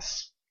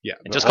cause. Yeah.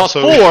 It but just costs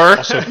also- $4.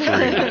 Also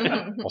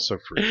free. Also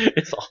free.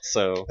 It's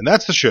also And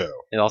that's the show.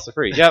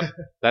 free. Yep,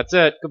 that's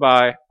it.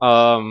 Goodbye.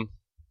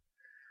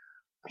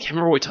 I can't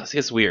remember what we talked.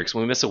 It's weird because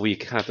when we miss a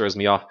week, it kind of throws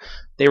me off.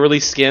 They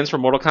released skins for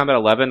Mortal Kombat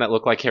 11 that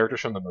look like characters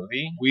from the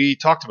movie. We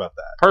talked about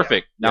that.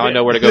 Perfect. Now We I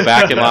know where to go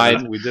back in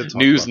my We did talk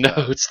news about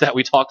that. notes that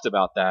we talked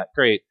about that.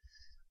 Great.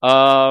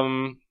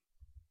 I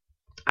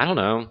don't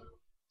know.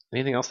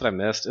 Anything else that I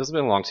missed? It's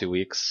been a long 2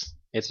 weeks.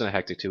 It's been a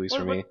hectic 2 weeks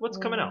for me. What's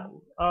coming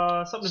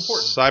out? Something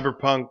important.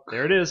 Cyberpunk.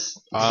 There it is.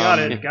 You got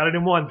it. Got it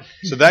in one.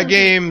 So that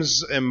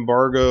game's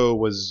embargo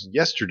was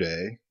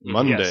yesterday,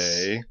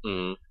 Monday,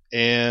 Mm.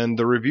 and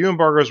the review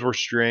embargoes were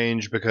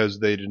strange because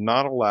they did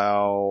not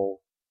allow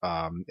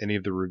any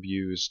of the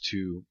reviews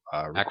to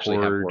Actually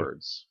have record.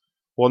 words.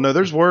 Well, no,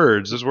 there's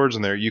words. There's words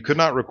in there. You could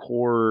not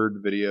record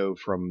video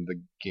from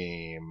the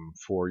game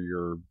for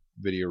your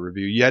video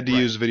review. You had to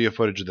use video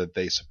footage that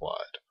they supplied.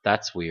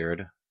 That's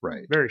weird.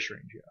 Right. Very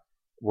strange. Yeah.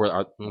 Where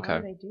Why okay.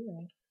 would they do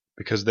that?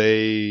 Because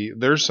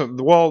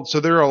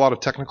there are a lot of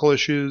technical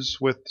issues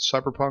with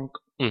Cyberpunk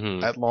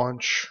Hmm. at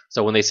launch.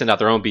 So when they send out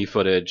their own B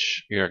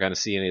footage, you're not going to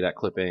see any of that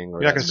clipping.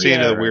 Or You're not that going to see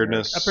any of the screen.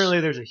 weirdness. Apparently,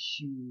 there's a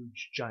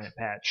huge giant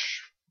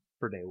patch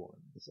for day one.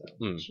 So.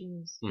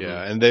 Jeez. Mhm.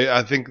 Yeah, and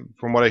I think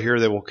from what I hear,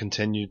 they will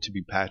continue to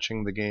be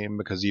patching the game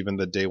because even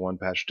the day one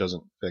patch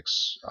doesn't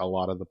fix a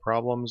lot of the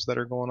problems that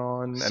are going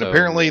on. And So-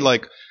 apparently,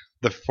 like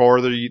the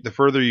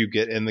further you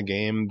get in the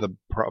game, the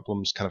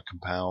problems kind of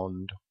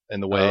compound in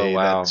the way Oh,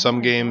 wow. that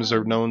some games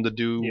are known to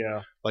do.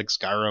 Yeah. Like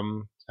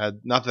Skyrim had,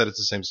 not that it's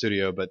the same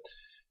studio, but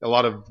a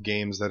lot of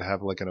games that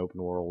have like an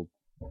open world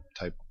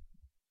type,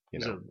 you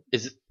know. So,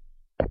 Is it,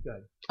 Go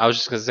ahead. I was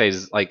just gonna say,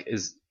 is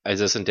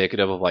this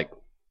indicative of like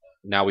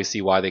now we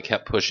see why they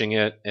kept pushing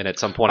it, and at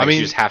some point I I guess mean,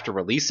 you just have to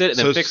release it and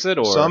then So fix it,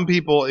 or some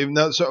people, even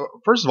though, so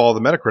first of all, the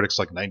Metacritic's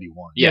like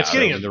 91. Yeah, it's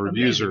getting I mean, the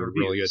reviews are amazing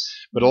really good. reviews.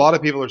 But a lot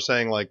of people are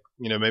saying like,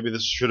 maybe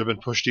this should have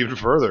been pushed even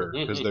further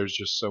because Mhm. there's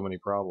just so many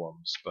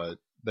problems. But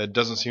that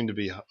doesn't seem to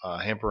be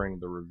hampering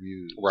the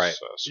reviews. Right.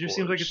 It just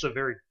seems like it's a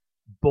very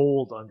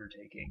bold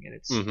undertaking, and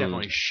it's Mhm.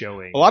 definitely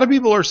showing. A lot of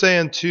people are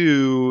saying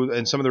too,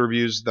 in some of the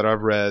reviews that I've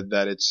read,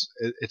 that it's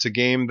a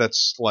game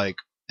that's like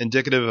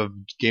indicative of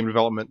game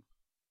development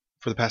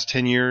for the past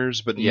 10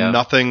 years, but Yeah.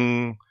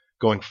 nothing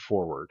going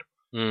forward.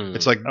 Mm.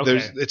 It's like Okay.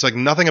 it's like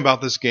nothing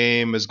about this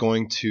game is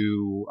going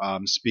to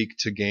speak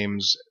to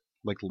games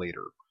like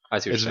later. I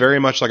see what It's you're very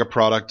much like a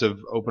product of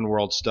open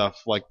world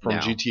stuff, like from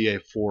Now. GTA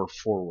 4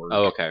 forward.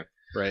 saying. Oh, okay.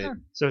 right.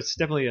 So it's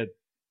definitely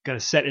going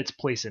to set its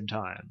place in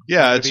time.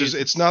 Yeah, So it's maybe just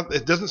it's not.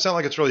 It doesn't sound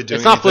like it's really doing.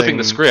 It's not flipping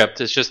the anything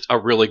script. It's just a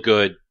really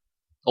good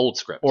old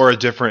script. or a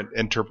different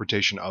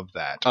interpretation of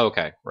that. Oh,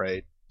 okay,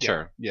 Right.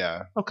 sure.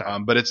 Yeah. Okay.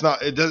 But it's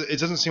not. It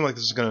doesn't seem like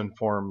this is going to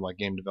inform like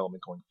game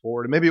development going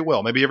forward. And maybe it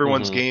will. Maybe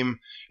everyone's Mhm. game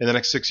in the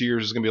next 6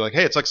 years is going to be like,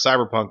 hey, it's like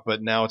Cyberpunk,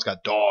 but now it's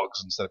got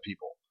dogs instead of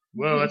people.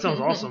 Whoa, that sounds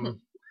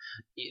awesome.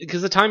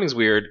 Because the timing's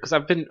weird. Because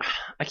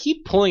I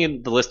keep pulling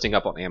in the listing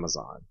up on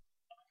Amazon,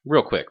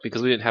 real quick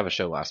because we didn't have a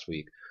show last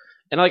week,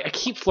 and I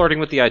keep flirting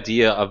with the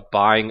idea of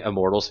buying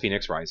Immortals: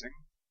 Phoenix Rising.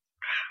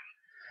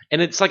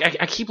 And it's like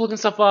I keep looking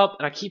stuff up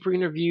and I keep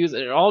reading reviews,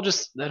 and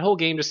that whole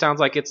game just sounds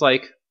like it's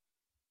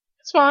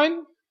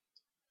fine.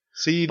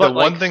 See, But, the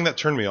one like- thing that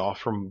turned me off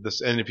from this,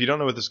 and if you don't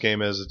know what this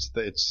game is,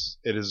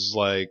 it is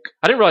like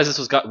I didn't realize this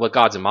was what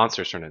Gods and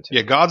Monsters turned into.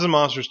 yeah, Gods and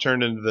Monsters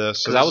turned into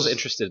this. because I was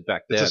interested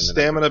back then. It's a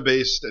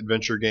stamina-based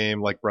adventure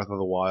game like Breath of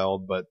the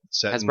Wild, but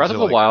set Has into, Breath of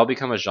the like, Wild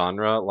become a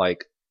genre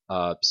like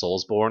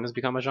Soulsborne has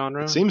become a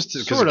genre? It seems to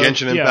because Sort of,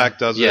 Genshin yeah. Impact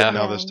does it, Yeah. and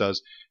now this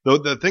does. Though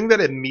the thing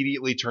that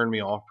immediately turned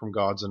me off from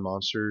Gods and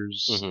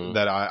Monsters Mhm.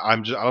 that I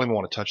don't even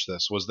want to touch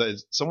this was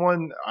that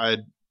someone I'd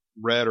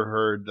read or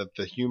heard that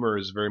the humor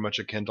is very much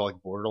akin to like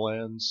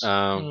Borderlands,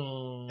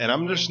 and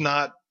I'm just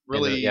not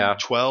really yeah.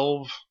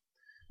 12,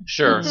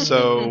 Sure,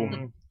 so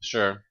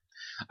sure.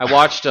 I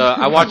watched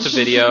a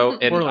video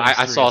and Borderlands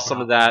I 3 saw is some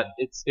not of that.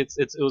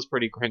 It was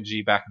pretty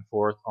cringy back and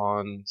forth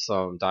on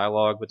some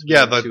dialogue between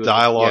yeah, the the two of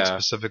dialogue them. Yeah.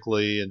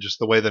 specifically, and just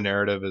the way the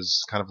narrative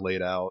is kind of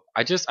laid out.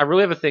 I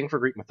really have a thing for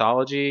Greek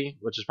mythology,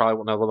 which is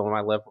probably another one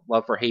of my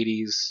love for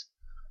Hades.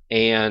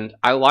 And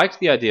I liked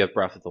the idea of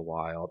Breath of the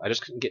Wild. I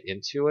just couldn't get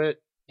into it,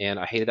 and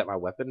I hated that my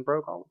weapon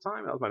broke all the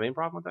time. That was my main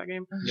problem with that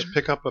game. Just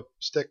pick up a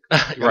stick,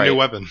 a Right. new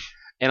weapon.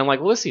 And I'm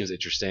like, well, this seems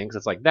interesting because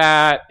it's like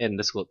that, and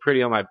this will look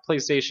pretty on my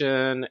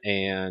PlayStation,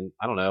 and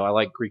I don't know, I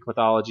like Greek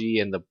mythology,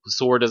 and the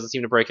sword doesn't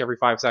seem to break every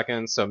 5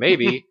 seconds, so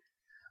maybe.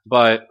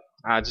 But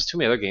just too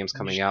many other games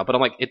coming out. But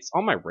I'm like, it's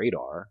on my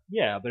radar.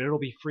 Yeah, but it'll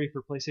be free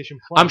for PlayStation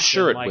Plus. I'm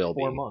sure in it like will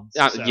 4 be. months.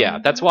 so- Yeah,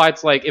 that's why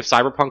it's like if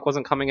Cyberpunk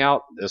wasn't coming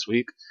out this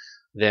week,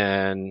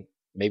 then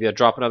maybe I'd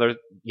drop another,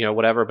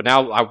 whatever. But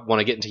now I want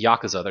to get into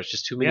Yakuza. There's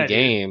just too many Yeah, dude.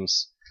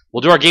 games.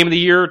 We'll do our Game of the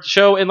Year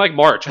show in like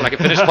March when I can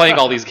finish playing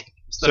all these games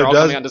that So are all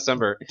does- coming out in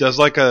December. Does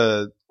like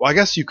a Well, I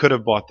guess you could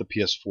have bought the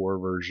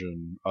PS4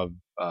 version of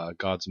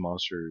Gods and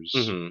Monsters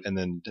Mhm. and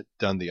then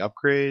done the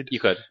upgrade. You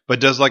could.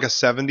 But does like a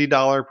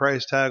 $70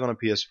 price tag on a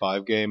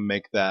PS5 game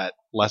make that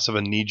less of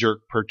a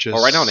knee-jerk purchase?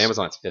 Well, right now on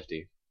Amazon it's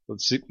 $50.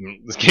 Let's see.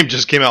 This game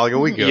just came out like a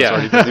week ago. It's Yeah,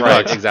 already $50.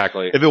 right,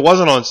 exactly. If it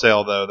wasn't on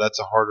sale though, that's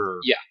a harder.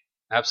 Yeah,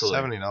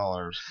 absolutely.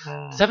 $70.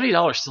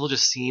 $70 still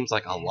just seems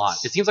like a lot.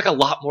 It seems like a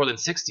lot more than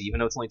 $60, even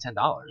though it's only $10.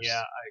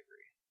 Yeah,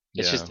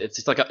 It's Yeah. just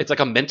it's like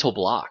a mental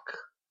block.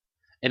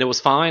 And it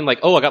was fine, like,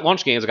 oh, I got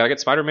launch games, I gotta get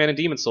Spider-Man and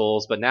Demon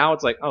Souls, but now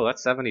it's like, oh,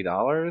 that's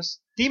 $70.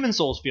 Demon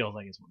Souls feels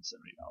like it's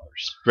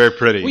 $170. Very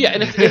pretty. Well, yeah,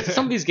 and it's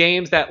some of these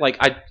games that like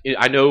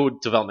I know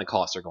development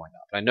costs are going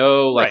up. I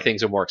know like Right.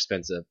 things are more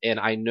expensive, and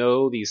I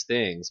know these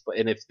things. But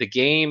if the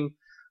game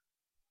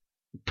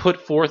put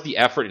forth the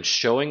effort in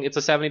showing it's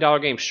a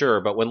 $70 game,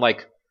 sure. But when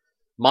like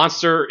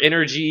Monster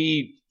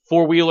Energy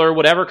 4-wheeler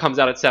whatever comes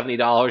out at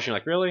 $70, you're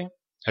like, really?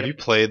 Have you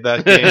played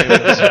that game?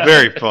 It's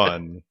very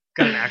fun.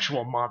 Got an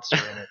actual monster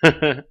in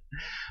it.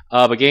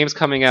 But games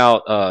coming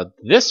out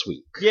this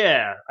week.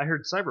 Yeah, I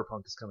heard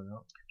Cyberpunk is coming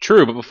out.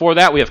 True, but before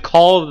that, we have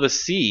Call of the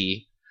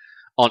Sea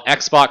on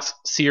Xbox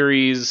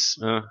Series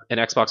and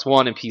Xbox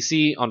One and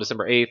PC on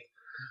December 8th.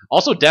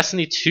 Also,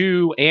 Destiny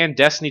 2 and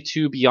Destiny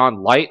 2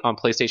 Beyond Light on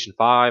PlayStation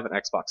 5 and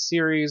Xbox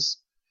Series.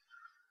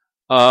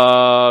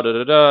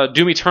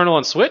 Doom Eternal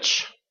on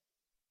Switch.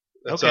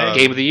 That's Okay.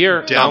 Game of the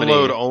Year.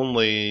 download nominee.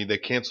 only. They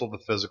canceled the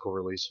physical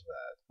release of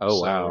that. Oh,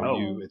 So wow.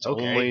 Oh, it's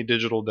okay. only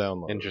digital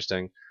download.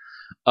 Interesting.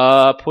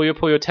 Puyo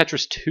Puyo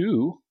Tetris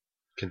 2.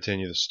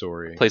 Continue the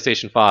story.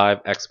 PlayStation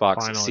 5, Xbox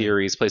Finally.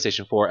 Series,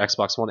 PlayStation 4,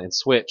 Xbox One, and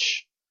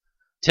Switch.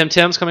 Tim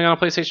Tim's coming out on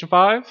PlayStation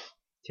 5.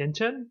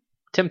 Tintin?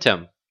 Tim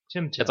Tim.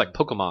 Tim. It's like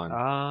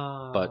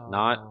Pokemon. but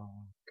not- Ah.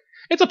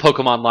 It's a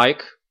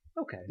Pokemon-like.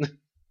 Okay.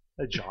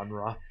 A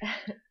genre.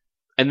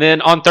 And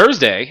then on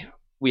Thursday,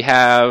 we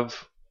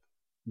have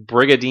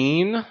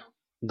Brigadine,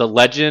 The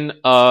Legend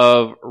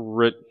of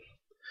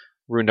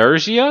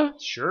Runergia?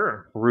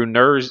 Sure.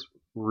 Runergia.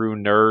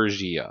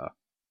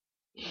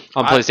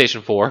 On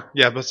PlayStation 4.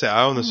 Yeah, but say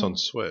I own this on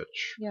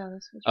Switch. Yeah,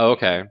 that's what Oh,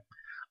 okay.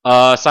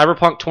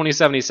 Cyberpunk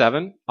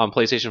 2077 on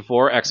PlayStation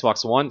 4,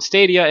 Xbox One,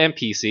 Stadia, and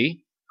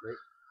PC. Great.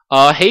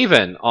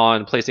 Haven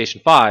on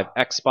PlayStation 5,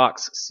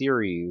 Xbox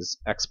Series,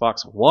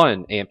 Xbox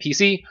One, and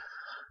PC.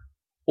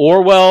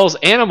 Orwell's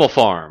Animal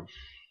Farm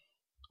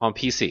on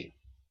PC. Is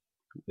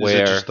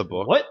Where it just the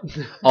book? What?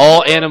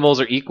 all animals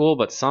are equal,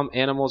 but some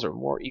animals are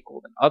more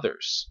equal than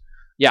others.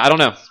 Yeah, I don't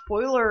know.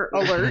 Spoiler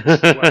alert.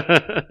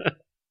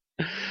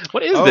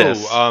 What is Oh,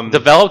 this?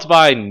 Developed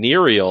by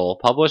Nereal,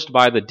 published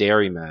by the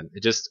Dairymen.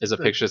 It just is a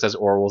picture that says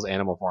Orwell's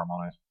Animal Farm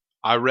on it.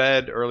 I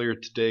read earlier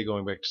today,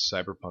 going back to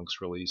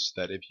Cyberpunk's release,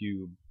 that if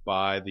you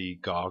buy the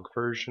GOG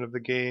version of the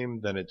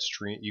game, then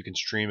you can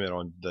stream it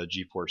on the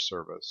GeForce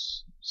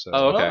service. So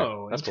Oh, okay.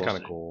 Oh, That's that's cool.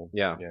 kind of cool.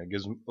 Yeah. Yeah, it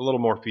gives a little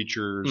more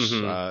features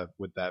Mhm.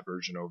 with that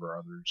version over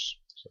others.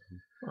 So.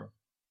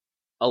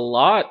 A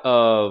lot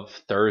of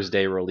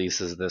Thursday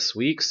releases this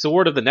week.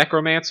 Sword of the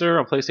Necromancer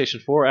on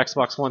PlayStation 4,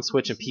 Xbox One,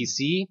 Switch, and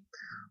PC.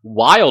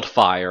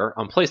 Wildfire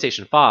on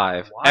PlayStation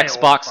 5,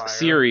 Xbox Wildfire.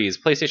 Series,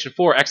 PlayStation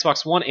 4,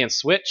 Xbox One, and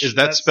Switch. Is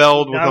that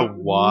spelled with I a was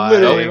Y?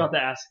 literally about to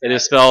ask. It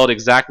is spelled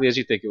exactly as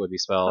you think it would be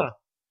spelled. Huh.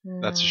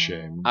 That's a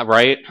shame.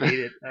 Right? Hate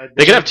it.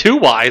 They could have two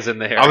Y's in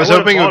there. I was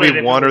would've hoping it bought would it be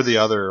if one it or was- the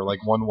other,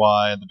 like one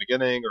Y at the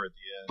beginning or at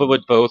the end. But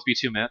would both be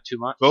too much?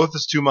 Both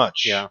is too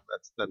much. Yeah.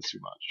 That's too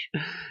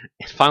much.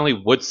 And finally,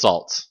 Wood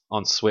Salt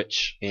on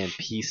Switch and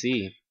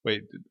PC.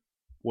 Wait,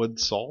 wood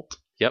salt?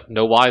 Yep,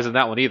 no Y's in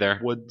that one either.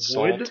 Wood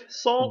salt? Wood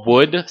salt?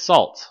 Wood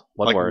Salt.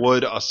 One Like word.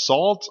 wood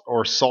assault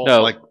or salt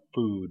No. like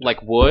food?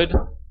 Like wood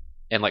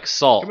and like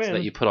salt Come in.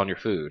 that you put on your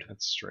food.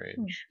 That's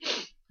strange.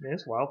 Man,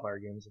 this Wildfire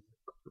game is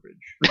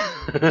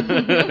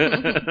garbage.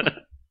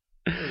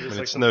 I It's mean, like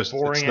it's some no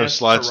boring-ass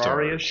slide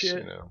Terraria stars.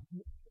 shit. You know.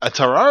 A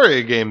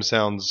Terraria game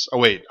sounds. Oh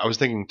wait, I was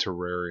thinking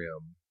Terrarium.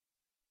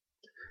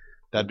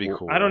 That'd be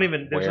cool. I don't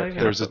even. There's Where not even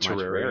can There's a put my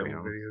Terrarium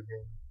terrarium? video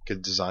game.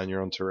 Could design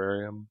your own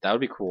terrarium. That would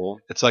be cool.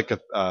 It's like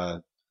it's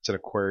an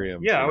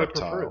aquarium. Yeah, for I would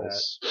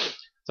reptiles. prefer that.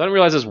 So I didn't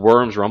realize this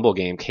Worms Rumble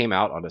game came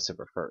out on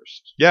December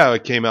 1st. Yeah,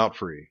 it came out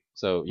free.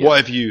 So yeah. Well,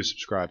 if you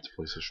subscribe to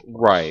PlayStation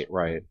Plus.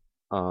 Right.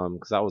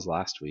 Because that was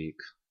last week.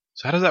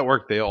 So how does that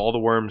work? All the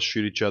worms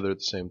shoot each other at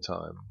the same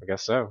time. I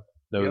guess so.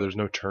 No, Yep. there's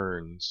no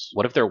turns.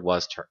 What if there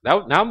was turn?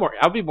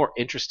 I'd be more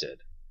interested.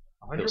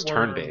 If it was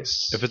 100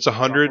 turn-based. If it's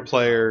 100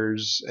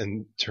 players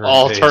and turn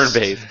All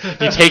turn-based.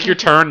 You take your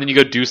turn, then you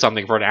go do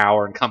something for an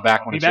hour and come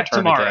back when Be it's your back turn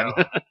tomorrow.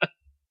 again.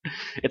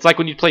 It's like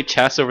when you play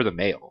chess over the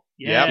mail.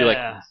 Yeah. You like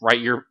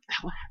write your.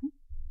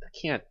 I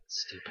can't.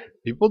 Stupid.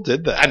 People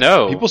did that. I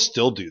know. People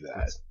still do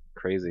that.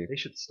 Crazy. They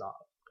should stop.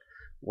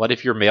 What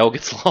if your mail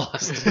gets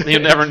lost? You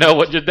never know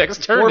what your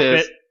next turn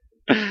Forfeit.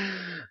 is.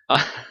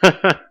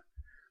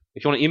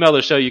 If you want to email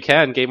the show, you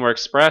can.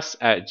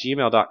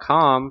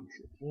 GamerExpress@gmail.com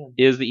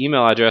is the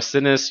email address.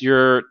 Send us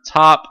your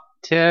top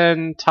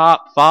 10,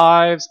 top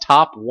 5s,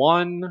 top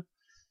 1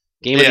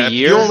 game of Yeah, the if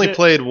year. you only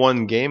played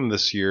one game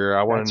this year,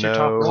 I want That's to your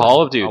top know. one.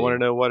 Call of Duty. I want to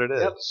know what it is.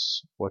 Yep.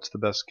 What's the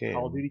best game?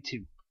 Call of Duty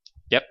 2.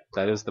 Yep.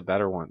 That is the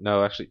better one.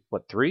 No, actually,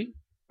 what, 3?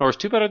 Or is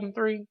 2 better than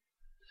 3?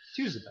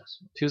 2's the best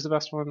one. 2's the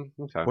best one?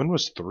 Okay. When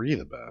was 3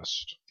 the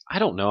best? I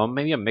don't know.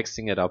 Maybe I'm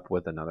mixing it up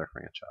with another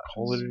franchise.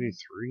 Call of Duty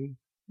 3?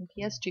 And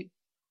PS2.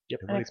 Yep.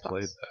 Nobody Xbox.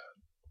 played that.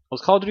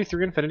 Was Call of Duty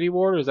 3 Infinity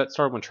Ward, or does that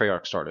start when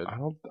Treyarch started?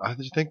 I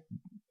just think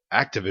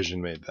Activision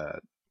made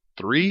that.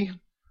 3?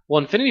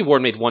 Well, Infinity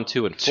Ward made 1,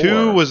 2, and 4.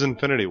 2 was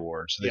Infinity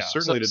Ward, so they Yeah.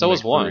 certainly didn't So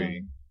was make 1.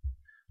 3.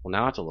 Well,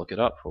 now I have to look it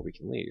up before we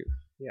can leave.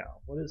 Yeah.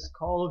 What is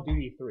Call of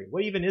Duty 3?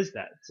 What even is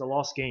that? It's a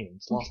lost game.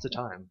 It's lost to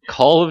time.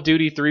 Call of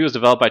Duty 3 was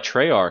developed by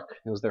Treyarch.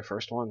 It was their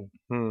first one.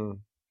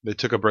 They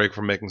took a break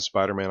from making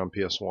Spider-Man on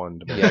PS1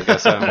 to make Yeah, I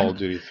guess so. Call of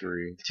Duty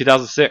 3.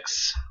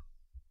 2006.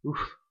 Oof.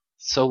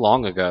 So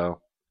long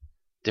ago.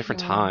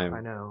 Different Yeah. I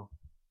time. know.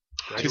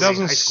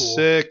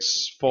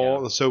 2006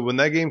 fall. So when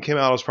that game came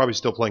out, I was probably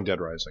still playing Dead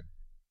Rising.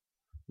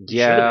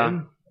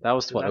 Yeah. That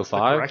was, what, That's the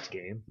 05? correct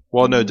game.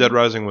 Well, no, Dead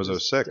Rising was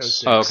 06.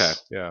 06. Oh, okay.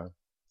 Yeah.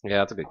 Yeah,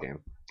 that's a good game.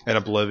 And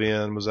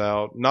Oblivion was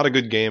out. Not a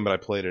good game, but I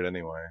played it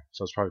anyway.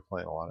 So I was probably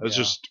playing a lot. It was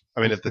Yeah. just,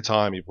 I mean, at the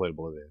time you played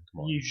Oblivion.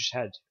 Come on. You just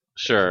had to.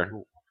 Sure.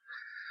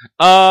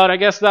 And I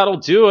guess that'll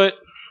do it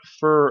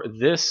for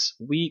this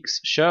week's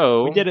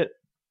show. We did it.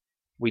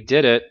 We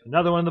did it.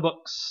 Another one in the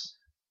books.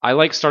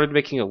 I started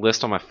making a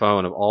list on my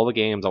phone of all the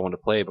games I want to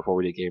play before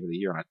we did Game of the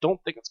Year, and I don't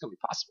think it's going to be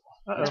possible.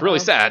 It's really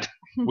sad.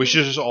 We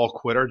should just all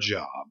quit our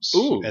jobs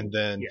Ooh. and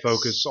then Yes.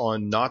 focus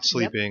on not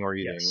sleeping or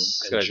eating Yes.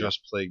 and Good idea.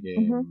 just play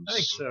games. I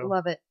think so.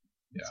 Love it.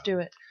 Let's Yeah. do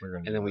it. We're gonna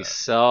And do then we that.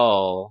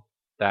 sell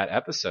that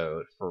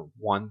episode for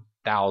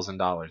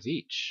 $1,000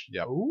 each.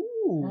 Yep.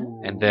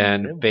 Ooh. And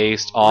then Then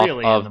based we're off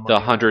really of in the money.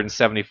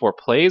 174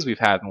 plays we've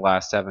had in the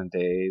last 7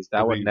 days,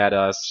 that would We- net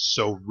us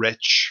So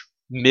rich.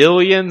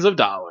 millions of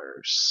dollars.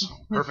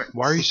 Perfect.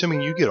 Why are you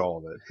assuming you get all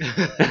of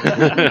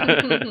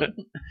it?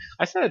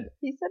 I said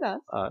He said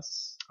us.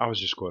 us. I was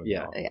just quoting.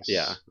 Yeah, The Office.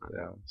 yeah.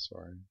 Yeah.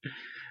 Sorry.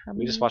 How We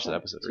many just is watched that that?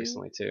 episode 2?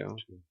 recently too.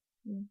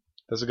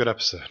 That's a good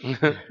episode.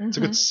 It's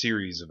a good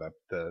series of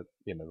the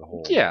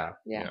whole. Yeah.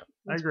 Yeah.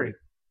 I agree.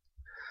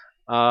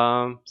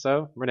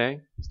 So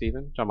Renee,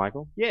 Steven, John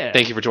Michael, Yeah.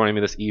 thank you for joining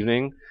me this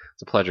evening.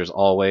 It's a pleasure as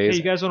always. Hey,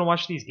 you guys want to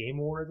watch these Game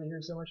Awards I hear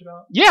so much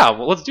about? Yeah,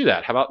 well, let's do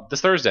that. How about this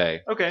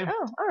Thursday? Okay.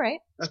 Oh, all right.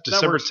 That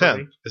December works for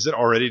me. 10th. Is it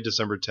already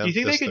December 10th? Do you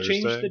think they this could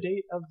change Thursday? the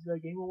date of the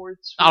Game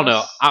Awards? for I don't know.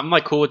 us? I'm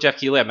like cool with Jeff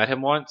Keighley. I met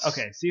him once.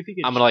 Okay, see if he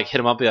can. I'm gonna hit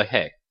him up and be like,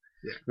 hey,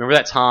 Yeah. remember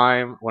that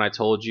time when I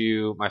told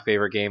you my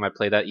favorite game I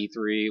played at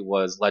E3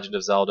 was Legend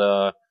of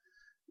Zelda,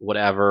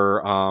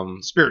 whatever.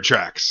 Spirit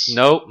Tracks.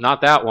 Nope,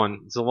 not that one.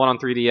 It's the one on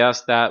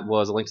 3DS that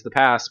was A Link to the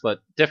Past, but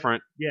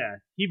different. Yeah,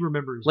 he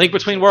remembers. Link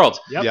Between Worlds.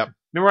 Yep. Yep.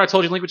 Remember I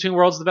told you Link Between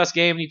Worlds is the best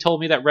game, and you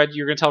told me that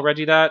you're gonna tell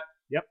Reggie that?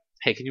 Yep.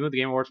 Hey, can you move the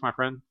Game Awards, my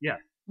friend? Yeah.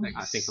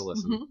 I think he'll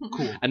listen.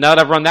 Cool. And now that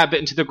I've run that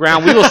bit into the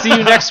ground, we will see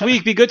you next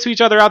week. Be good to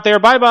each other out there.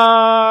 Bye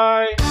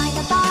bye.